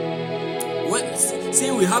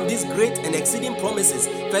 seeing we have these great and exceeding promises,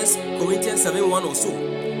 1 Corinthians 7:1 or so,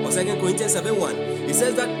 or 2 Corinthians 7:1, it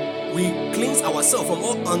says that we cleanse ourselves from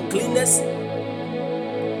all uncleanness.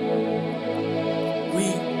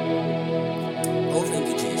 Thank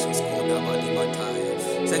you, Jesus.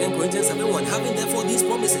 2 Corinthians 7:1, having therefore these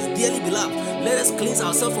promises, dearly beloved, let us cleanse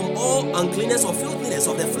ourselves from all uncleanness or filthiness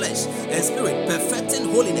of the flesh and spirit, perfecting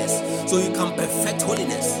holiness. So you can perfect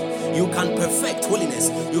holiness. You can perfect holiness.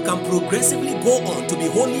 You can progressively go on to be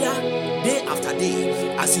holier day after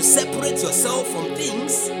day as you separate yourself from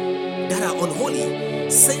things that are unholy,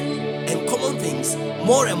 sin and common things,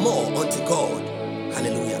 more and more unto God.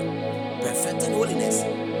 Hallelujah. Perfecting holiness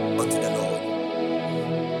unto the Lord.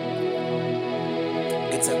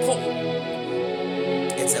 It's a call.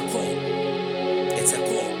 It's a call. It's a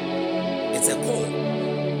call. It's a call.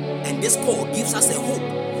 And this call gives us a hope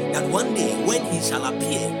that one day when he shall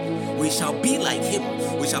appear, we shall be like him.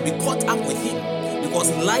 We shall be caught up with him.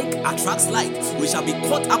 Because like attracts like. We shall be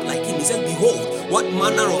caught up like him. He says, behold, what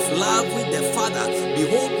manner of love with the Father.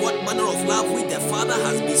 Behold, what manner of love with the Father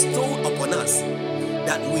has bestowed upon us,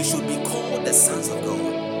 that we should be called the sons of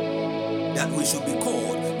God. That we should be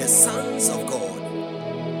called the sons of God.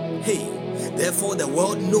 Hey, therefore the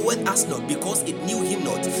world knoweth us not, because it knew him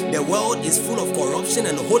not. The world is full of corruption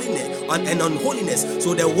and holiness and unholiness,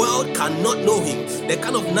 so the world cannot know him. The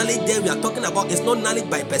kind of knowledge there we are talking about is not knowledge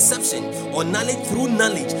by perception or knowledge through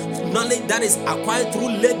knowledge that is acquired through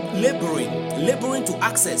laboring to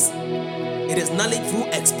access. It is knowledge through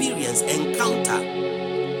experience, encounter.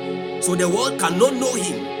 So the world cannot know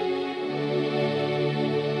him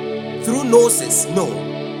through gnosis, no,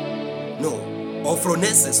 or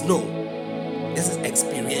phronesis, no. This is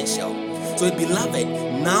experiential. So, beloved,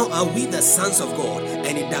 now are we the sons of God,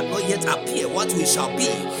 and it does not yet appear what we shall be,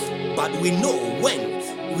 but we know when.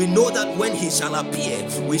 We know that when he shall appear,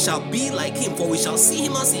 we shall be like him, for we shall see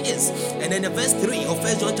him as he is. And then the verse 3 of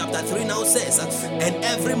 1 John chapter 3 now says, and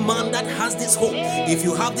every man that has this hope, if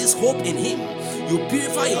you have this hope in him, you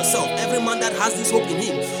purify yourself. Every man that has this hope in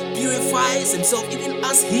him purifies himself, even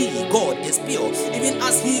as he, God, is pure, even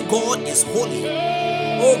as he, God, is holy.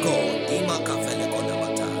 Oh God,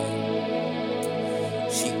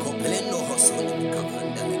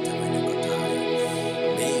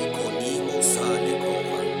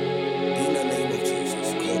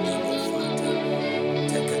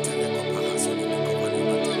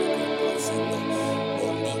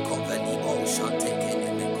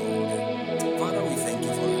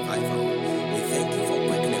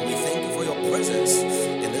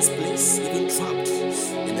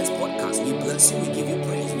 we give you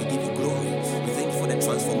praise, we give you glory. We thank you for the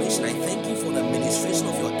transformation. I thank you for the ministration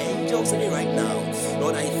of your angels in it right now.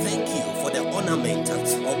 Lord, I thank you for the ornament of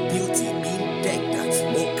beauty being decked.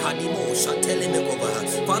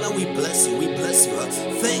 Father, we bless you, we bless you.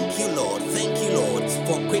 Thank you, Lord,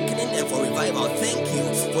 for quickening and for revival. Thank you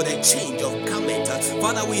for the change of garment.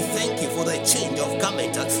 Father, we thank you for the change of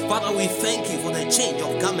garment. Father, we thank you for the change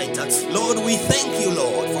of garment. Lord, we thank you,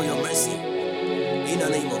 Lord, for your mercy. In the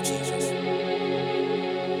name of Jesus.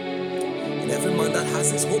 Every man that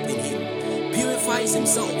has his hope in him purifies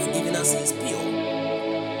himself, even as he is pure,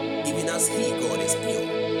 even as he, God, is pure.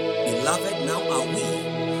 Beloved, now are we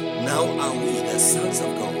the sons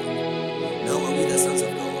of God. Now are we the sons of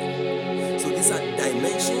God. So these are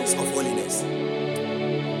dimensions of holiness.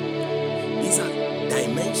 These are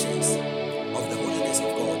dimensions of the holiness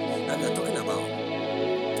of God that we are talking about.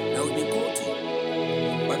 Now we've been called to.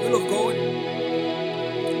 But people of God,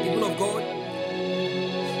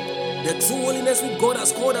 the true holiness which God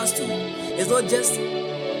has called us to is not just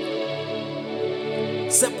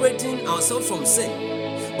separating ourselves from sin,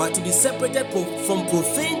 but to be separated from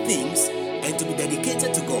profane things and to be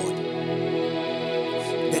dedicated to God.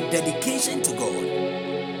 The dedication to God,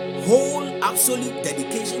 whole absolute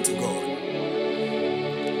dedication to God.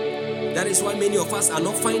 That is why many of us are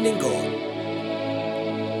not finding God.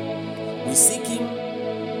 We seek him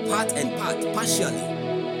part and part, partially.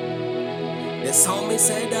 The psalmist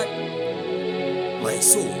said that my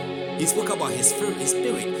soul, he spoke about his spirit,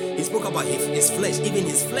 he spoke about his flesh, even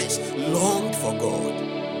his flesh longed for God.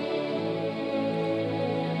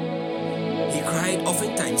 He cried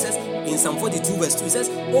oftentimes, says in Psalm 42 verse 2, he says,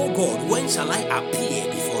 oh God, when shall I appear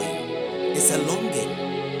before you? It's a longing.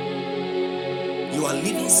 You are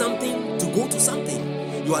leaving something to go to something.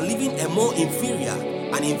 You are leaving an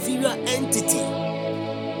inferior entity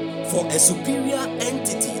for a superior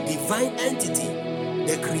entity, divine entity,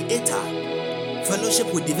 the creator.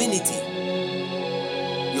 Fellowship with divinity.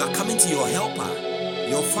 You are coming to your helper,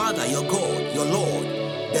 your Father, your God, your Lord,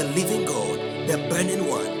 the living God, the burning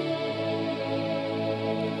one,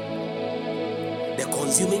 the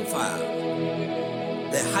consuming fire,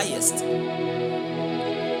 the highest,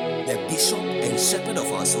 the bishop and shepherd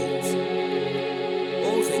of our souls.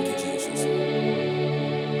 Oh, thank you, Jesus.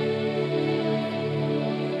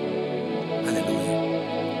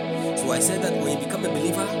 I said that when you become a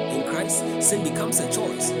believer in Christ, sin becomes a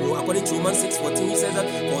choice. According to Romans 6:14, he says that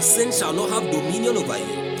for sin shall not have dominion over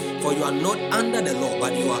you, for you are not under the law,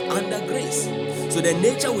 but you are under grace. So the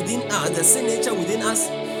nature within us, the sin nature within us,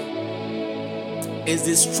 is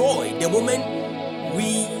destroyed the moment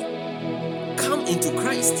we come into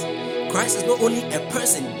Christ. Christ is not only a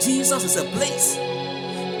person, Jesus is a place.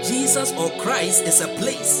 Jesus or Christ is a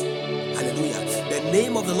place. Hallelujah. The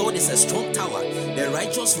name of the Lord is a strong tower. The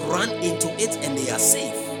righteous run into it and they are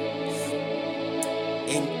safe.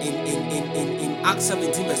 In Acts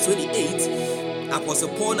 17 verse 28, Apostle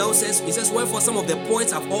Paul now says, he says, wherefore some of the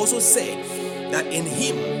poets have also said that in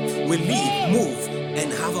him we live, move,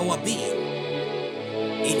 and have our being.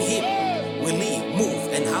 In him we live, move,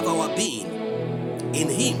 and have our being. In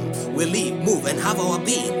him we live, move, and have our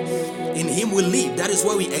being. In him we live, that is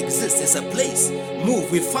where we exist. It's a place.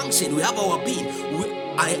 Move, we function, we have our being.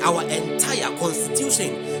 Our entire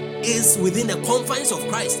constitution is within the confines of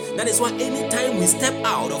Christ. That is why anytime we step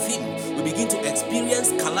out of Him, we begin to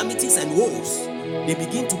experience calamities and woes. They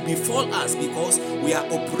begin to befall us because we are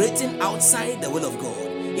operating outside the will of God,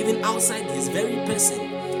 even outside His very person,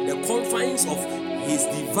 the confines of His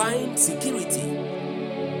divine security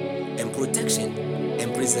and protection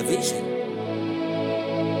and preservation.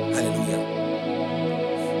 Hallelujah.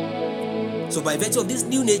 So by virtue of this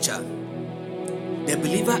new nature, the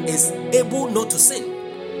believer is able not to sin.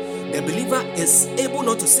 The believer is able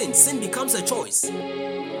not to sin. Sin becomes a choice.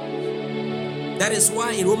 That is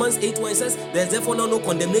why in Romans 8:1 it says, there is therefore now no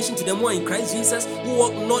condemnation to them who are in Christ Jesus, who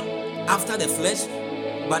walk not after the flesh,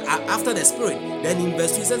 but are after the Spirit. Then in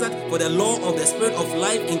verse 2 it says that, for the law of the Spirit of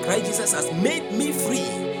life in Christ Jesus has made me free,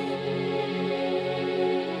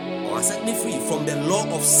 or has set me free from the law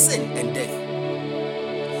of sin and death.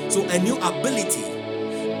 So a new ability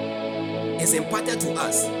is imparted to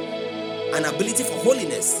us, an ability for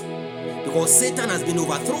holiness, because Satan has been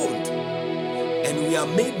overthrown and we are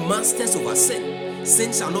made masters over sin.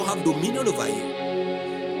 Sin shall not have dominion over you,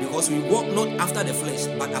 because we walk not after the flesh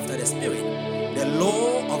but after the Spirit. The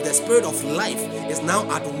law of the Spirit of life is now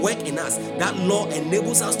at work in us. That law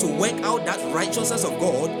enables us to work out that righteousness of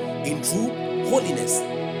God in true holiness.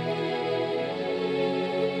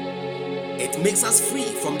 It makes us free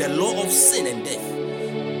from the law of sin and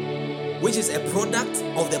death, which is a product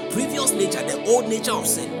of the previous nature, the old nature of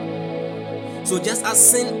sin. So just as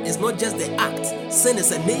sin is not just the act, sin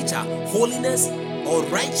is a nature, holiness or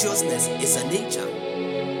righteousness is a nature.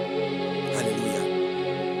 Hallelujah.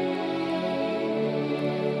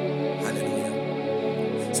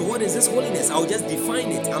 Hallelujah. So what is this holiness? I'll just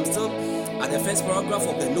define it. I'm still at the first paragraph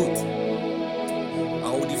of the note.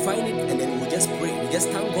 I will define it and then we'll just pray. We just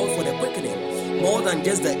thank God for the quickening. More than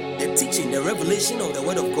just the teaching, the revelation of the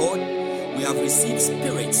word of God. We have received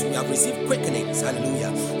spirits, we have received quickenings,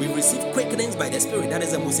 hallelujah. We received quickenings by the Spirit. That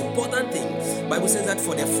is the most important thing. The Bible says that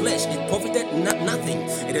for the flesh it profited nothing.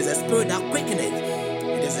 It is the Spirit that quickeneth.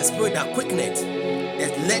 It is the Spirit that quickeneth. The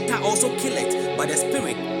letter also killeth, but the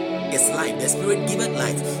Spirit is life. The Spirit giveth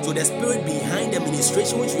life. So the Spirit behind the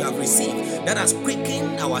ministration which we have received, that has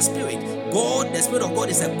quickened our spirit. God, the Spirit of God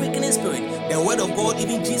is a quickening spirit. The Word of God,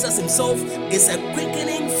 even Jesus Himself, is a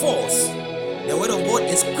quickening force. The Word of God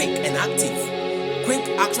is quick and active. Quick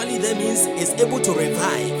actually that means is able to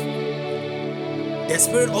revive. The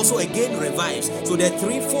Spirit also again revives. So the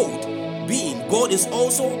threefold being, God is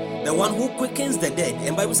also the one who quickens the dead. And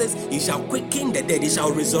the Bible says He shall quicken the dead. He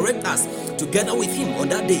shall resurrect us together with Him on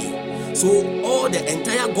that day. So all the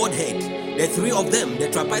entire Godhead, the three of them, the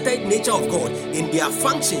tripartite nature of God, in their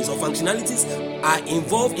functions or functionalities are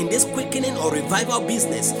involved in this quickening or revival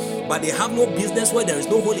business, but they have no business where there is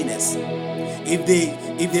no holiness. If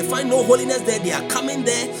they find no holiness there, they are coming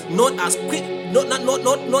there not as quick, not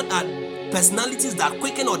as personalities that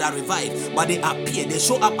quicken or that revive, but they appear, they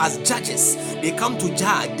show up as judges. They come to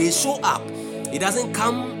judge, they show up. It doesn't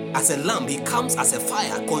come as a lamb, it comes as a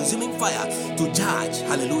fire, consuming fire to judge.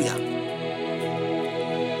 Hallelujah.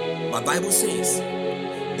 My Bible says,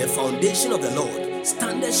 the foundation of the Lord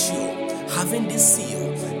standeth sure, having this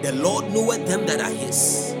seal, the Lord knoweth them that are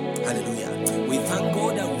His. Hallelujah. We thank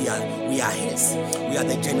God that we are His. We are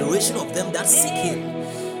the generation of them that seek Him.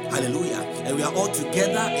 Hallelujah. And we are all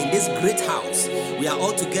together in this great house. We are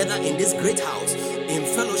all together in this great house in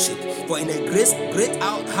fellowship. For in a great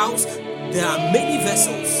house, there are many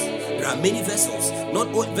vessels. There are many vessels. Not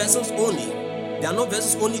vessels only. They are not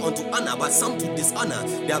vessels only unto honor, but some to dishonor.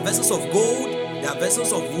 There are vessels of gold, there are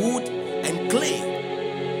vessels of wood and clay.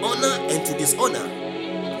 Honor and to dishonor.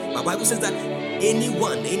 My Bible says that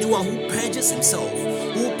anyone who purges himself,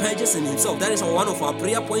 that is one of our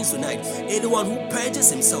prayer points tonight. Anyone who purges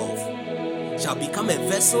himself shall become a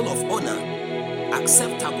vessel of honor,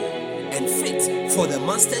 acceptable and fit for the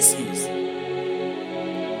master's use.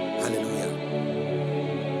 Hallelujah.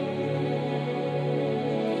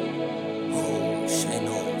 Oh,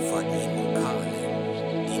 Sheno Fadimo Kale,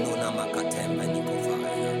 Inona Makatemba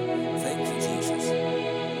Nikovaya. Thank you, Jesus.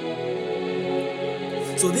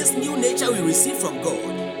 So this new nature we receive from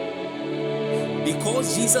God,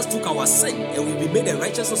 because Jesus took our sin and we made the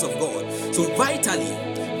righteousness of God. So vitally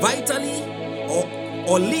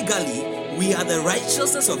or legally, we are the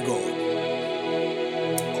righteousness of God.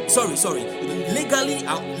 Sorry. Legally,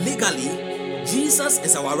 Jesus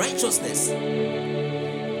is our righteousness.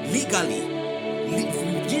 Legally,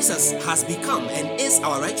 Jesus has become and is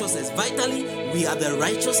our righteousness. Vitally, we are the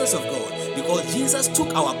righteousness of God, because Jesus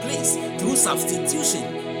took our place through substitution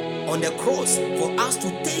on the cross for us to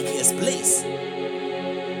take His place.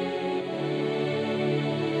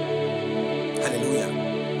 Hallelujah.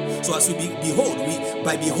 So as we behold,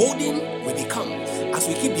 by beholding, we become. As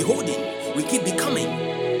we keep beholding, we keep becoming.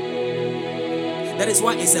 That is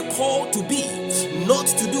why it's a call to be, not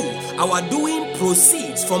to do. Our doing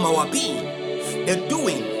proceeds from our being. The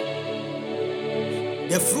doing,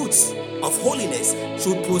 the fruits of holiness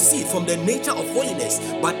should proceed from the nature of holiness.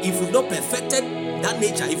 But if we've not perfected that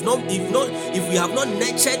nature, if we have not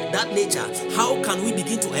nurtured that nature, how can we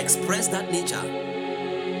begin to express that nature?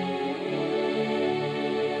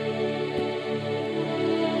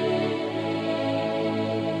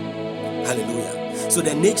 Hallelujah. So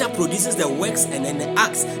the nature produces the works and then the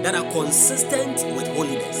acts that are consistent with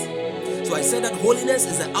holiness. So I said that holiness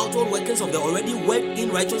is the outward workings of the already worked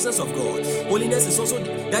in righteousness of God. Holiness is also,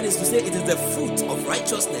 that is to say, it is the fruit of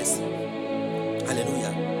righteousness.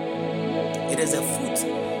 Hallelujah. It is the fruit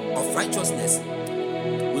of righteousness.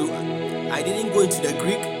 I didn't go into the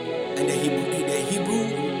Greek and the Hebrew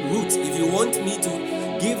roots. If you want me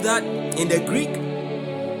to give that in the Greek,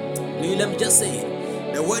 let me just say it.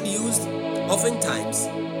 The word used oftentimes,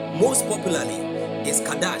 most popularly, is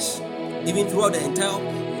Kadash, even throughout the entire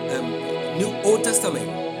New Old Testament.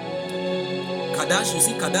 Kadash, you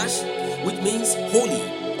see Kadash, which means holy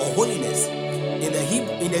or holiness. In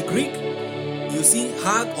the Greek, you see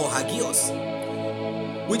Hag or Hagios,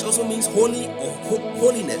 which also means holy or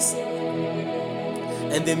holiness.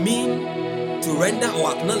 And they mean to render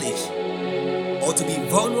or acknowledge, or to be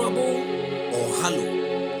vulnerable or hallowed.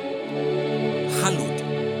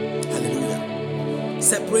 Hallelujah.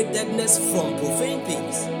 Separatedness from profane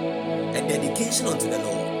things, a dedication unto the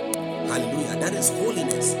Lord. Hallelujah. That is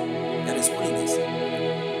holiness. That is holiness.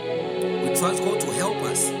 We trust God to help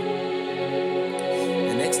us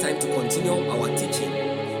the next time to continue our teaching.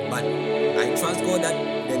 But I trust God that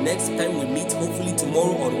the next time we meet, hopefully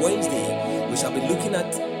tomorrow on Wednesday, we shall be looking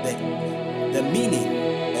at the meaning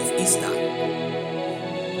of Easter.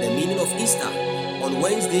 The meaning of Easter. On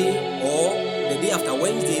Wednesday or the day after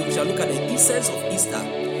Wednesday, we shall look at the essence of Easter.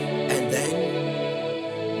 And then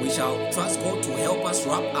we shall trust God to help us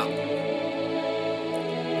wrap up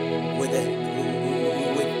with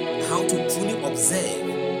how to truly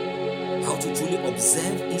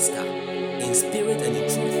observe Easter in spirit and in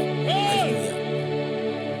truth. Hallelujah.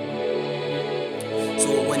 So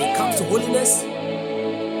when it comes to holiness,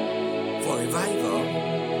 for revival,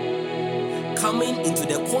 coming into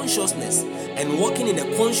the consciousness and walking in the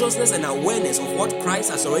consciousness and awareness of what Christ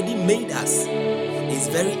has already made us is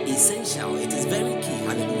very essential. It is very key.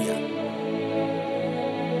 Hallelujah.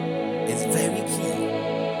 It's very key.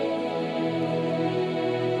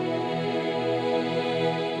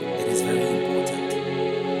 It is very important.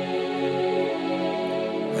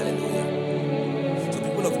 Hallelujah. So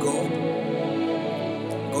people of God,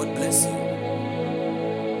 God bless you.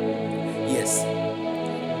 Yes.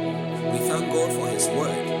 We thank God for His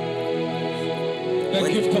word.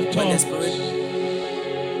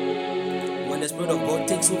 When the Spirit of God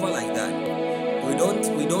takes over like that, we don't,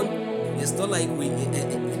 it's not like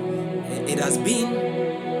it has been,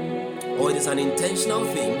 or it is an intentional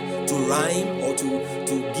thing to rhyme or to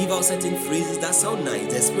give out certain phrases that sound nice.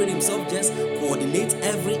 The Spirit Himself just coordinates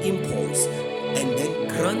every impulse and then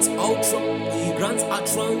grants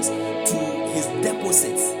utterance to His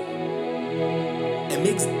deposits and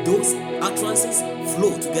makes those utterances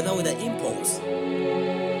flow together with the impulse.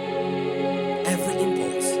 Every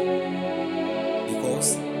impulse.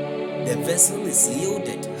 Because the vessel is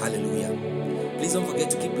yielded. Hallelujah. Please don't forget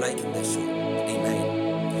to keep liking the show.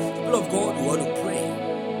 Amen. People of God, we want to pray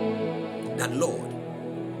that, Lord,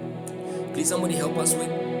 please somebody help us with,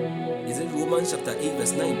 is it Romans chapter 8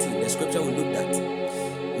 verse 19, the scripture we looked at.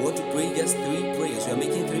 We want to pray just 3 prayers. We are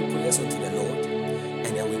making 3 prayers unto the Lord,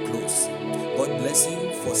 and then we close. God bless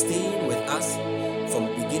you for staying with us from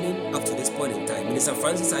beginning up to this point in time. Minister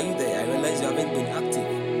Francis, are you there? I realize you haven't been active.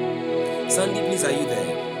 Sandy, please, are you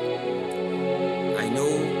there? I know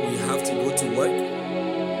we have to go to work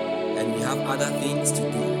and we have other things to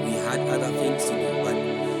do. We had other things to do, but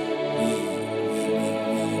we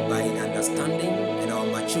by understanding and our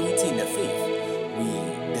maturity in the faith, we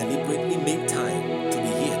deliberately make time to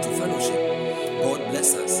be here to fellowship. God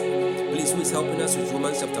bless us. Please, who is helping us with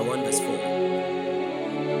Romans chapter 1 verse 4?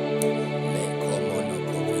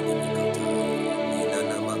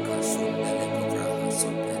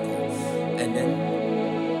 And then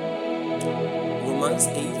Romans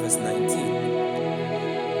 8 verse 19.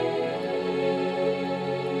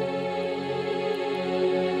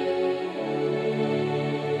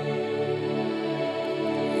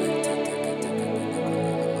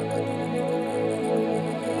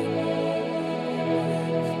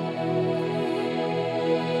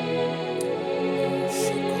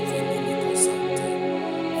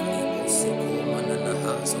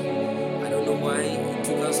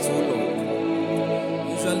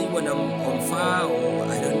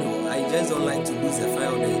 lose the fire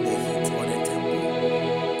on the heat on the temple.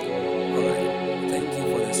 Alright, thank you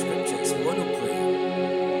for the scriptures. We want to pray.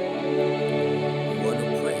 We want to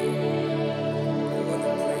pray. We want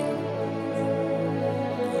to pray.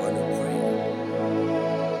 We want to pray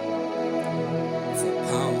for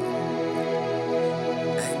power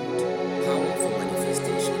and power for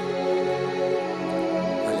manifestation.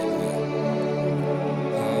 Hallelujah.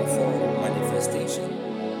 Power for manifestation.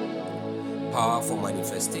 Power for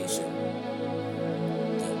manifestation.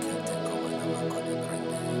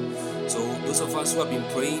 So those of us who have been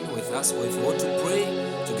praying with us, or if you want to pray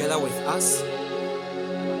together with us,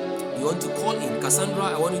 you want to call in. Cassandra,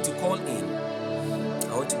 I want you to call in.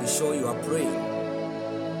 I want to be sure you are praying.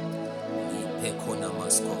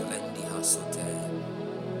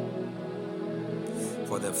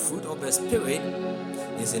 For the fruit of the Spirit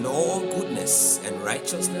is in all goodness and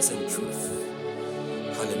righteousness and truth.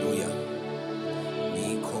 Hallelujah.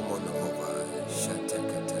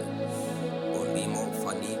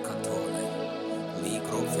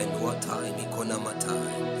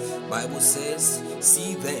 Bible says,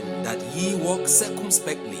 see then that ye walk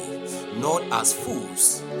circumspectly, not as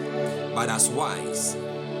fools, but as wise.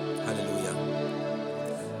 Hallelujah.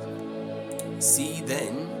 See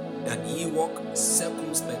then that ye walk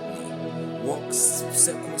circumspectly, walk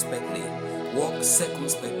circumspectly, walk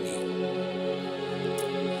circumspectly.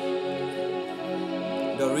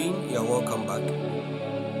 Doreen, you're welcome back.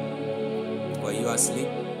 Were you asleep?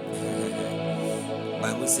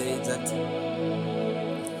 Bible says that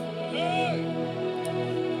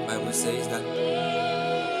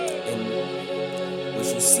and we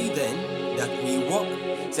should see then that we walk.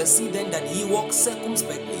 It says, see then that ye walk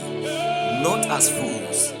circumspectly, not as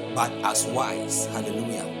fools, but as wise.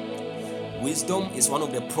 Hallelujah. Wisdom is one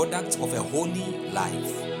of the products of a holy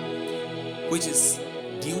life, which is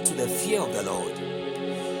due to the fear of the Lord.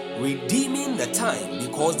 Redeeming the time,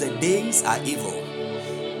 because the days are evil.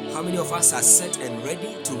 How many of us are set and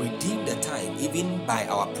ready to redeem the time, even by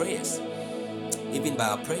our prayers? Even by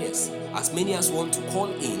our prayers. As many as want to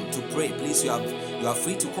call in to pray, please, you are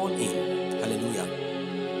free to call in. Hallelujah.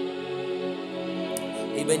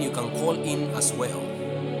 Even you can call in as well.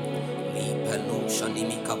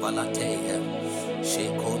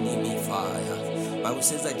 Bible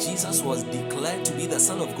says that Jesus was declared to be the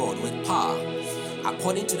Son of God with power,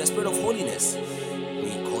 according to the Spirit of holiness,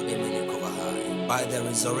 by the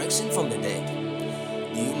resurrection from the dead.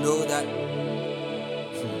 Do you know that?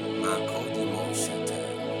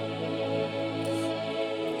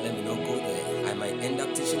 Let me not go there. I might end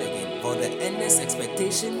up teaching again. For the earnest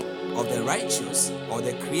expectation of the righteous or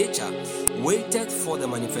the creature waited for the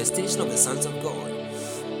manifestation of the sons of God.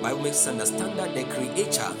 Bible makes us understand that the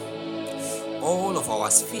creature, all of our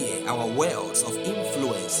sphere, our worlds of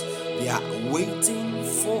influence, they are waiting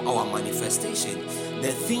for our manifestation.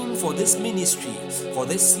 The theme for this ministry, for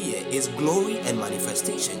this year, is glory and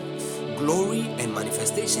manifestation. Glory and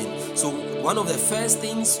manifestation. So one of the first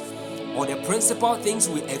things, or the principal things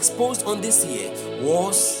we exposed on this year,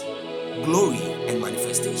 was glory and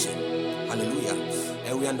manifestation. Hallelujah.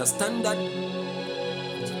 And we understand that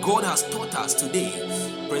God has taught us today.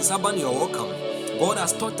 Prince Abban, you're welcome. God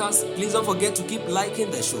has taught us. Please don't forget to keep liking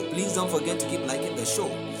the show. Please don't forget to keep liking the show.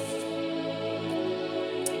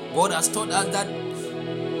 God has taught us that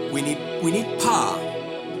we need power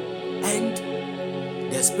and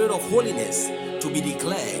the Spirit of holiness to be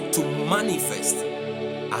declared, to manifest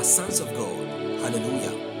as sons of God.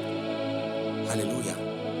 Hallelujah. Hallelujah.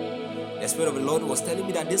 The Spirit of the Lord was telling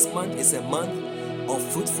me that this month is a month of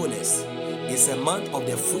fruitfulness. It's a month of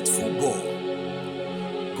the fruitful bowl.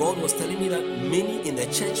 God was telling me that many in the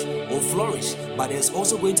church will flourish, but there's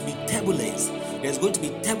also going to be turbulence. There's going to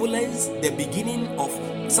be turbulence, the beginning of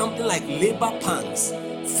something like labor pangs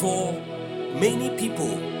for many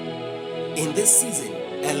people in this season.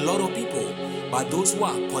 A lot of people, but those who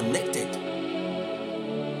are connected.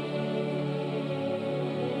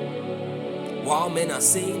 While men are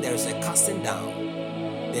saying there is a casting down,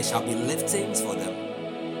 there shall be liftings for them.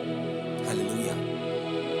 Hallelujah.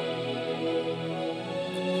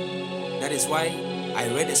 That is why I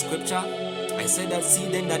read the scripture. I said that, see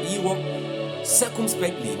then that ye walk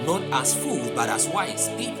circumspectly, not as fools, but as wise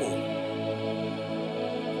people.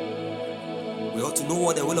 We ought to know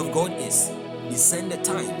what the will of God is. Discern the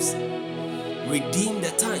times. Redeem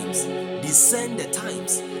the times. Discern the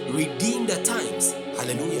times. Redeem the times.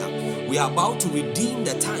 Hallelujah. We are about to redeem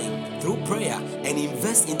the time through prayer and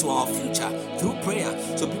invest into our future through prayer.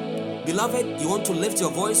 So, beloved, you want to lift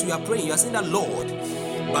your voice. We are praying. You are saying that, Lord,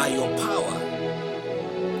 by your power,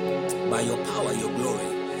 your glory,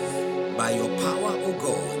 by your power, oh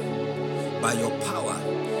God, by your power,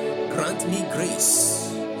 grant me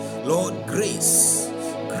grace. Lord, grace,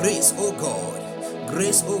 grace, oh God,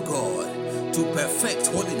 grace, oh God, to perfect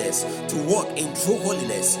holiness, to walk in true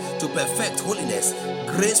holiness, to perfect holiness,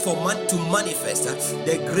 grace for man to manifest,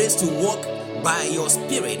 the grace to walk by your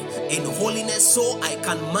spirit in holiness, so I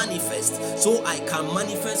can manifest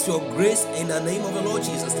your grace in the name of the Lord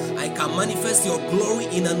Jesus. I can manifest your glory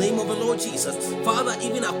in the name of the Lord Jesus. Father,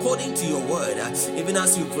 even according to your word, even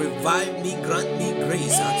as you've revived me, grant me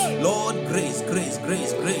grace. Lord, grace.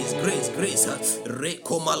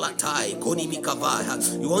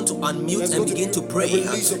 You want to unmute and begin to pray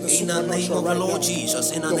in the name of the Lord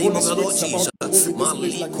Jesus. In the name of the Lord Jesus.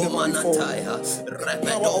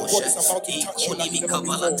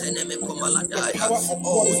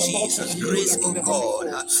 Oh Jesus, grace of God,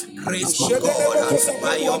 grace of God,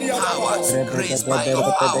 by your power, grace by your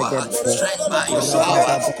power, strength by your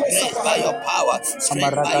power, grace by your power,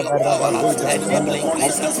 strength by your power, enabling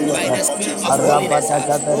grace by the spirit of holiness,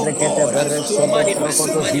 oh God,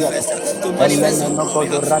 to manifest,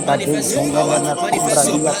 your power, manifest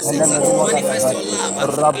your blessings, manifest your love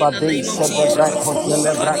in the name of Jesus.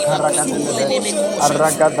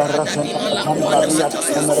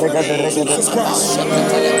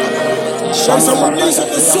 There's a release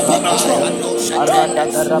of the supernatural.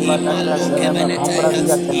 Aragada rabada seleme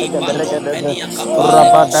kombradia telegede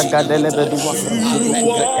rabada gadele bedua krasidi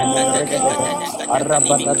telegede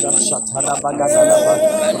arabada shatara bagada lava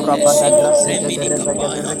rabada grasede regede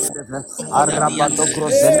arabado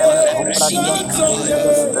grozeleme kombradia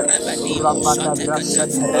telegede rabada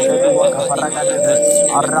grasede bedua kaparagade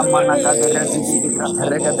aramana gadere zidi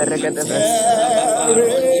regede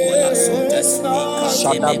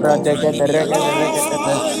Shada bradega de regede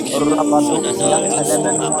rabado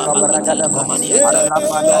yantelemenu makabaragada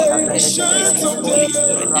arabada gadere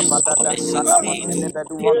rabada salama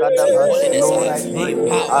telebedu wagadava. Lord, I pray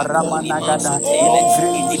aramanagada, Lord,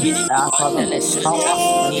 grace Father, for power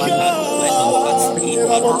and manifestation, grace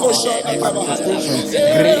for power and manifestation,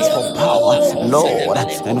 grace for power, Lord,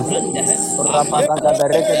 and holiness. Rabada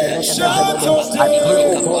regede. I pray,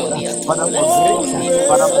 oh God, Father, for grace,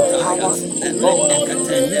 Father, for power, oh God,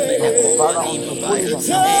 to live, Father, unto holiness,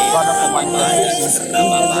 Father, for manifestation, in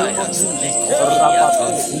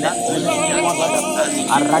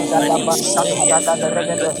the name of Jesus.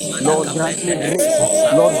 Lord, grant me grace.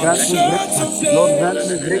 Lord, grant me grace. Lord, grant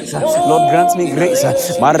me grace. Lord, grant me grace.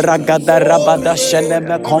 Maragada rabada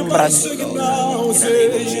sheneme kombra.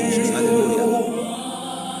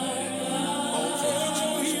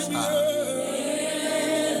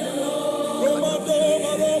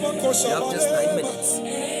 We have just 9 minutes.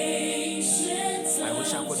 I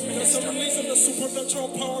wish I could minister.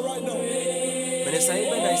 Minister,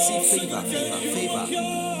 even I see favor.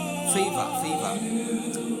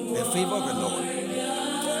 The favor of the Lord.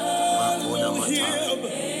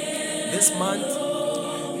 This month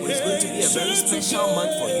is going to be a very special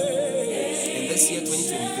month for you. In this year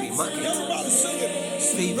 2023, mark it.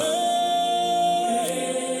 Favor.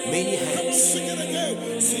 Many hands.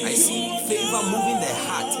 I see favor moving the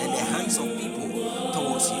hearts and the hands of people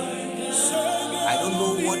towards you. I don't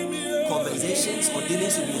know what conversations or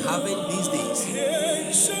dealings you've been having these days,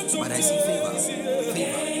 but I see favor.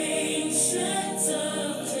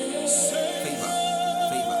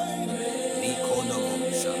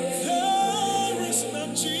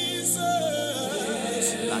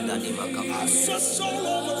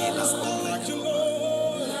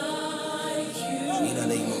 In the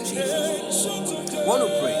name of Jesus. Want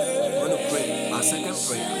to pray. Our second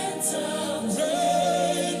prayer.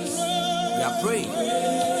 We are praying.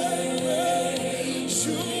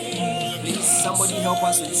 Please, somebody help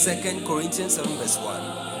us with 2 Corinthians 7 verse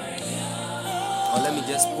 1. Or let me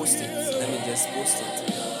just post it.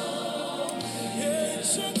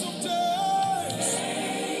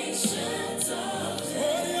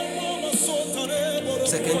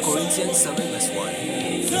 2 Corinthians 7 verse 1.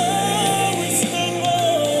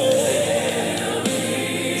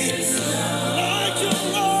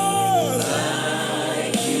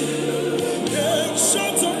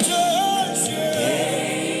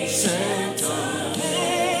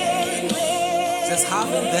 Says,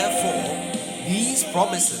 having therefore these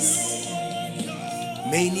promises,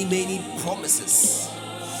 many promises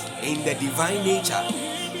in the divine nature,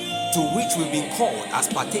 to which we've been called as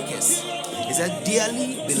partakers. He said,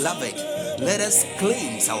 dearly beloved, let us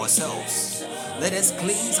cleanse ourselves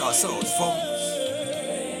from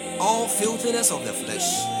all filthiness of the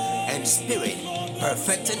flesh and spirit,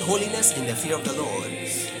 perfecting holiness in the fear of the Lord.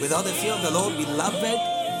 Without the fear of the Lord, beloved,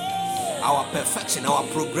 our perfection, our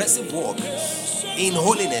progressive walk in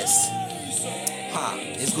holiness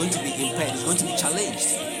is going to be impaired, it's going to be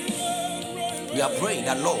challenged. We are praying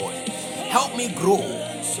that, Lord, help me grow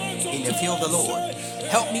in the fear of the Lord.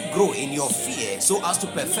 Help me grow in your fear so as to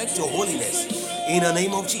perfect your holiness. In the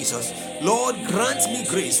name of Jesus, Lord, grant me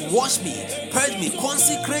grace. Wash me, purge me,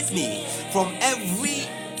 consecrate me from every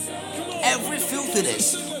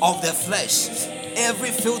filthiness of the flesh.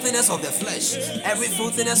 Every filthiness of the flesh, every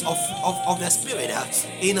filthiness of the spirit,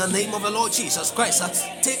 in the name of the Lord Jesus Christ,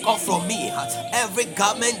 take off from me every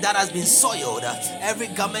garment that has been soiled, oh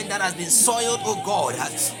God,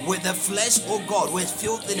 with the flesh, oh God, with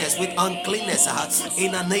filthiness, with uncleanness,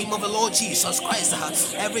 in the name of the Lord Jesus Christ,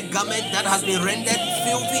 every garment that has been rendered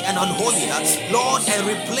filthy and unholy, Lord, and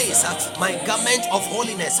replace my garment of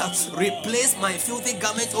holiness, replace my filthy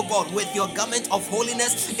garment, oh God, with your garment of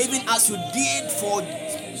holiness, even as you did for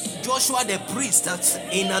Joshua the priest,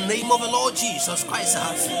 in the name of the Lord Jesus Christ,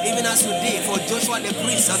 even as you did for Joshua the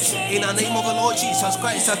priest, in the name of the Lord Jesus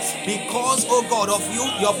Christ, because, oh God, of you,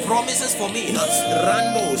 your promises for me,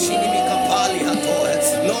 Rando Shinimika Pali Hator,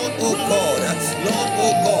 Lord, oh God,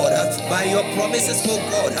 by your promises, oh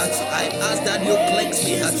God, I ask that you cleanse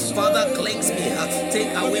me, Father, cleanse me,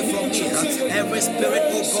 take away from me every spirit,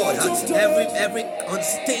 oh God, every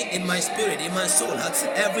unstain in my spirit, in my soul,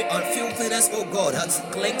 every unfilthiness, oh God,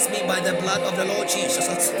 cleanse me by the blood of the Lord Jesus.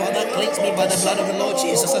 Father, cleanse me by the blood of the Lord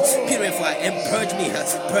Jesus. Purify and purge me,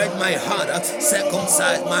 purge my heart,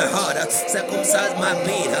 circumcise my heart, circumcise my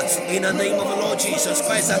being, in the name of the Lord Jesus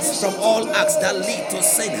Christ, from all acts that lead to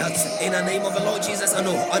sin, in the name of the Lord Jesus, and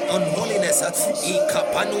unholiness, in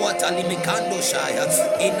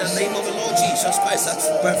the name of the Lord Jesus Christ,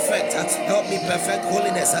 perfect, help me perfect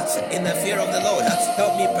holiness in the fear of the Lord,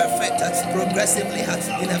 help me perfect progressively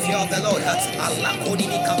in the fear of the Lord.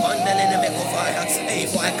 Hey,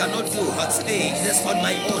 for I cannot do this on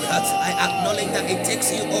my own. I acknowledge that it takes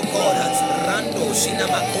you, oh God. Rando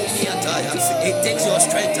it takes your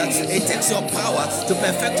strength, it takes your power to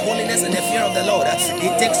perfect holiness in the fear of the Lord.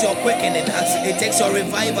 It takes your quickening, it takes your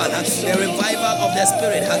revival, the revival of the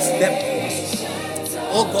spirit,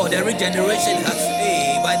 oh God, the regeneration,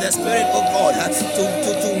 by the Spirit, oh God, to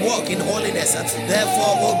walk in holiness.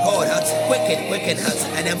 Therefore, oh God, quicken,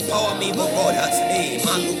 and empower me, oh God.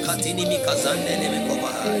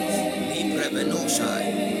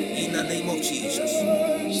 In the name of Jesus.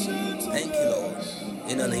 Thank you, Lord.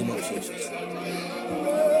 In the name of Jesus.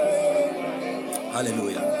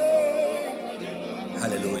 Hallelujah.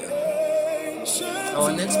 Hallelujah.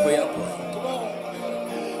 Our next prayer point.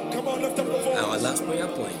 Our last prayer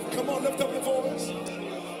point. Come on, lift up your voice.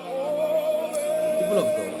 People of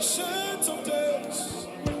God.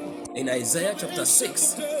 In Isaiah chapter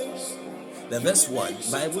 6, the verse 1,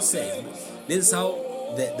 Bible says, this is how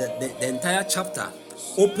the entire chapter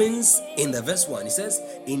opens in the verse 1. It says,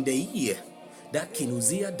 in the year that King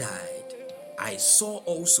Uzziah died, I saw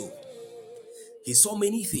also. He saw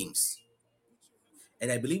many things.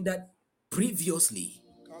 And I believe that previously,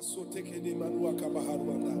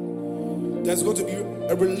 there's going to be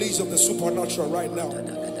a release of the supernatural right now.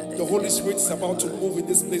 The Holy Spirit is about to move in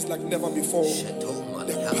this place like never before.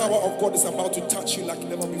 The power of God is about to touch you like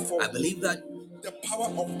never before. I believe that the power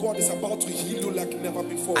of God is about to heal you like never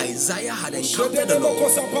before. Isaiah had encountered the Lord,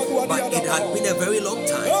 but it had been a very long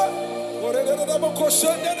time.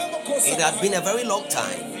 It had been a very long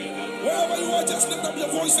time.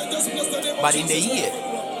 But in the year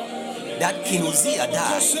that King Uzziah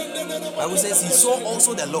died, Bible says he saw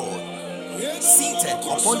also the Lord seated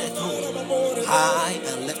upon a throne, high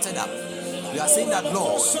and lifted up. We are saying that,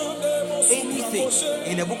 Lord, anything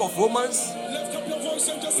in the book of Romans,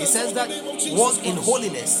 it says that walk in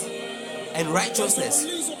holiness and righteousness,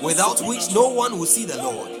 without which no one will see the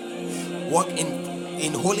Lord. Walk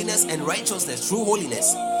in holiness and righteousness, true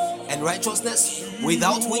holiness and righteousness,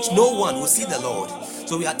 without which no one will see the Lord.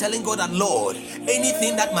 So we are telling God that, Lord,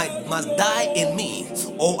 anything that must die in me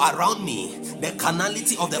or around me, the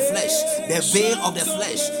carnality of the flesh, the veil of the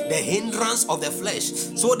flesh, the hindrance of the flesh,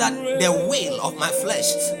 so that the will of my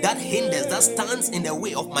flesh that hinders, that stands in the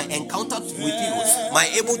way of my encounter with you,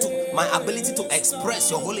 my ability to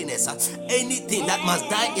express your holiness, anything that must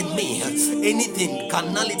die in me, anything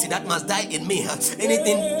carnality that must die in me,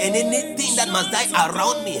 anything that must die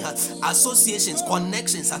around me, associations,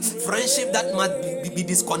 connections, friendship that must be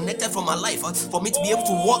disconnected from my life, for me to be able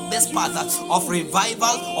to walk this path of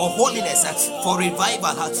revival or holiness for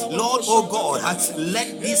revival. Lord, oh God,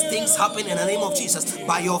 let these things happen in the name of Jesus.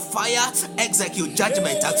 By your fire, execute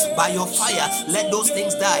judgment. By your fire, let those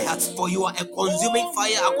things die. For you are a consuming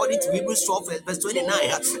fire, according to Hebrews 12, verse 29.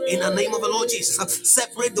 In the name of the Lord Jesus,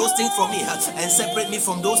 separate those things from me and separate me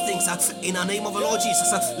from those things. In the name of the Lord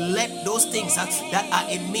Jesus, let those things that are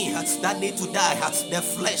in me that need to die, the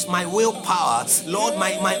flesh, my willpower, Lord,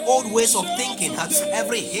 my old ways of thinking,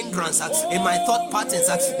 every hindrance in my thought patterns,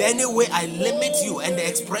 any way I limit you and the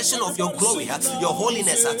expression of your glory, your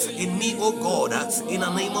holiness in me, oh God, in the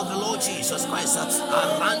name of the Lord Jesus Christ.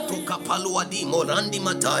 Aranto kapaluadi morandi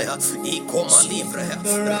mataya ikoma livre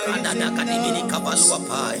radada kadimini kavalua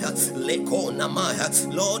paya leko namaya.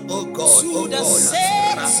 Lord, oh God, oh God,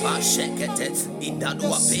 rapa shekete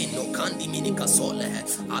idadua peno kandi mini kasole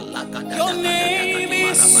alaka dada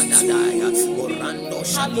kadimara morando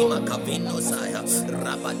shalima kavino saya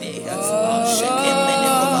rabadea shekemene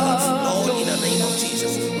kova. Lord, in the name of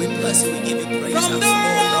Jesus, we bless you, we give you praise. Oh Lord,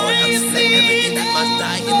 let everything that must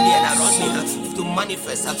die in me and around me to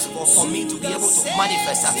manifest, for me to be able to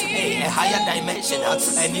manifest a higher dimension,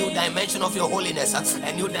 a new dimension of your holiness,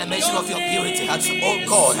 a new dimension of your purity. Oh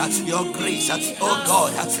God, your grace, oh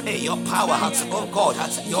God, your power, oh God,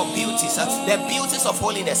 your beauties, the beauties of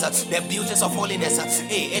holiness, the beauties of holiness.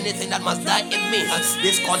 Anything that must die in me,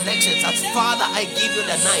 these connections, Father, I give you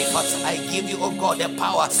the knife, I give you, oh God, the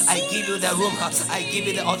power, I give you the room, I give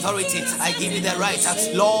you the authority, I give you the right.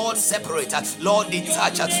 Lord, separate, Lord,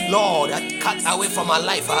 detach, Lord, cut away from my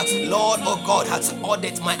life, Lord, oh God,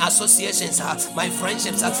 audit my associations, my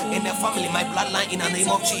friendships in the family, my bloodline, in the name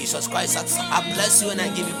of Jesus Christ. I bless you and I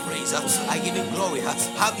give you praise, I give you glory.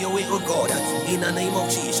 Have your way, oh God, in the name of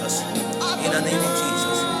Jesus, in the name of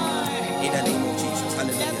Jesus, in the name of Jesus.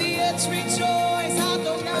 Hallelujah.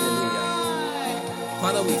 Hallelujah.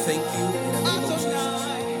 Father, we thank you in the name of Jesus.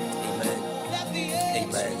 Amen.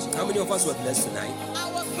 Amen. How many of us were blessed tonight?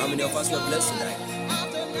 How many of us were blessed tonight?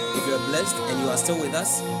 If you are blessed and you are still with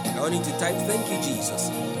us, I want you to type, thank you, Jesus.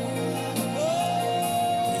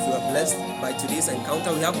 If you are blessed by today's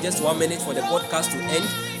encounter, we have just 1 minute for the podcast to end.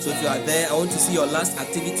 So if you are there, I want to see your last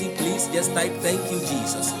activity. Please just type, thank you,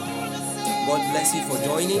 Jesus. God bless you for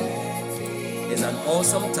joining. It's an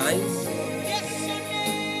awesome time.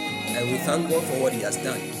 And we thank God for what He has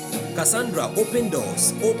done. Cassandra, open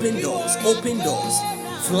doors, open doors, open doors.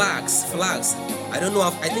 Flags, flags. I don't know,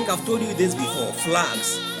 I think I've told you this before.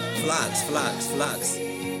 Flags, flags, flags, flags.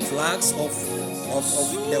 Flags of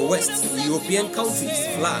the West, European countries.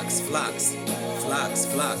 Flags, flags, flags,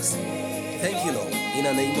 flags. Thank you, Lord, in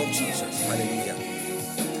the name of Jesus. Hallelujah.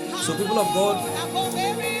 So, people of God,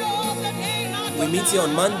 we meet here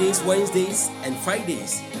on Mondays, Wednesdays, and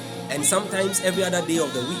Fridays, and sometimes every other day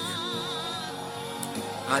of the week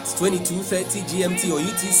at 22:30 GMT or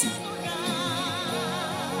UTC.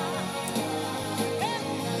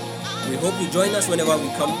 We hope you join us whenever we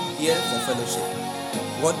come here for fellowship.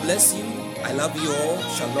 God bless you. I love you all.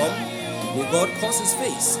 Shalom. May God cause His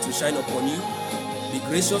face to shine upon you, be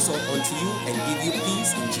gracious unto you, and give you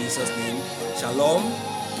peace in Jesus' name. Shalom.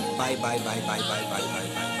 Bye, bye, bye, bye, bye, bye, bye.